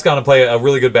 put a mask on and play a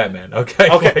really good Batman. Okay.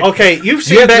 Okay, okay. You've You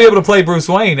seen have to be able to play Bruce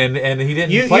Wayne, and he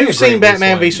didn't. play a You've seen great Bruce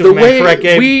Batman v Wayne. Superman, correct,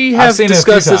 Gabe? we I've have seen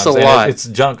discussed it a this few a times, lot. and it's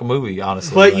a junk movie,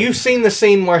 honestly. But you've seen the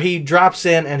scene where he drops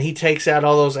in and he takes out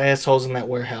all those assholes in that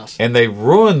warehouse. and they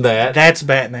ruined that. That's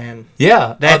Batman.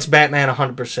 Yeah, That's Batman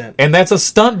 100%. and that's a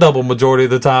stunt double majority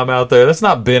of the time out there. That's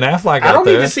not Ben Affleck I out don't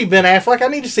there. need to see Ben Affleck. I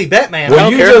need to see Batman. Well, I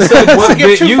don't you care. just said Let's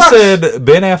get two you fucks. said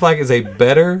Ben Affleck is a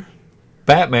better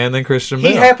Batman than Christian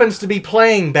Bale. He happens to be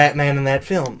playing Batman in that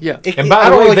film. Yeah. And by I the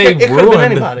don't way, really care. they It could have been ruined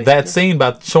anybody. that scene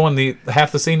by showing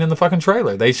half the scene in the fucking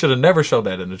trailer. They should have never showed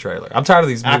that in the trailer. I'm tired of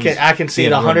these movies. I can see it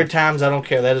being 100 ruined. times. I don't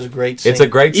care. That is a great scene. It's a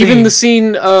great scene. Even the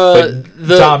scene, Tom,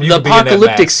 you the could be in that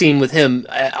apocalyptic mask. scene with him,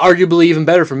 arguably even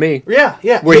better for me.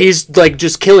 Yeah. Where he's like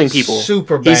just killing people.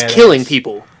 Super He's badass. killing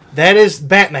people. That is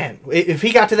Batman. If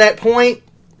he got to that point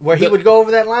where he would go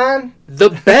over that line, The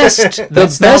best,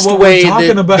 That's not what we're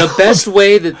talking about. the best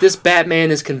way that this Batman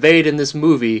is conveyed in this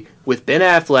movie with Ben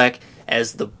Affleck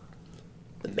as the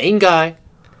main guy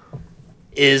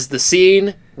is the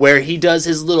scene where he does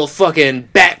his little fucking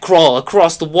bat crawl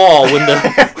across the wall when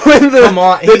Come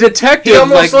on, the he detective,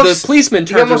 almost like looks- the policeman,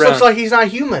 he turns almost around. looks like he's not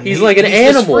human. He's like an he's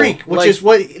this animal, freak, which like- is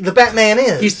what the Batman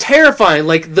is. He's terrifying.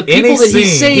 Like the Any people that he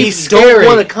scene- saves He's don't scary.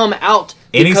 want to come out.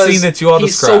 Any because scene that you all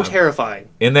he's so described. terrifying.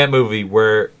 in that movie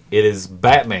where it is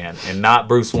Batman and not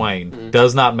Bruce Wayne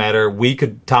does not matter.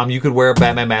 Tom, you could wear a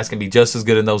Batman mask and be just as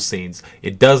good in those scenes.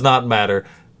 It does not matter.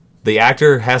 The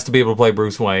actor has to be able to play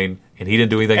Bruce Wayne, And he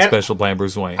didn't do anything special playing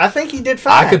Bruce Wayne. I think he did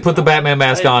fine. I could put the Batman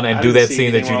mask on and do that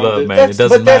scene that you love, man. It doesn't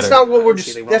but that's matter. not what we're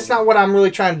just. That's not what I'm really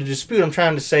trying to dispute. I'm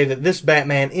trying to say that this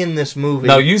Batman in this movie.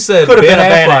 No, you said could have Ben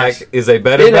been a Affleck is a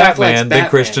better Batman than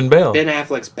Christian Bale. Ben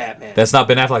Affleck's Batman. That's not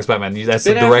Ben Affleck's Batman. That's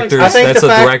the Ben Affleck's directors. Batman. That's the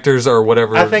directors or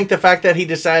whatever. I think the fact that he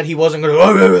decided he wasn't going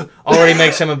to already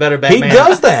makes him a better Batman. He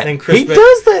does that. Than Chris He Bale.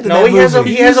 does that in No, that he has a movie.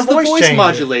 he has a uses the voice voice changer.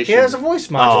 modulation. He has a voice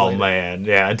modulator. Oh man,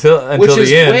 yeah. Until Which is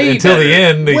the end. way Until the better.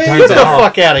 end, he Get turns the it off.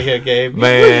 fuck out of here, Gabe.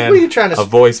 Man, what are you trying to? a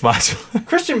voice modulator.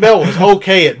 Christian Bale was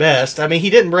okay at best. I mean, he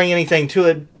didn't bring anything to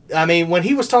it. I mean, when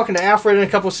he was talking to Alfred in a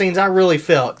couple of scenes, I really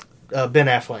felt Ben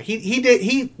Affleck.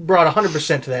 He brought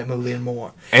 100% to that movie and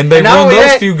more. And they not run only those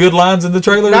that- few good lines in the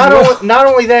trailer as well. Not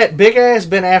only that, big ass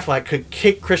Ben Affleck could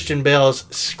kick Christian Bale's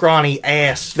scrawny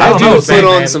ass. I don't dude know. put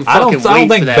Batman. on some I fucking don't weight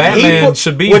think for that. Batman He-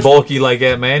 should be which- bulky like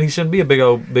that, man. He shouldn't be a big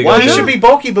old. Well, he dude. should be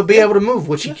bulky, but be able to move,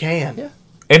 which he can. Yeah.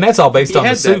 And that's all based He on the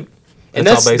had that. suit. And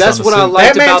all that's based that's on what the I suit.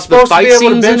 liked Batman's about the supposed to fight be able to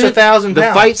scenes bench in it. 1,000 The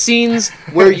pounds. fight scenes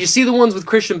where you see the ones with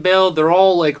Christian Bale, they're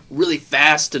all like really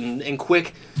fast and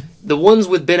quick. The ones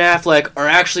with Ben Affleck are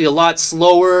actually a lot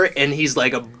slower, and he's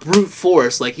like a brute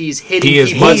force. Like he's hitting. He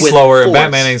is people much with slower, and force.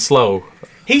 Batman ain't slow.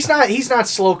 He's not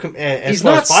slow. As He's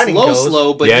far not as fighting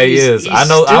slow, goes. but Yeah, he is. I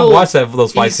know- I've watched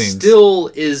those fight scenes.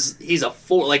 He's a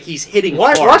force. Like he's hitting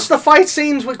Watch hard. the fight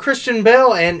scenes with Christian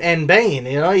Bale and Bane.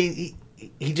 You know, he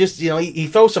just he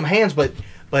throws some hands, but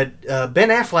Ben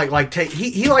Affleck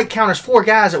he counters 4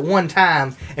 guys at one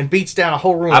time and beats down a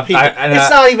whole room of people.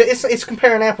 It's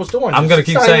comparing apples to oranges. I'm gonna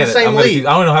keep It's not saying even it. the same league.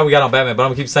 I don't know how we got on Batman, but I'm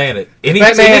gonna keep saying it.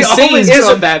 Batman always is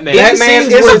on Batman. Batman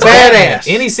scenes is where a it's Batman, badass.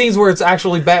 any scenes where it's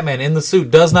actually Batman in the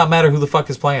suit does not matter who the fuck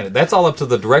is playing it. That's all up to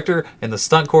the director and the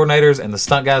stunt coordinators and the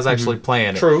stunt guys actually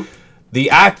playing it. True. The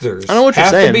actors I know what you're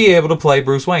have to saying. be able to play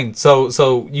Bruce Wayne. So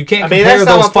you can't I mean, compare that's not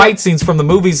those my point. fight scenes from the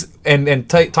movies and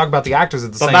talk about the actors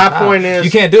at the But same my time. point is, you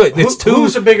can't do it. It's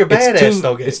who's a bigger badass,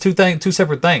 though, Gabe? It's two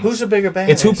separate things. Who's a bigger badass?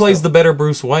 It's who plays though? the better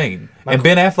Bruce Wayne. And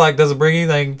Ben Affleck doesn't bring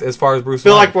anything as far as Bruce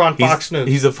Feel Wayne. like we're on Fox News.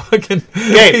 He's a fucking...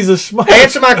 Gabe, he's a schmuck.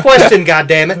 Answer my question,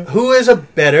 goddammit. Who is a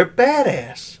better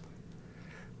badass?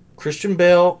 Christian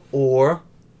Bale or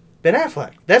Ben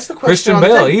Affleck? That's the question. Christian on the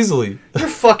Bale, table. easily. You're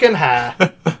fucking high.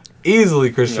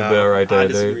 Easily Christian Bale right there, I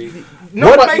dude. disagree.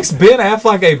 What makes Ben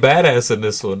Affleck a badass in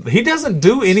this one? He doesn't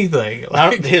do anything.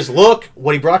 Like, His look,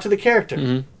 what he brought to the character.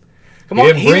 Mm-hmm. Come He on,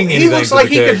 didn't bring he anything looks to like the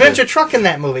he could character. bench a truck in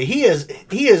that movie. He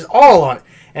is all on it.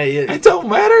 And it don't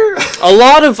matter. A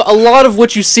lot of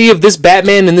what you see of this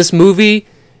Batman in this movie,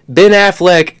 Ben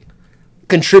Affleck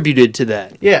contributed to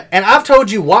that. yeah, and I've told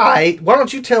you why. Why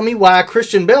don't you tell me why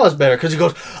Christian Bale is better? Because he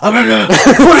goes, I'm gonna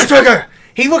pull the trigger.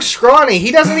 He looks scrawny.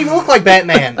 He doesn't even look like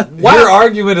Batman. Why? Your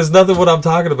argument is nothing what I'm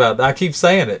talking about. I keep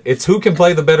saying it. It's who can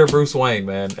play the better Bruce Wayne,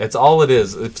 man. It's all it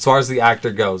is as far as the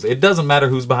actor goes. It doesn't matter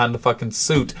who's behind the fucking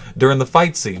suit during the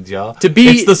fight scenes, y'all. To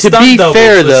be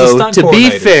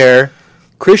fair,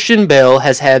 Christian Bale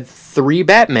has had 3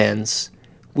 Batmans.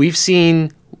 We've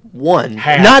seen one,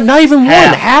 Half. not even one,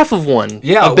 half of one.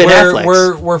 Yeah, of Ben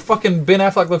Affleck's. where fucking Ben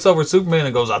Affleck looks over at Superman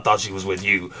and goes, "I thought she was with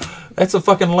you." That's a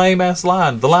fucking lame ass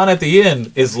line. The line at the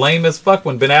end is lame as fuck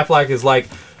when Ben Affleck is like,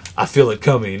 "I feel it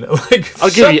coming." Like,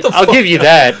 I'll give you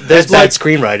that. That's bad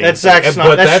screenwriting. That's Zack But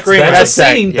Snyder. that's That's a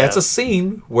scene. yeah. That's a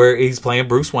scene where he's playing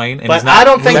Bruce Wayne, and But he's not. I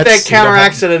don't think that you don't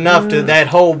counteracts have- it enough to that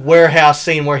whole warehouse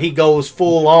scene where he goes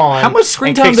full on. How much screen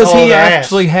and time kicks does all he their ass.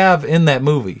 actually have in that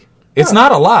movie? It's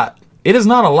not a lot. It is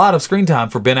not a lot of screen time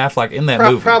for Ben Affleck in that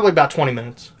movie. Probably about 20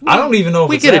 minutes. I don't even know if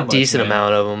we it's get that a decent much, man.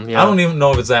 amount of them. Yeah. I don't even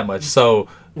know if it's that much. So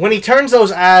When he turns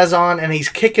those eyes on and he's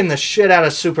kicking the shit out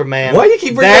of Superman. why do you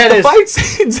keep bringing up that the is- fight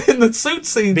scenes and the suit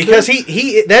scenes? Because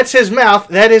he that's his mouth.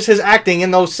 That is his acting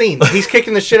in those scenes. He's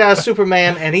kicking the shit out of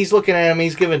Superman and he's looking at him.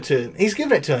 He's giving it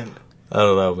to him. I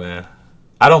don't know, man.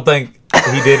 I don't think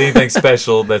he did anything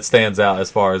special that stands out as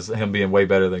far as him being way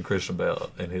better than Christian Bale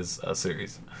in his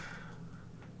series.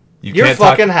 You're can't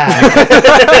fucking talk,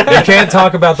 high. You can't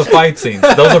talk about the fight scenes.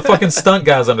 Those are fucking stunt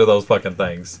guys under those fucking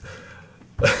things.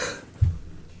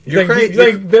 You're you crazy.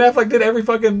 think Ben Affleck did every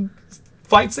fucking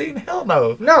fight scene? Hell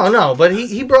no. No, but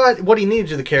he brought what he needed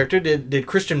to the character. Did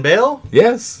Christian Bale?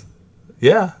 Yes.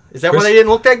 Yeah. Is that why they didn't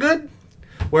look that good?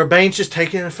 Where Bane's just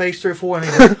taking a face 3 or 4 and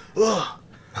he's like, ugh.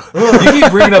 You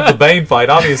keep bringing up the Bane fight.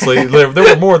 Obviously, there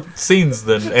were more scenes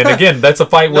than. And again, that's a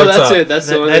fight where No, it's that's it. That's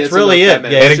the only- that's it's really about it.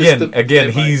 Batman. Yeah, And It's just again,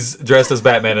 the fight. he's dressed as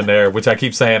Batman in there, which I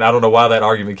keep saying. I don't know why that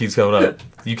argument keeps coming up.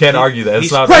 You can't argue that. It's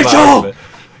he's- not Rachel!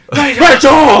 my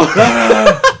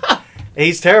argument.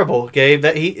 He's terrible, Gabe.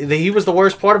 That he was the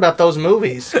worst part about those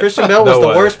movies. Christian Bale was No the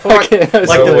way. worst part. Like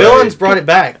No the way. villains brought it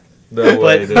back. No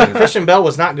way, dude. But Christian Bale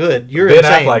was not good. You're Ben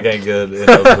insane. Affleck ain't good. In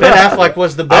those movies. Ben Affleck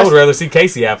was the best. I would rather see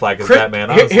Casey Affleck as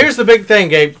Batman. Honestly. Here's the big thing,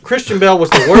 Gabe. Christian Bale was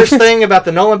the worst thing about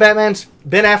the Nolan Batmans.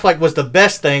 Ben Affleck was the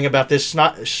best thing about this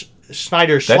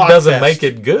Snyder that slot doesn't fest. make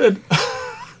it good.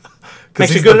 Because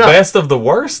Makes it he's good the enough. best of the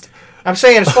worst. I'm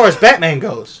saying as far as Batman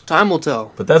goes. Time will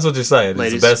tell. But that's what you're saying. He's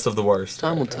Ladies. the best of the worst.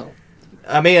 Time will tell.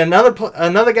 I mean, another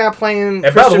guy playing And by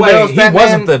Christian the way, Bale's he Batman.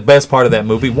 wasn't the best part of that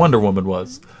movie. Wonder Woman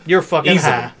was. You're fucking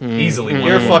Easily. high. Easily. Wonder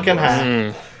You're Woman fucking was.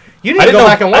 high. You need I to didn't go know,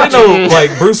 back and I watch didn't know it.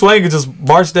 like Bruce Wayne could just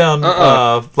march down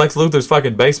Lex Luthor's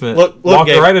fucking basement, Look, walk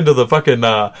Gabe. right into the fucking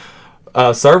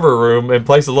server room and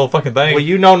place a little fucking thing. Well,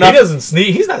 you know nothing. He doesn't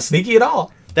sneak. He's not sneaky at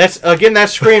all. That's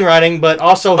screenwriting, but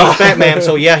also he's Batman,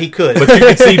 so yeah, he could. But you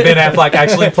can see Ben Affleck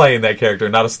actually playing that character,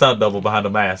 not a stunt double behind a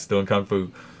mask doing kung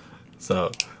fu.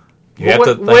 So you have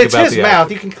to think when it's about his the mouth,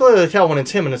 actor. you can clearly tell when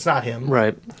it's him and it's not him.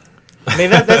 Right. I mean,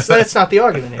 that's not the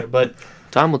argument here. But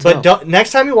Time will tell.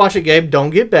 next time you watch it, Gabe, don't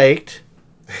get baked.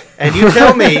 And you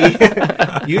tell me, if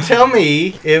you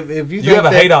think You have a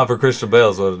that hate on for Christian Bale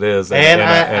is what it is, and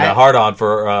a hard on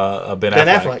for Ben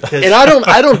Affleck. 'cause- And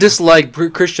I don't dislike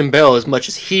Christian Bale as much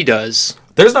as he does.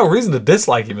 There's no reason to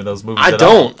dislike him in those movies. I at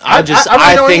all. don't. I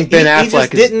really don't. think Ben He just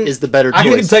Affleck didn't- is the better You can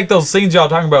choice. take those scenes y'all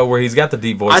talking about where he's got the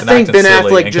deep voice I and think acting Ben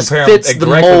silly Affleck and just compare fits him the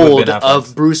directly with mold Ben Affleck.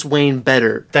 of Bruce Wayne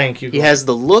better. Thank you. He has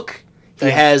the look. He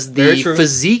has Very the true.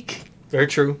 physique. Very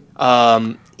true.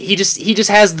 He just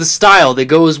has the style that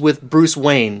goes with Bruce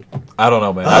Wayne. I don't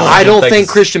know, man. I don't think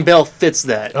it's- Christian Bale fits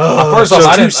that. First so off,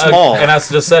 I too didn't, small. and I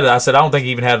just said it. I said I don't think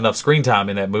he even had enough screen time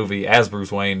in that movie as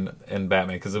Bruce Wayne and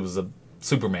Batman because it was a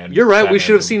Superman. You're right. Batman We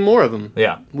should have movie. seen more of him.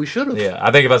 Yeah, We should have. yeah.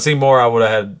 I think if I'd seen more, I would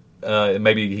have had.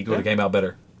 Maybe he would have came out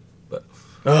better.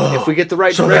 If we get the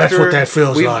right So that's director, what that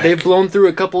feels like. They've blown through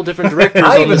a couple different directors.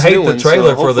 I on even this hate new the one, trailer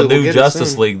so for the hopefully we'll new get it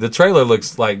Justice soon. League. The trailer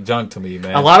looks like junk to me,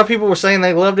 man. A lot of people were saying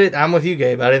they loved it. I'm with you,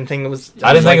 Gabe. I didn't think it was.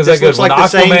 I didn't think it was that this good. looks When like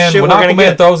the same shit When we're gonna Aquaman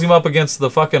get. throws him up against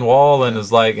the fucking wall and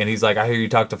is like, and he's like, "I hear you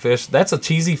talk to fish." That's a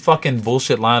cheesy fucking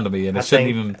bullshit line to me, and it shouldn't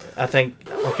even. I think.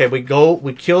 Okay, we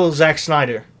kill Zack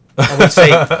Snyder. I would say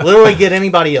literally get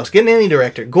anybody else. Get any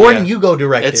director. Gordon, Yeah. you go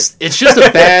direct It's it. just a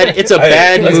bad. It's a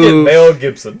bad Let's move. get Mel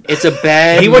Gibson. It's a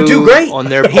bad. He would do move great on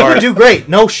their He would part. do great.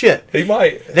 No shit. He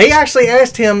might. They actually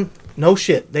asked him. No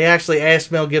shit. They actually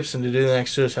asked Mel Gibson to do the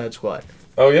next Suicide Squad.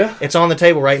 Oh yeah. It's on the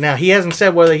table right now. He hasn't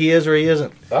said whether he is or he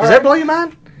isn't. Does right. that blow your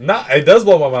mind? No, it does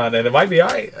blow my mind, and it might be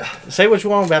alright. Say what you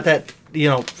want about that.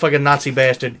 Fucking Nazi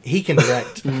bastard. He can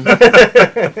direct.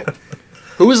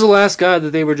 Who was the last guy that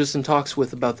they were just in talks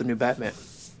with about the new Batman?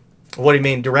 What do you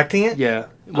mean, directing it? Yeah,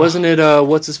 wasn't it?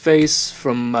 What's his face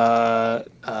from?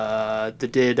 That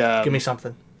did. Give me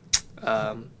something.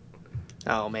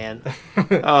 Oh man.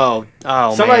 Oh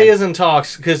Somebody man. is in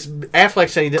talks because Affleck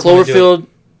said he didn't want to do Cloverfield.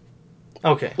 it.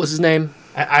 Okay. What's his name?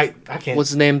 I can't. What's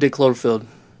his name? Did Cloverfield?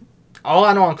 All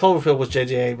I know on Cloverfield was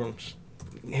J.J. Abrams.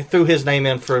 He threw his name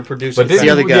in for producing. But didn't, the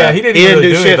other guy. Yeah, he didn't He didn't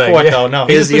really do shit anything. for it, Yeah. though, no.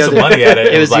 He It just was threw the some money at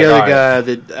it. It was like, the other all right. guy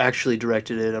that actually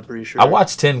directed it. I'm pretty sure. I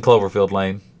watched 10 Cloverfield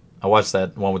Lane. I watched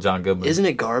that one with John Goodman. Isn't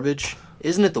it garbage?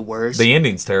 Isn't it the worst? The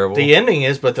ending's terrible. The ending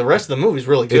is, but the rest of the movie's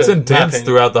really good. It's in my intense opinion.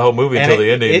 throughout the whole movie And until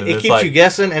the ending. It and it's keeps like, you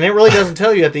guessing, and it really doesn't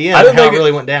tell you at the I end didn't how it think it-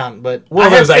 really went down. But Well, I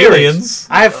have there's theories. aliens.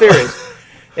 I have theories.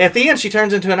 At the end, she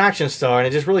turns into an action star, and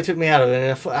it just really took me out of it.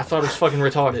 And I thought it was fucking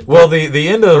retarded. Well, the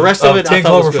end of, The rest of it, I 10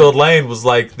 thought was Cloverfield good. Lane was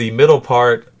like the middle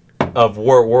part of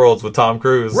War Worlds with Tom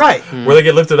Cruise. Right. Where they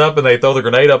get lifted up and they throw the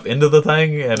grenade up into the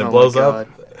thing and it Oh my blows God.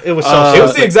 up. It was so. It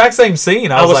was stupid. the exact same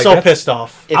scene. I was like, so that's- pissed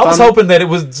off. If I was I'm- hoping that it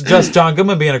was just John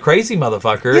Goodman being a crazy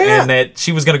motherfucker Yeah. and that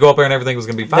she was going to go up there and everything was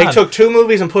going to be fine. They took two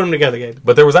movies and put them together, Gabe.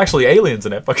 But there was actually aliens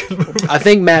in that fucking movie. I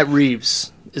think Matt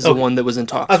Reeves is the Oh. one that was in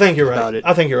talks. I think you're right. about it.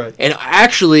 I think you're right. And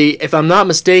actually, if I'm not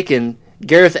mistaken,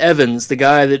 Gareth Evans, the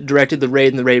guy that directed the Raid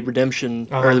and the Raid Redemption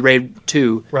or the Raid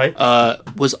 2, Right.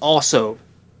 was also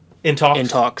In talks. in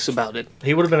talks about it.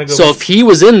 He would have been a good So one. if he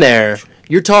was in there,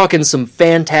 you're talking some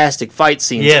fantastic fight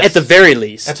scenes Yes. at the very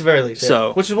least. At the very least. Yeah.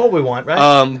 So- Which is what we want,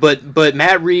 right? But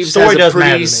Matt Reeves Story has a does matter to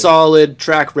pretty me. solid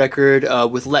track record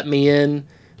with Let Me In,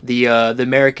 the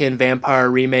American Vampire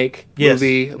remake Yes.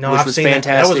 movie, No, which I've was seen that.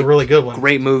 fantastic. That was a really good one.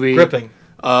 Great movie. Gripping.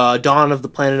 Dawn of the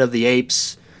Planet of the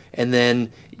Apes, and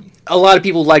then a lot of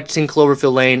people liked 10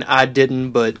 Cloverfield Lane. I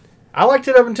didn't, but I liked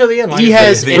it up until the end. Like he I said.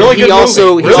 has. Really And Really he good also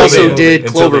movie. he Really also good did movie.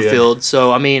 Until the end. Cloverfield.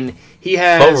 So I mean, he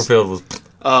has. Cloverfield was...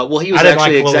 Well, he was I didn't like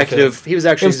actually Cloverfield. executive. He was It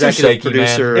actually was too executive shaky,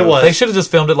 producer. man. It was. They should have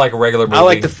just filmed it like a regular movie.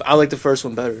 I like the first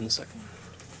one better than the second.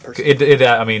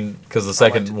 I mean, because the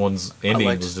second one's ending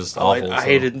was just awful. I so.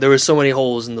 hated. There were so many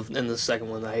holes in the second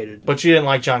one. I hated. But you didn't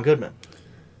like John Goodman.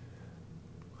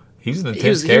 He's an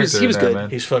intense character. He was in there, good. man.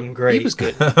 He's fucking great. He was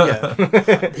good.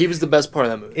 Yeah, he was the best part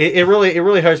of that movie. It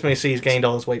really hurts me to see he's gained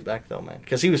all his weight back though, man,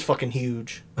 because he was fucking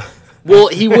huge. Well,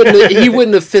 he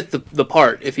wouldn't have fit the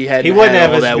part if he hadn't wouldn't had have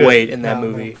all as that good. weight in that No,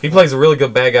 movie. He plays a really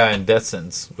good bad guy in Death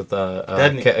Sentence with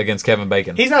Doesn't he? against Kevin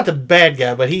Bacon. He's not the bad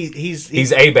guy, but he's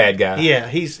a bad guy. yeah,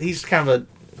 he's kind of a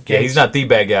Yeah, he's not the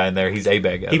bad guy in there. He's a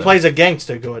bad guy. He though. plays a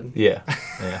gangster, Gordon. Yeah.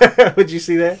 Yeah. Would you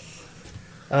see that?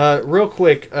 Real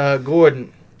quick,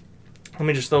 Gordon. Let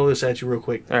me just throw this at you real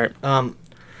quick. All right.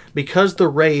 Because The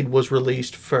Raid was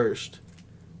released first,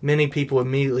 many people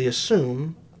immediately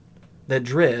assume that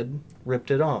Dredd ripped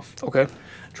it off. Okay.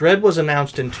 Dredd was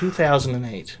announced in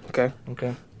 2008. Okay.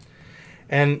 Okay.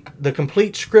 And the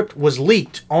complete script was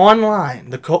leaked online,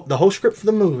 the whole script for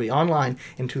the movie online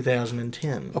in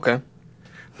 2010. Okay.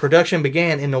 Production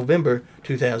began in November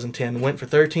 2010, went for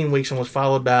 13 weeks, and was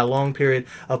followed by a long period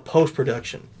of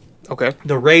post-production. Okay.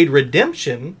 The Raid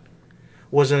Redemption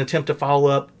was an attempt to follow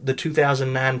up the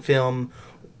 2009 film,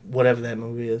 whatever that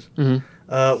movie is,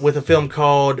 with a film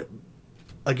called,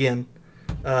 again,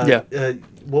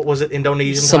 what was it?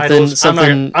 Indonesian titles.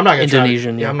 I'm not gonna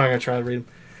Indonesian. I'm not gonna try to read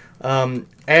them.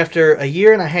 After a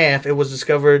year and a half, it was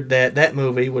discovered that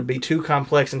movie would be too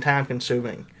complex and time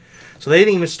consuming, so they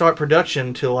didn't even start production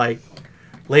until like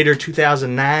later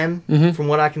 2009, from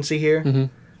what I can see here.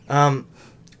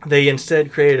 They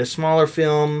instead created a smaller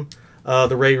film,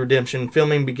 The Raid Redemption.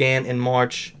 Filming began in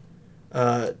March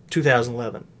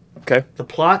 2011. Okay. The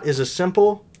plot is a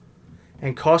simple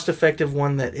and cost-effective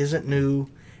one that isn't new,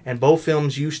 and both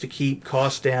films used to keep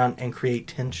costs down and create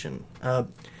tension.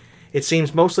 It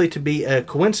seems mostly to be a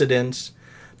coincidence,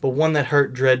 but one that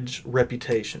hurt Dredd's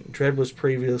reputation. Dredd was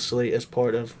previously as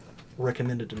part of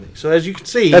recommended to me. So as you can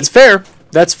see... That's fair.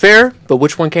 That's fair, but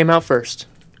which one came out first?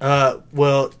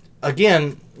 Well,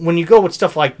 again, when you go with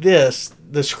stuff like this,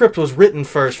 the script was written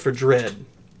first for Dredd.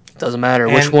 Doesn't matter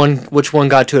And which one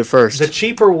got to it first. The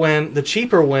cheaper win,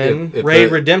 If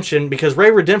Raid Redemption, because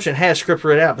Raid Redemption has script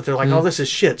written out, but they're like, oh, this is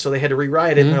shit, so they had to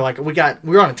rewrite it, and they're like,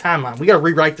 we're on a timeline, we got to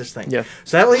rewrite this thing. Yeah.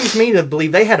 So that leads me to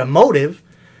believe they had a motive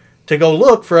to go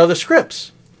look for other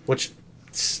scripts, which,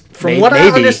 from what I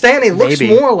understand, it looks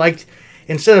more like,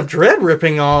 instead of Dredd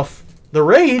ripping off the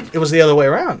Raid, it was the other way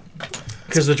around.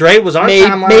 Because the Raid was on a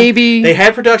timeline. Maybe they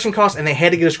had production costs, and they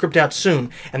had to get a script out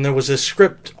soon. And there was this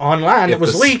script online that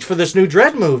was leaked for this new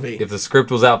Dredd movie. If the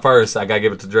script was out first, I gotta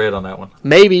give it to Dredd on that one.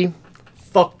 Maybe.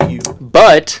 Fuck you.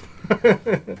 But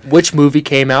which movie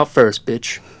came out first,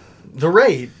 bitch? The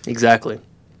Raid. Exactly.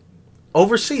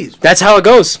 Overseas. That's how it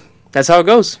goes. That's how it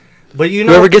goes. But you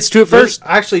know, whoever gets to it first.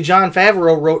 Actually, Jon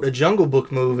Favreau wrote a Jungle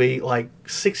Book movie like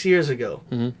 6 years ago,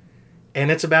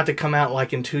 and it's about to come out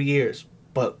like in 2 years.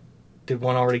 But did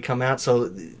one already come out?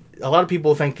 So a lot of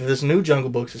people think that this new Jungle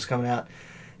Book that's coming out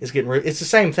is getting. It's the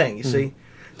same thing, you see.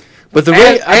 But the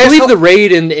Raid, I believe the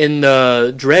Raid and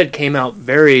the Dredd came out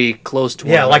very close to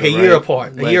one another, like a year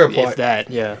apart. A year apart. If that,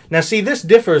 yeah. Now, see, this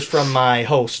differs from my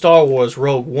whole Star Wars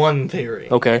Rogue One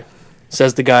theory. Okay.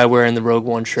 Says the guy wearing the Rogue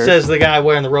One shirt. Says the guy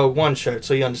wearing the Rogue One shirt,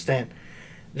 so you understand.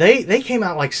 They came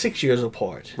out like 6 years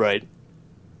apart. Right.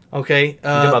 Okay. You think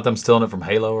about them stealing it from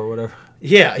Halo or whatever?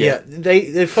 Yeah.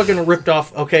 They fucking ripped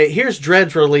off. Okay, here's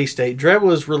Dredd's release date. Dredd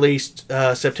was released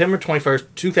September 21st,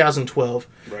 2012.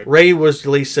 Right. Raid was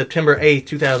released September 8th,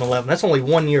 2011. That's only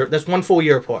 1 year. That's 1 full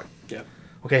year apart. Yeah.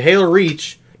 Okay, Halo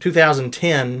Reach,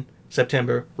 2010,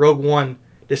 September. Rogue One,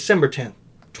 December 10th,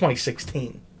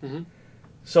 2016.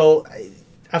 So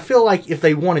I feel like if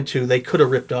they wanted to, they could have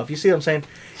ripped off. You see what I'm saying?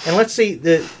 And let's see,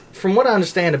 from what I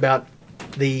understand about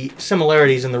the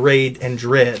similarities in the Raid and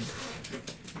Dredd,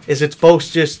 is it's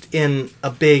both just in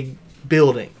a big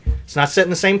building. It's not set in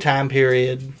the same time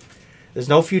period. There's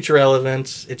no future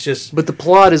elements. It's just... But the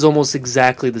plot is almost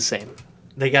exactly the same.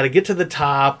 They got to get to the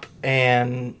top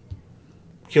and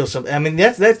kill some... I mean,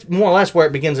 that's more or less where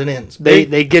it begins and ends.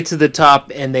 They get to the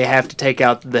top and they have to take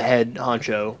out the head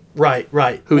honcho.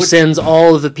 Right. Who sends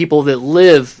all of the people that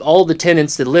live, all the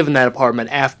tenants that live in that apartment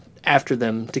after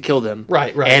them to kill them.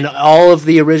 Right. And all of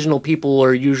the original people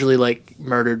are usually, like,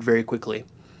 murdered very quickly.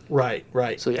 Right.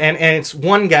 So, yeah. And it's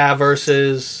one guy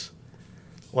versus,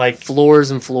 like...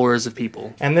 Floors and floors of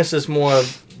people. And this is more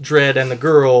of Dredd and the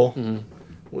girl.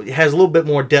 It has a little bit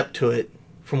more depth to it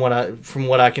from what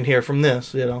I can hear from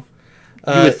this, you know.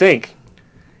 You would think.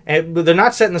 But they're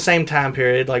not set in the same time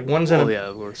period. Like, one's in yeah,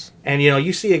 of course. And, you know,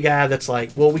 you see a guy that's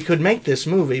like, well, we could make this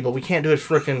movie, but we can't do it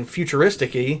frickin'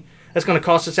 futuristic-y. That's going to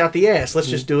cost us out the ass. Let's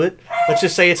just do it. Let's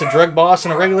just say it's a drug boss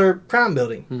in a regular crime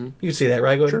building. You can see that,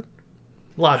 right? Go ahead. Sure.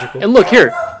 Logical. And look,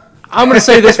 here. I'm going to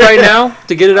say this right now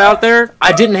to get it out there.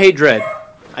 I didn't hate Dredd.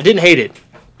 I didn't hate it.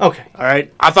 Okay. All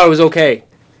right? I thought it was okay.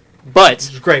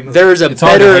 But a great movie. there is a It's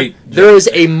hard to better, hate there is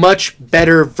a much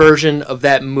better version of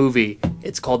that movie.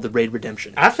 It's called The Raid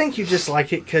Redemption. I think you just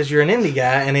like it because you're an indie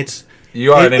guy, and it's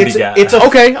You are an indie guy. It's a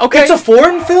Okay. It's a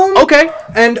foreign film. Okay.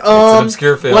 And an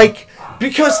obscure film. Like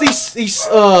because these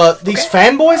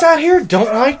fanboys out here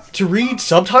don't like to read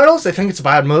subtitles. They think it's a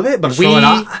bad movie, but it's We really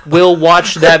not. will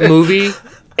watch that movie,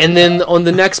 and then on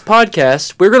the next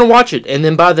podcast, we're going to watch it. And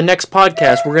then by the next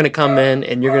podcast, we're going to come in,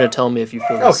 and you're going to tell me if you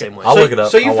feel the same way. I'll look it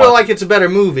up. So you I'll feel watch like it's a better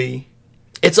movie,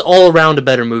 It's all around a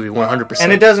better movie, 100%.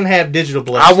 and it doesn't have digital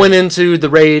blood. I went into the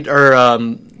Raid or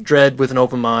Dread with an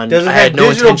open mind. Doesn't I have had no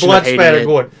digital intention blood of hating spatter, it.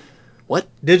 Gordon. What?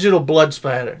 Digital blood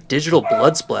spatter. Digital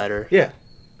blood splatter? Yeah.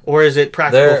 Or is it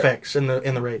practical There- effects in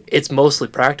the raid? It's mostly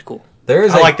practical. There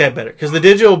is I like that better because the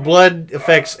digital blood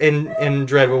effects in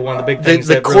Dread were one of the big The things.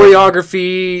 that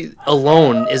choreography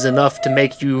alone is enough to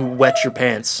make you wet your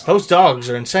pants. Those dogs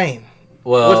are insane.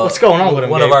 Well, What's going on with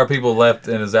them, One of Gabe? our people left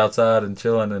and is outside and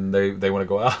chilling, and they want to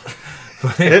go out.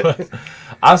 But anyway,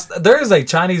 there is a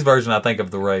Chinese version, I think, of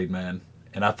The Raid, man,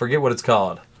 and I forget what it's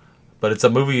called. But it's a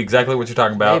movie exactly what you're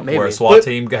talking about, Maybe. where a SWAT But-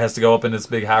 team has to go up in this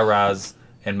big high rise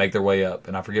and make their way up,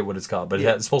 and I forget what it's called. But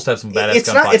it's supposed to have some badass It's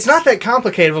gunfights. not that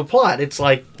complicated of a plot. It's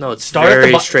like No, it's start at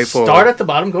very the straightforward. Start at the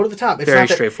bottom, go to the top. It's Very not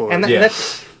that, straightforward. And Yeah.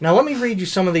 now let me read you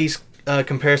some of these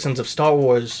comparisons of Star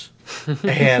Wars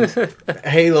and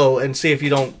Halo, and see if you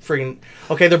don't freaking.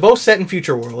 Okay, they're both set in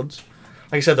future worlds.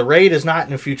 Like I said, the Raid is not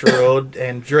in a future world,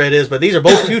 and Dread is, but these are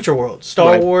both future worlds: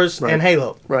 Star Right, Wars right. and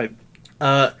Halo. Right.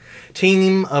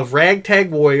 Team of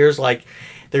ragtag warriors. Like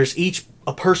there's each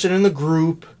a person in the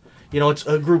group. You know, it's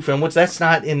a group film, which that's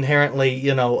not inherently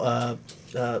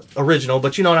original,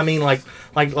 but you know what I mean.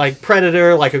 Like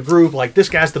Predator, like a group. Like this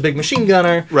guy's the big machine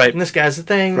gunner, Right. And this guy's the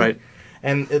thing, Right.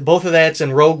 And both of that's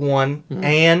in Rogue One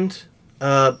and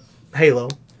Halo.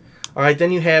 All right,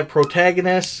 then you have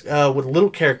protagonists with little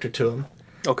character to them.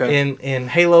 Okay. In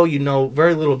Halo, you know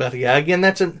very little about the guy. Again,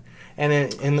 that's in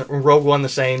Rogue One the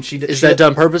same. Is that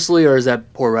done purposely, or is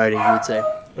that poor writing, you would say?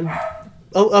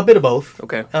 A bit of both.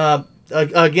 Okay.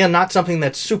 Again, not something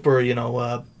that's super,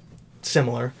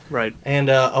 similar. Right. And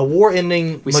a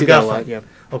war-ending We see that a MacGuffin. lot, yeah.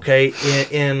 Okay,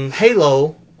 in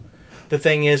Halo, the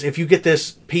thing is, if you get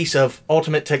this piece of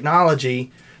ultimate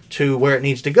technology to where it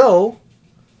needs to go,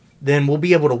 then we'll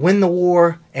be able to win the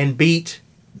war and beat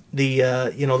the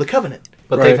Covenant.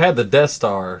 But Right. they've had the Death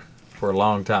Star for a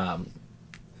long time.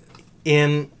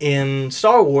 In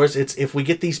Star Wars, it's if we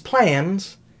get these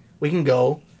plans, we can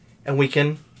go and we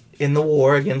can in the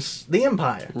war against the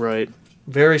Empire. Right.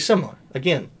 Very similar.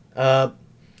 Again,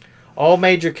 all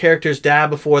major characters die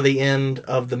before the end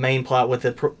of the main plot, with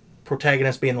the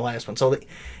protagonist being the last one. So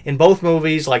in both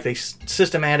movies, like they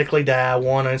systematically die.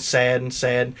 One is sad and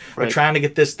sad. We're Right. trying to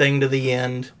get this thing to the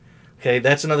end. Okay,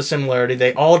 that's another similarity.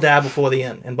 They all die before the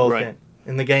end in both Right. games,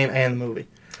 in the game and the movie.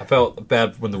 I felt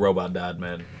bad when the robot died,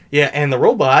 man. Yeah, and the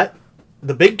robot,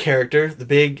 the big character,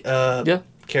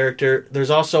 character. There's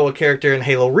also a character in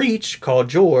Halo Reach called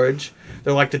George.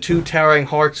 They're like the two towering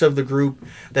hearts of the group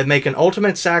that make an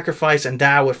ultimate sacrifice and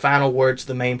die with final words to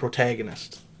the main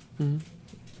protagonist. Mm-hmm.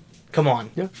 Come on.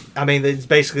 Yeah. I mean, it's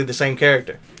basically the same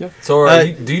character.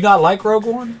 So, do you not like Rogue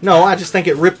One? No, I just think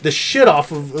it ripped the shit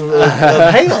off of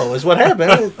Halo is what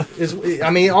happened.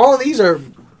 All of these are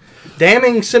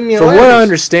damning similarities. From what I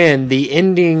understand, the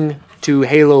ending to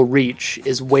Halo Reach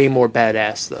is way more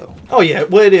badass, though. Oh, yeah.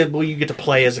 Well, it is. Well, you get to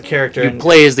play as a character. You and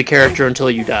play as the character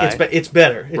until you die. It's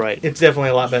better. Right. It's definitely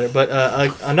a lot better. But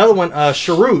another one,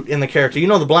 Sharut in the character. You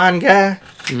know the blind guy?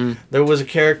 Mm-hmm. There was a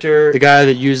character... The guy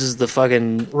that uses the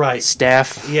fucking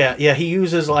staff. Yeah. He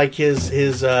uses like his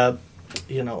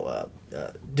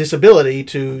disability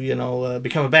to,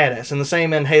 become a badass. And the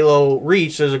same in Halo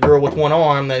Reach, there's a girl with one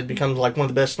arm that becomes like one of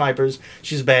the best snipers.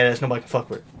 She's a badass. Nobody can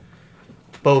fuck with her.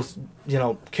 Both,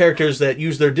 characters that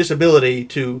use their disability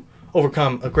to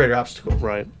overcome a greater obstacle.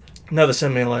 Right. Another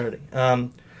similarity.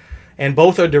 And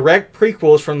both are direct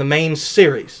prequels from the main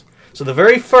series. So the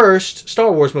very first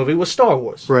Star Wars movie was Star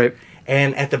Wars. Right.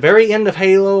 And at the very end of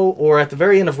Halo, or at the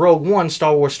very end of Rogue One,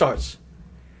 Star Wars starts.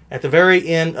 At the very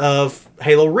end of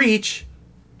Halo Reach,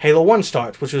 Halo 1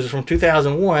 starts, which was from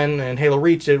 2001, and Halo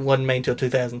Reach wasn't made until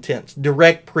 2010. It's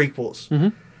direct prequels. Mm-hmm.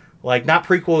 Like, not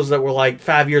prequels that were like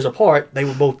 5 years apart. They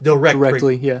were both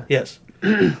directly. Yeah. Yes.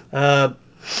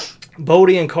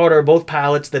 Bodhi and Carter are both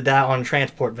pilots that die on a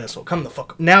transport vessel. Come the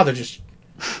fuck up. Now they're just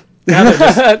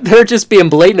they're just being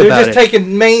blatant about They're just it.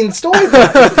 taking main story.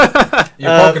 You're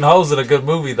poking holes at a good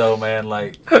movie, though, man.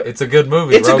 Like, it's a good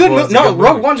movie. It's a good movie. No,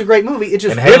 Rogue One's a great movie. It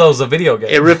just and Halo's a video game.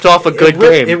 It ripped off a good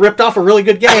game. It ripped off a really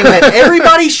good game that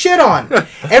everybody shit on.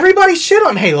 Everybody shit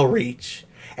on Halo Reach.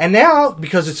 And now,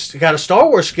 because it's got a Star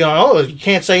Wars skin on, you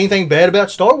can't say anything bad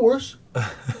about Star Wars.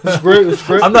 It's great. It's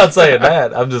great. I'm not saying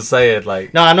that. I'm just saying,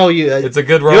 like, No, I know you. it's a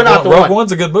good Rogue You're not One. the Rogue one.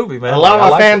 One's a good movie, man. A lot of I my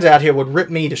like fans it. out here would rip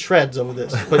me to shreds over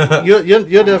this, but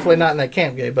you're definitely not in that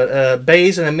camp, Gabe. But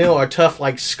Baze and Emil are tough,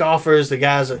 like scoffers. The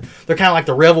guys, they're kind of like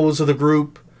the rebels of the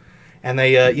group, and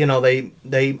they,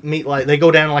 they meet like they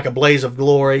go down like a blaze of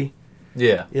glory.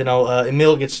 Yeah.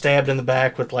 Emil gets stabbed in the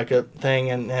back with like a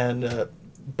thing, and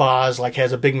Boz like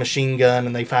has a big machine gun,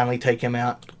 and they finally take him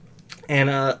out. And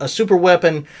a super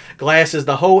weapon glasses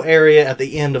the whole area at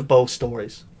the end of both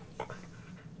stories.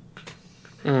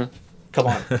 Come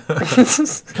on,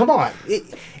 come on!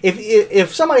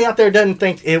 If somebody out there doesn't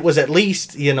think it was at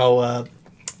least what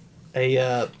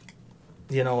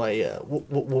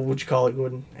would you call it,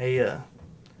 Gordon? A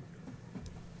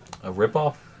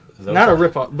ripoff? Not a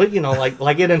ripoff, but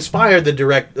like it inspired the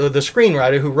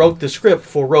screenwriter who wrote the script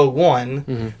for Rogue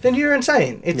One. Then you're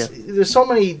insane. There's so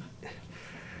many.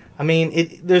 I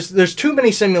mean, there's too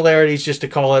many similarities just to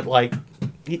call it like.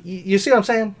 You see what I'm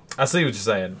saying? I see what you're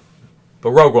saying,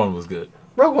 but Rogue One was good.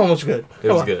 Rogue One was good.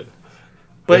 It was good.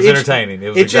 But it was entertaining. It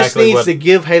was just exactly needs what to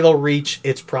give Halo Reach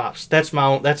its props. That's my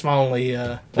only.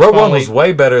 Rogue One was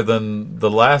way better than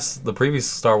the previous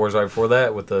Star Wars right before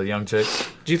that with the young chick.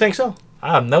 Do you think so?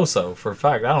 I know so for a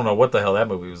fact. I don't know what the hell that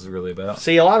movie was really about.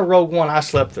 See, a lot of Rogue One I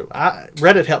slept through.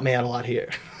 Reddit helped me out a lot here.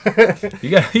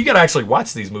 You got to actually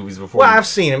watch these movies before. Well, I've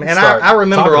seen them, and I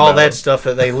remember all that stuff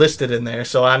that they listed in there,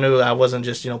 so I knew I wasn't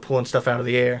just pulling stuff out of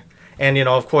the air. And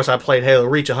of course, I played Halo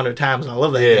Reach 100 times, and I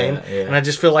love that game. Yeah. And I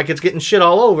just feel like it's getting shit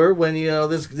all over when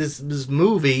this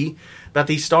movie about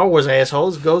these Star Wars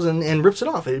assholes goes and rips it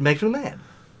off. It makes me mad.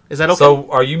 Is that okay? So,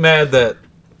 are you mad that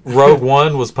Rogue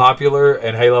One was popular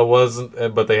and Halo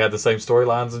wasn't, but they had the same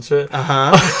storylines and shit?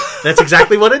 That's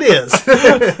exactly what it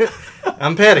is.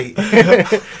 I'm petty.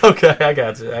 Okay, I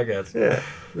got you. Yeah.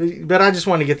 But I just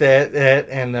want to get that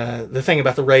and the thing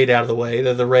about the raid out of the way.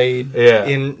 The raid,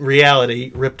 in reality,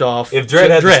 ripped off. If Dredd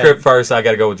had the script first, I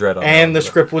got to go with Dredd on and the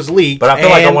script was leaked. But I feel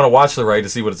like I want to watch the raid to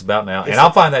see what it's about now. And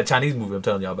I'll find that Chinese movie I'm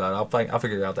telling y'all about. I'll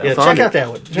figure out that. Yeah, check out that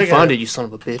one. You found it, you son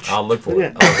of a bitch. I'll look for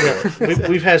it.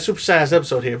 We've had a supersized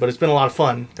episode here, but it's been a lot of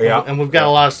fun. Yeah. And we've got a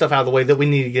lot of stuff out of the way that we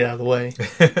need to get out of the way.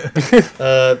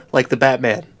 Like the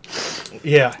Batman.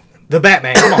 Yeah. The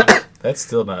Batman, come on. That's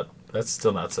still not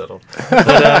settled.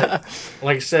 But,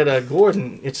 like I said,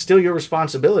 Gordon, it's still your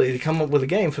responsibility to come up with a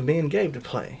game for me and Gabe to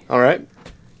play. All right.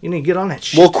 You need to get on that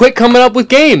shit. Well, quit coming up with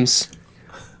games.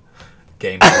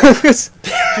 Game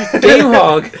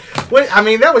hog. Well, I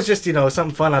mean, that was just,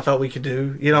 something fun I thought we could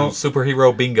do.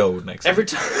 Superhero bingo next Every week.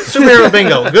 time. Superhero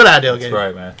bingo. Good idea, Gabe.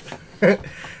 That's right, man.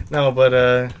 No, but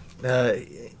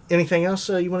anything else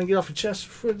you want to get off your chest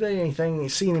for today? Anything? You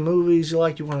see any movies you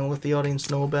like you want to let the audience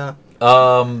know about?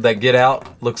 That Get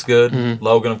Out looks good.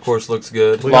 Logan, of course, looks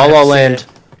good. La La Land.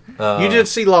 You did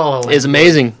see La La Land. It's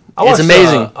amazing. It's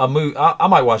amazing. A movie. I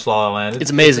might watch La La Land.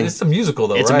 It's amazing. It's a musical,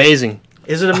 though, It's right? amazing.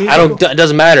 Is it a musical? It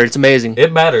doesn't matter. It's amazing.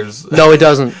 It matters. No, it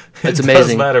doesn't. It's It does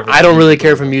amazing. matter I don't really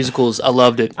care for musicals. I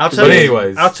loved it. I'll tell But you.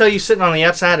 anyways. I'll tell you, sitting on the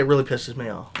outside, it really pisses me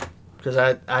off because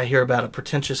I hear about a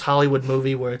pretentious Hollywood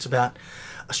movie where it's about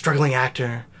a struggling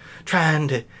actor trying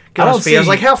to get on his feet. I was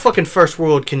like, how fucking first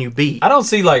world can you be? I don't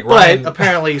see like But Ryan.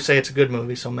 apparently, you say it's a good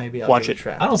movie, so maybe I'll Watch give it. a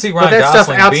try. I don't see But Ryan that stuff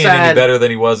Gosling being any outside better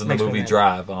than he was in the makes me movie mad.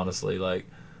 Drive. Honestly, like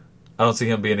I don't see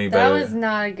him being any That better. was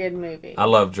not a good movie. I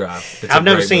love Drive. It's I've a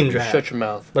never great seen movie. Drive. Shut your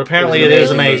mouth. But apparently, It it was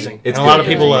is amazing. amazing. It's and a lot good. of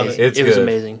people love it. It's It good. was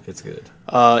amazing. It's good.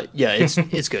 Yeah,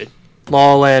 it's good.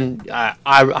 La La Land. I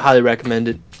highly recommend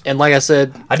it. And like I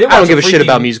said, I did don't watch give a shit freaking,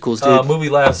 about musicals, dude. movie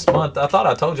last month. I thought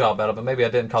I told y'all about it, but maybe I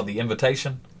didn't. Called The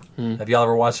Invitation. Have y'all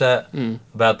ever watched that?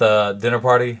 About the dinner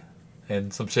party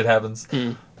and some shit happens.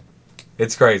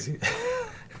 It's crazy.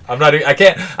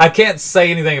 I can't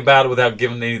say anything about it without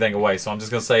giving anything away. So I'm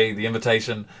just gonna say The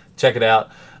Invitation. Check it out.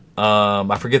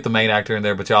 I forget the main actor in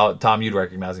there, but Tom, you'd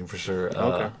recognize him for sure.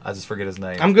 Okay. I just forget his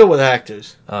name. I'm good with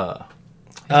actors. He's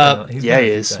yeah, been he in a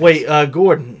is. few things. Wait,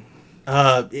 Gordon.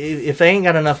 If they ain't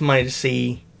got enough money to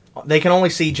see, they can only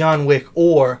see John Wick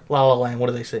or La La Land. What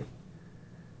do they see?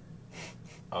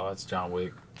 Oh, it's John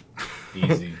Wick.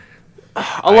 Easy.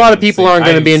 A lot of people aren't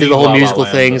going to be into the whole La La musical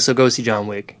Land, thing, but- so go see John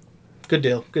Wick. Good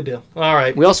deal. Good deal. All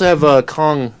right. We also have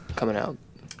Kong coming out.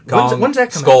 When's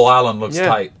that coming Skull Island looks Yeah.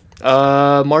 tight.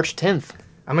 March 10th.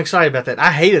 I'm excited about that.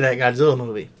 I hated that Godzilla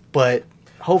movie, but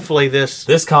hopefully this.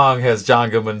 This Kong has John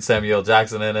Goodman and Samuel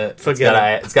Jackson in it.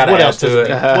 Forget It's got to What add else does to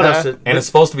it? it. What else? And it's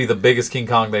supposed to be the biggest King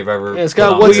Kong they've ever. Yeah, it's got-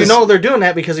 put on. what's Well, you his- know they're doing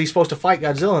that because he's supposed to fight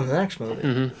Godzilla in the next movie.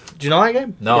 Do you know that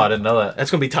game? No, I didn't know that.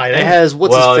 That's gonna be tight. It ain't has,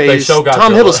 what's Well, if his they face? show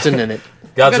Tom Godzilla. Hiddleston in it.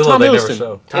 Godzilla, Tom they Hiddleston. never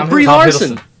show. And Brie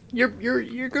Larson. Hiddleston.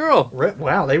 your girl.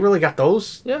 Wow, they really got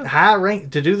those high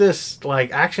rank to do this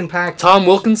like action packed. Tom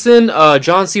Wilkinson,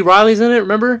 John C. Reilly's in it.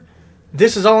 Remember?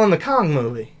 This is all in the Kong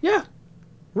movie. Yeah.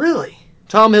 Really?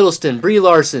 Tom Hiddleston, Brie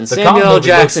Larson, The Samuel Kong L. movie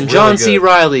Jackson, looks John really C. good.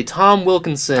 Reilly, Tom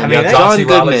Wilkinson, I mean, John C.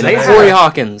 Goodman, Reilly's in it. Corey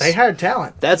Hawkins. They hired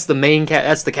talent. That's the main cast.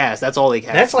 That's the cast. That's all they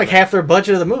cast. That's like half their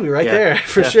budget of the movie right Yeah. there,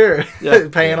 for Yeah. sure. Yeah.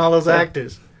 Paying all those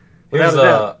actors. Here's Without a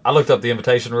doubt. I looked up The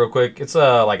Invitation real quick. It's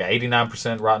like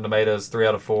 89% Rotten Tomatoes, 3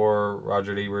 out of 4.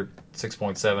 Roger Ebert,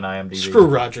 6.7 IMDb. Screw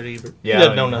Roger Ebert. Yeah, He I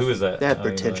doesn't don't know even- who nothing. is that? that I don't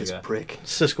even know pretentious that guy. prick.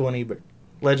 Siskel and Ebert.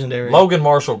 Legendary. Logan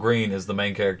Marshall Green is the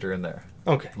main character in there.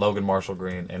 Okay. Logan Marshall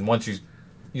Green, and once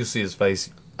you see his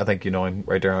face, I think you know him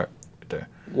right there. Right there.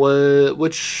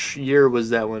 Which year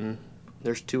was that one?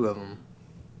 There's two of them.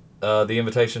 The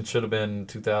Invitation should have been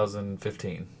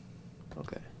 2015.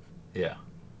 Okay. Yeah,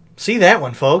 See that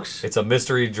one, folks. it's a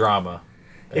mystery drama.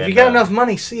 If And, you got enough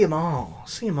money, see them all.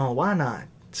 See them all. Why not?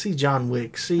 See John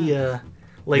Wick. See The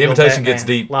Lego Invitation Batman, gets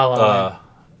deep. La La Land.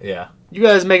 Yeah. You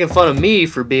guys making fun of me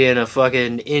for being a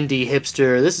fucking indie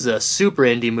hipster. This is a super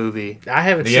indie movie. I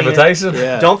haven't The seen Invitation?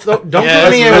 Yeah. it. Don't Yeah, put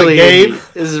it's me in really it, Gabe.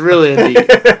 indie. This is really indie.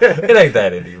 It ain't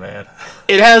that indie, man.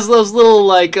 It has those little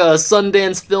like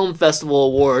Sundance Film Festival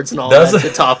awards and all Does that it?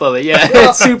 at the top of it. Yeah,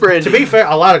 it's super indie. To be fair,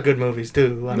 a lot of good movies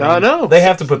do. I mean, I know. They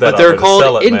have to put that but out they're there to called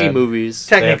sell it, indie man. movies.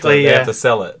 Technically, they have yeah. to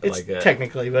sell it It's like that.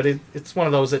 technically, but it's one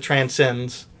of those that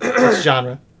transcends its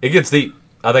genre. It gets deep.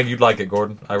 I think you'd like it,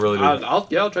 Gordon. I really do. I'll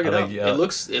check it I out. think, It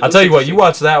looks. I'll tell you what. You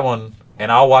watch that one,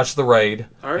 and I'll watch The Raid.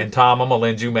 All right. And Tom, I'm gonna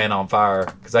lend you Man on Fire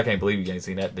because I can't believe you ain't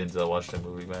seen that Denzel Washington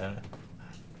movie, man.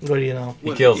 What do you know?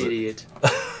 He kills it. Idiot.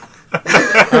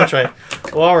 That's right.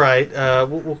 Well, all right.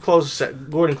 We'll close this out.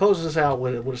 Gordon, close this out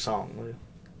with a song. Will you?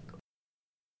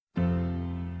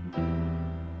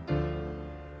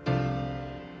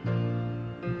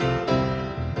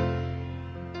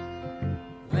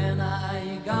 When are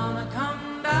you gonna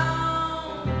come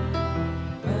down?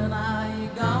 When are you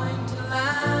going to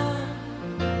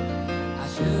land? I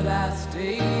should have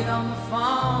stayed on the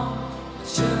phone. I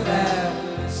should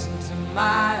have listened to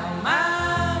my own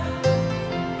mind.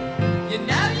 You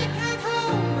know you can't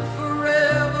hold me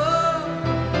forever.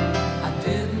 I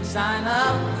didn't sign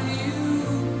up with you.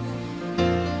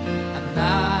 I'm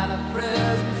not a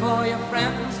present for your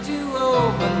friends to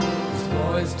open. This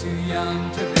boy's too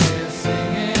young to be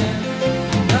singing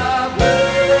the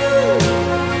blues.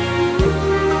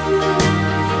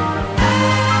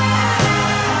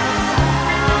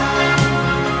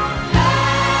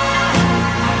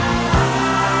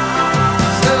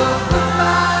 So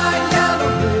goodbye,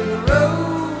 yellow brick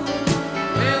road,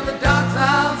 where the dogs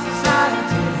of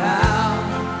society howl.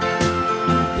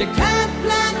 You can't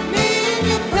plant me in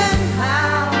your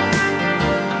penthouse.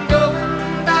 I'm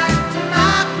going back to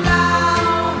my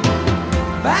plow,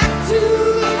 back to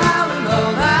howling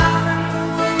all out in the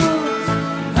woods,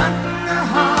 hunting a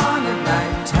haunted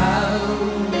night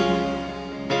toad.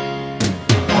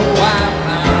 Oh, I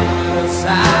found a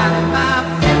side of my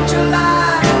future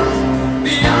lies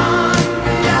beyond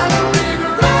the yellow brick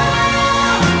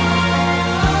road.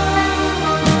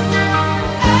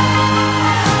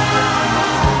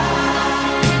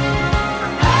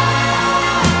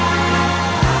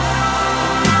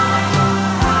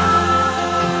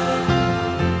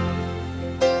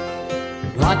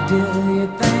 What do you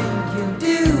think you'll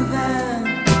do then?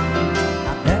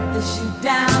 I bet they shoot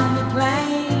down the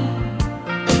plane.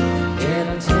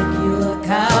 It'll take you a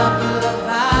couple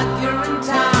of urine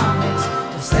tonics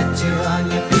to set you on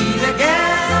your feet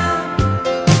again.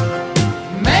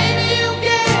 Maybe you'll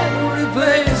get a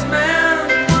replacement.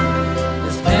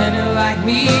 There's plenty like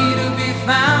me to be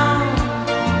found.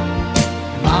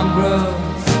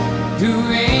 Mongrels who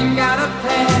ain't got a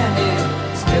penny,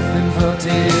 sniffing for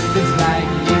tidbits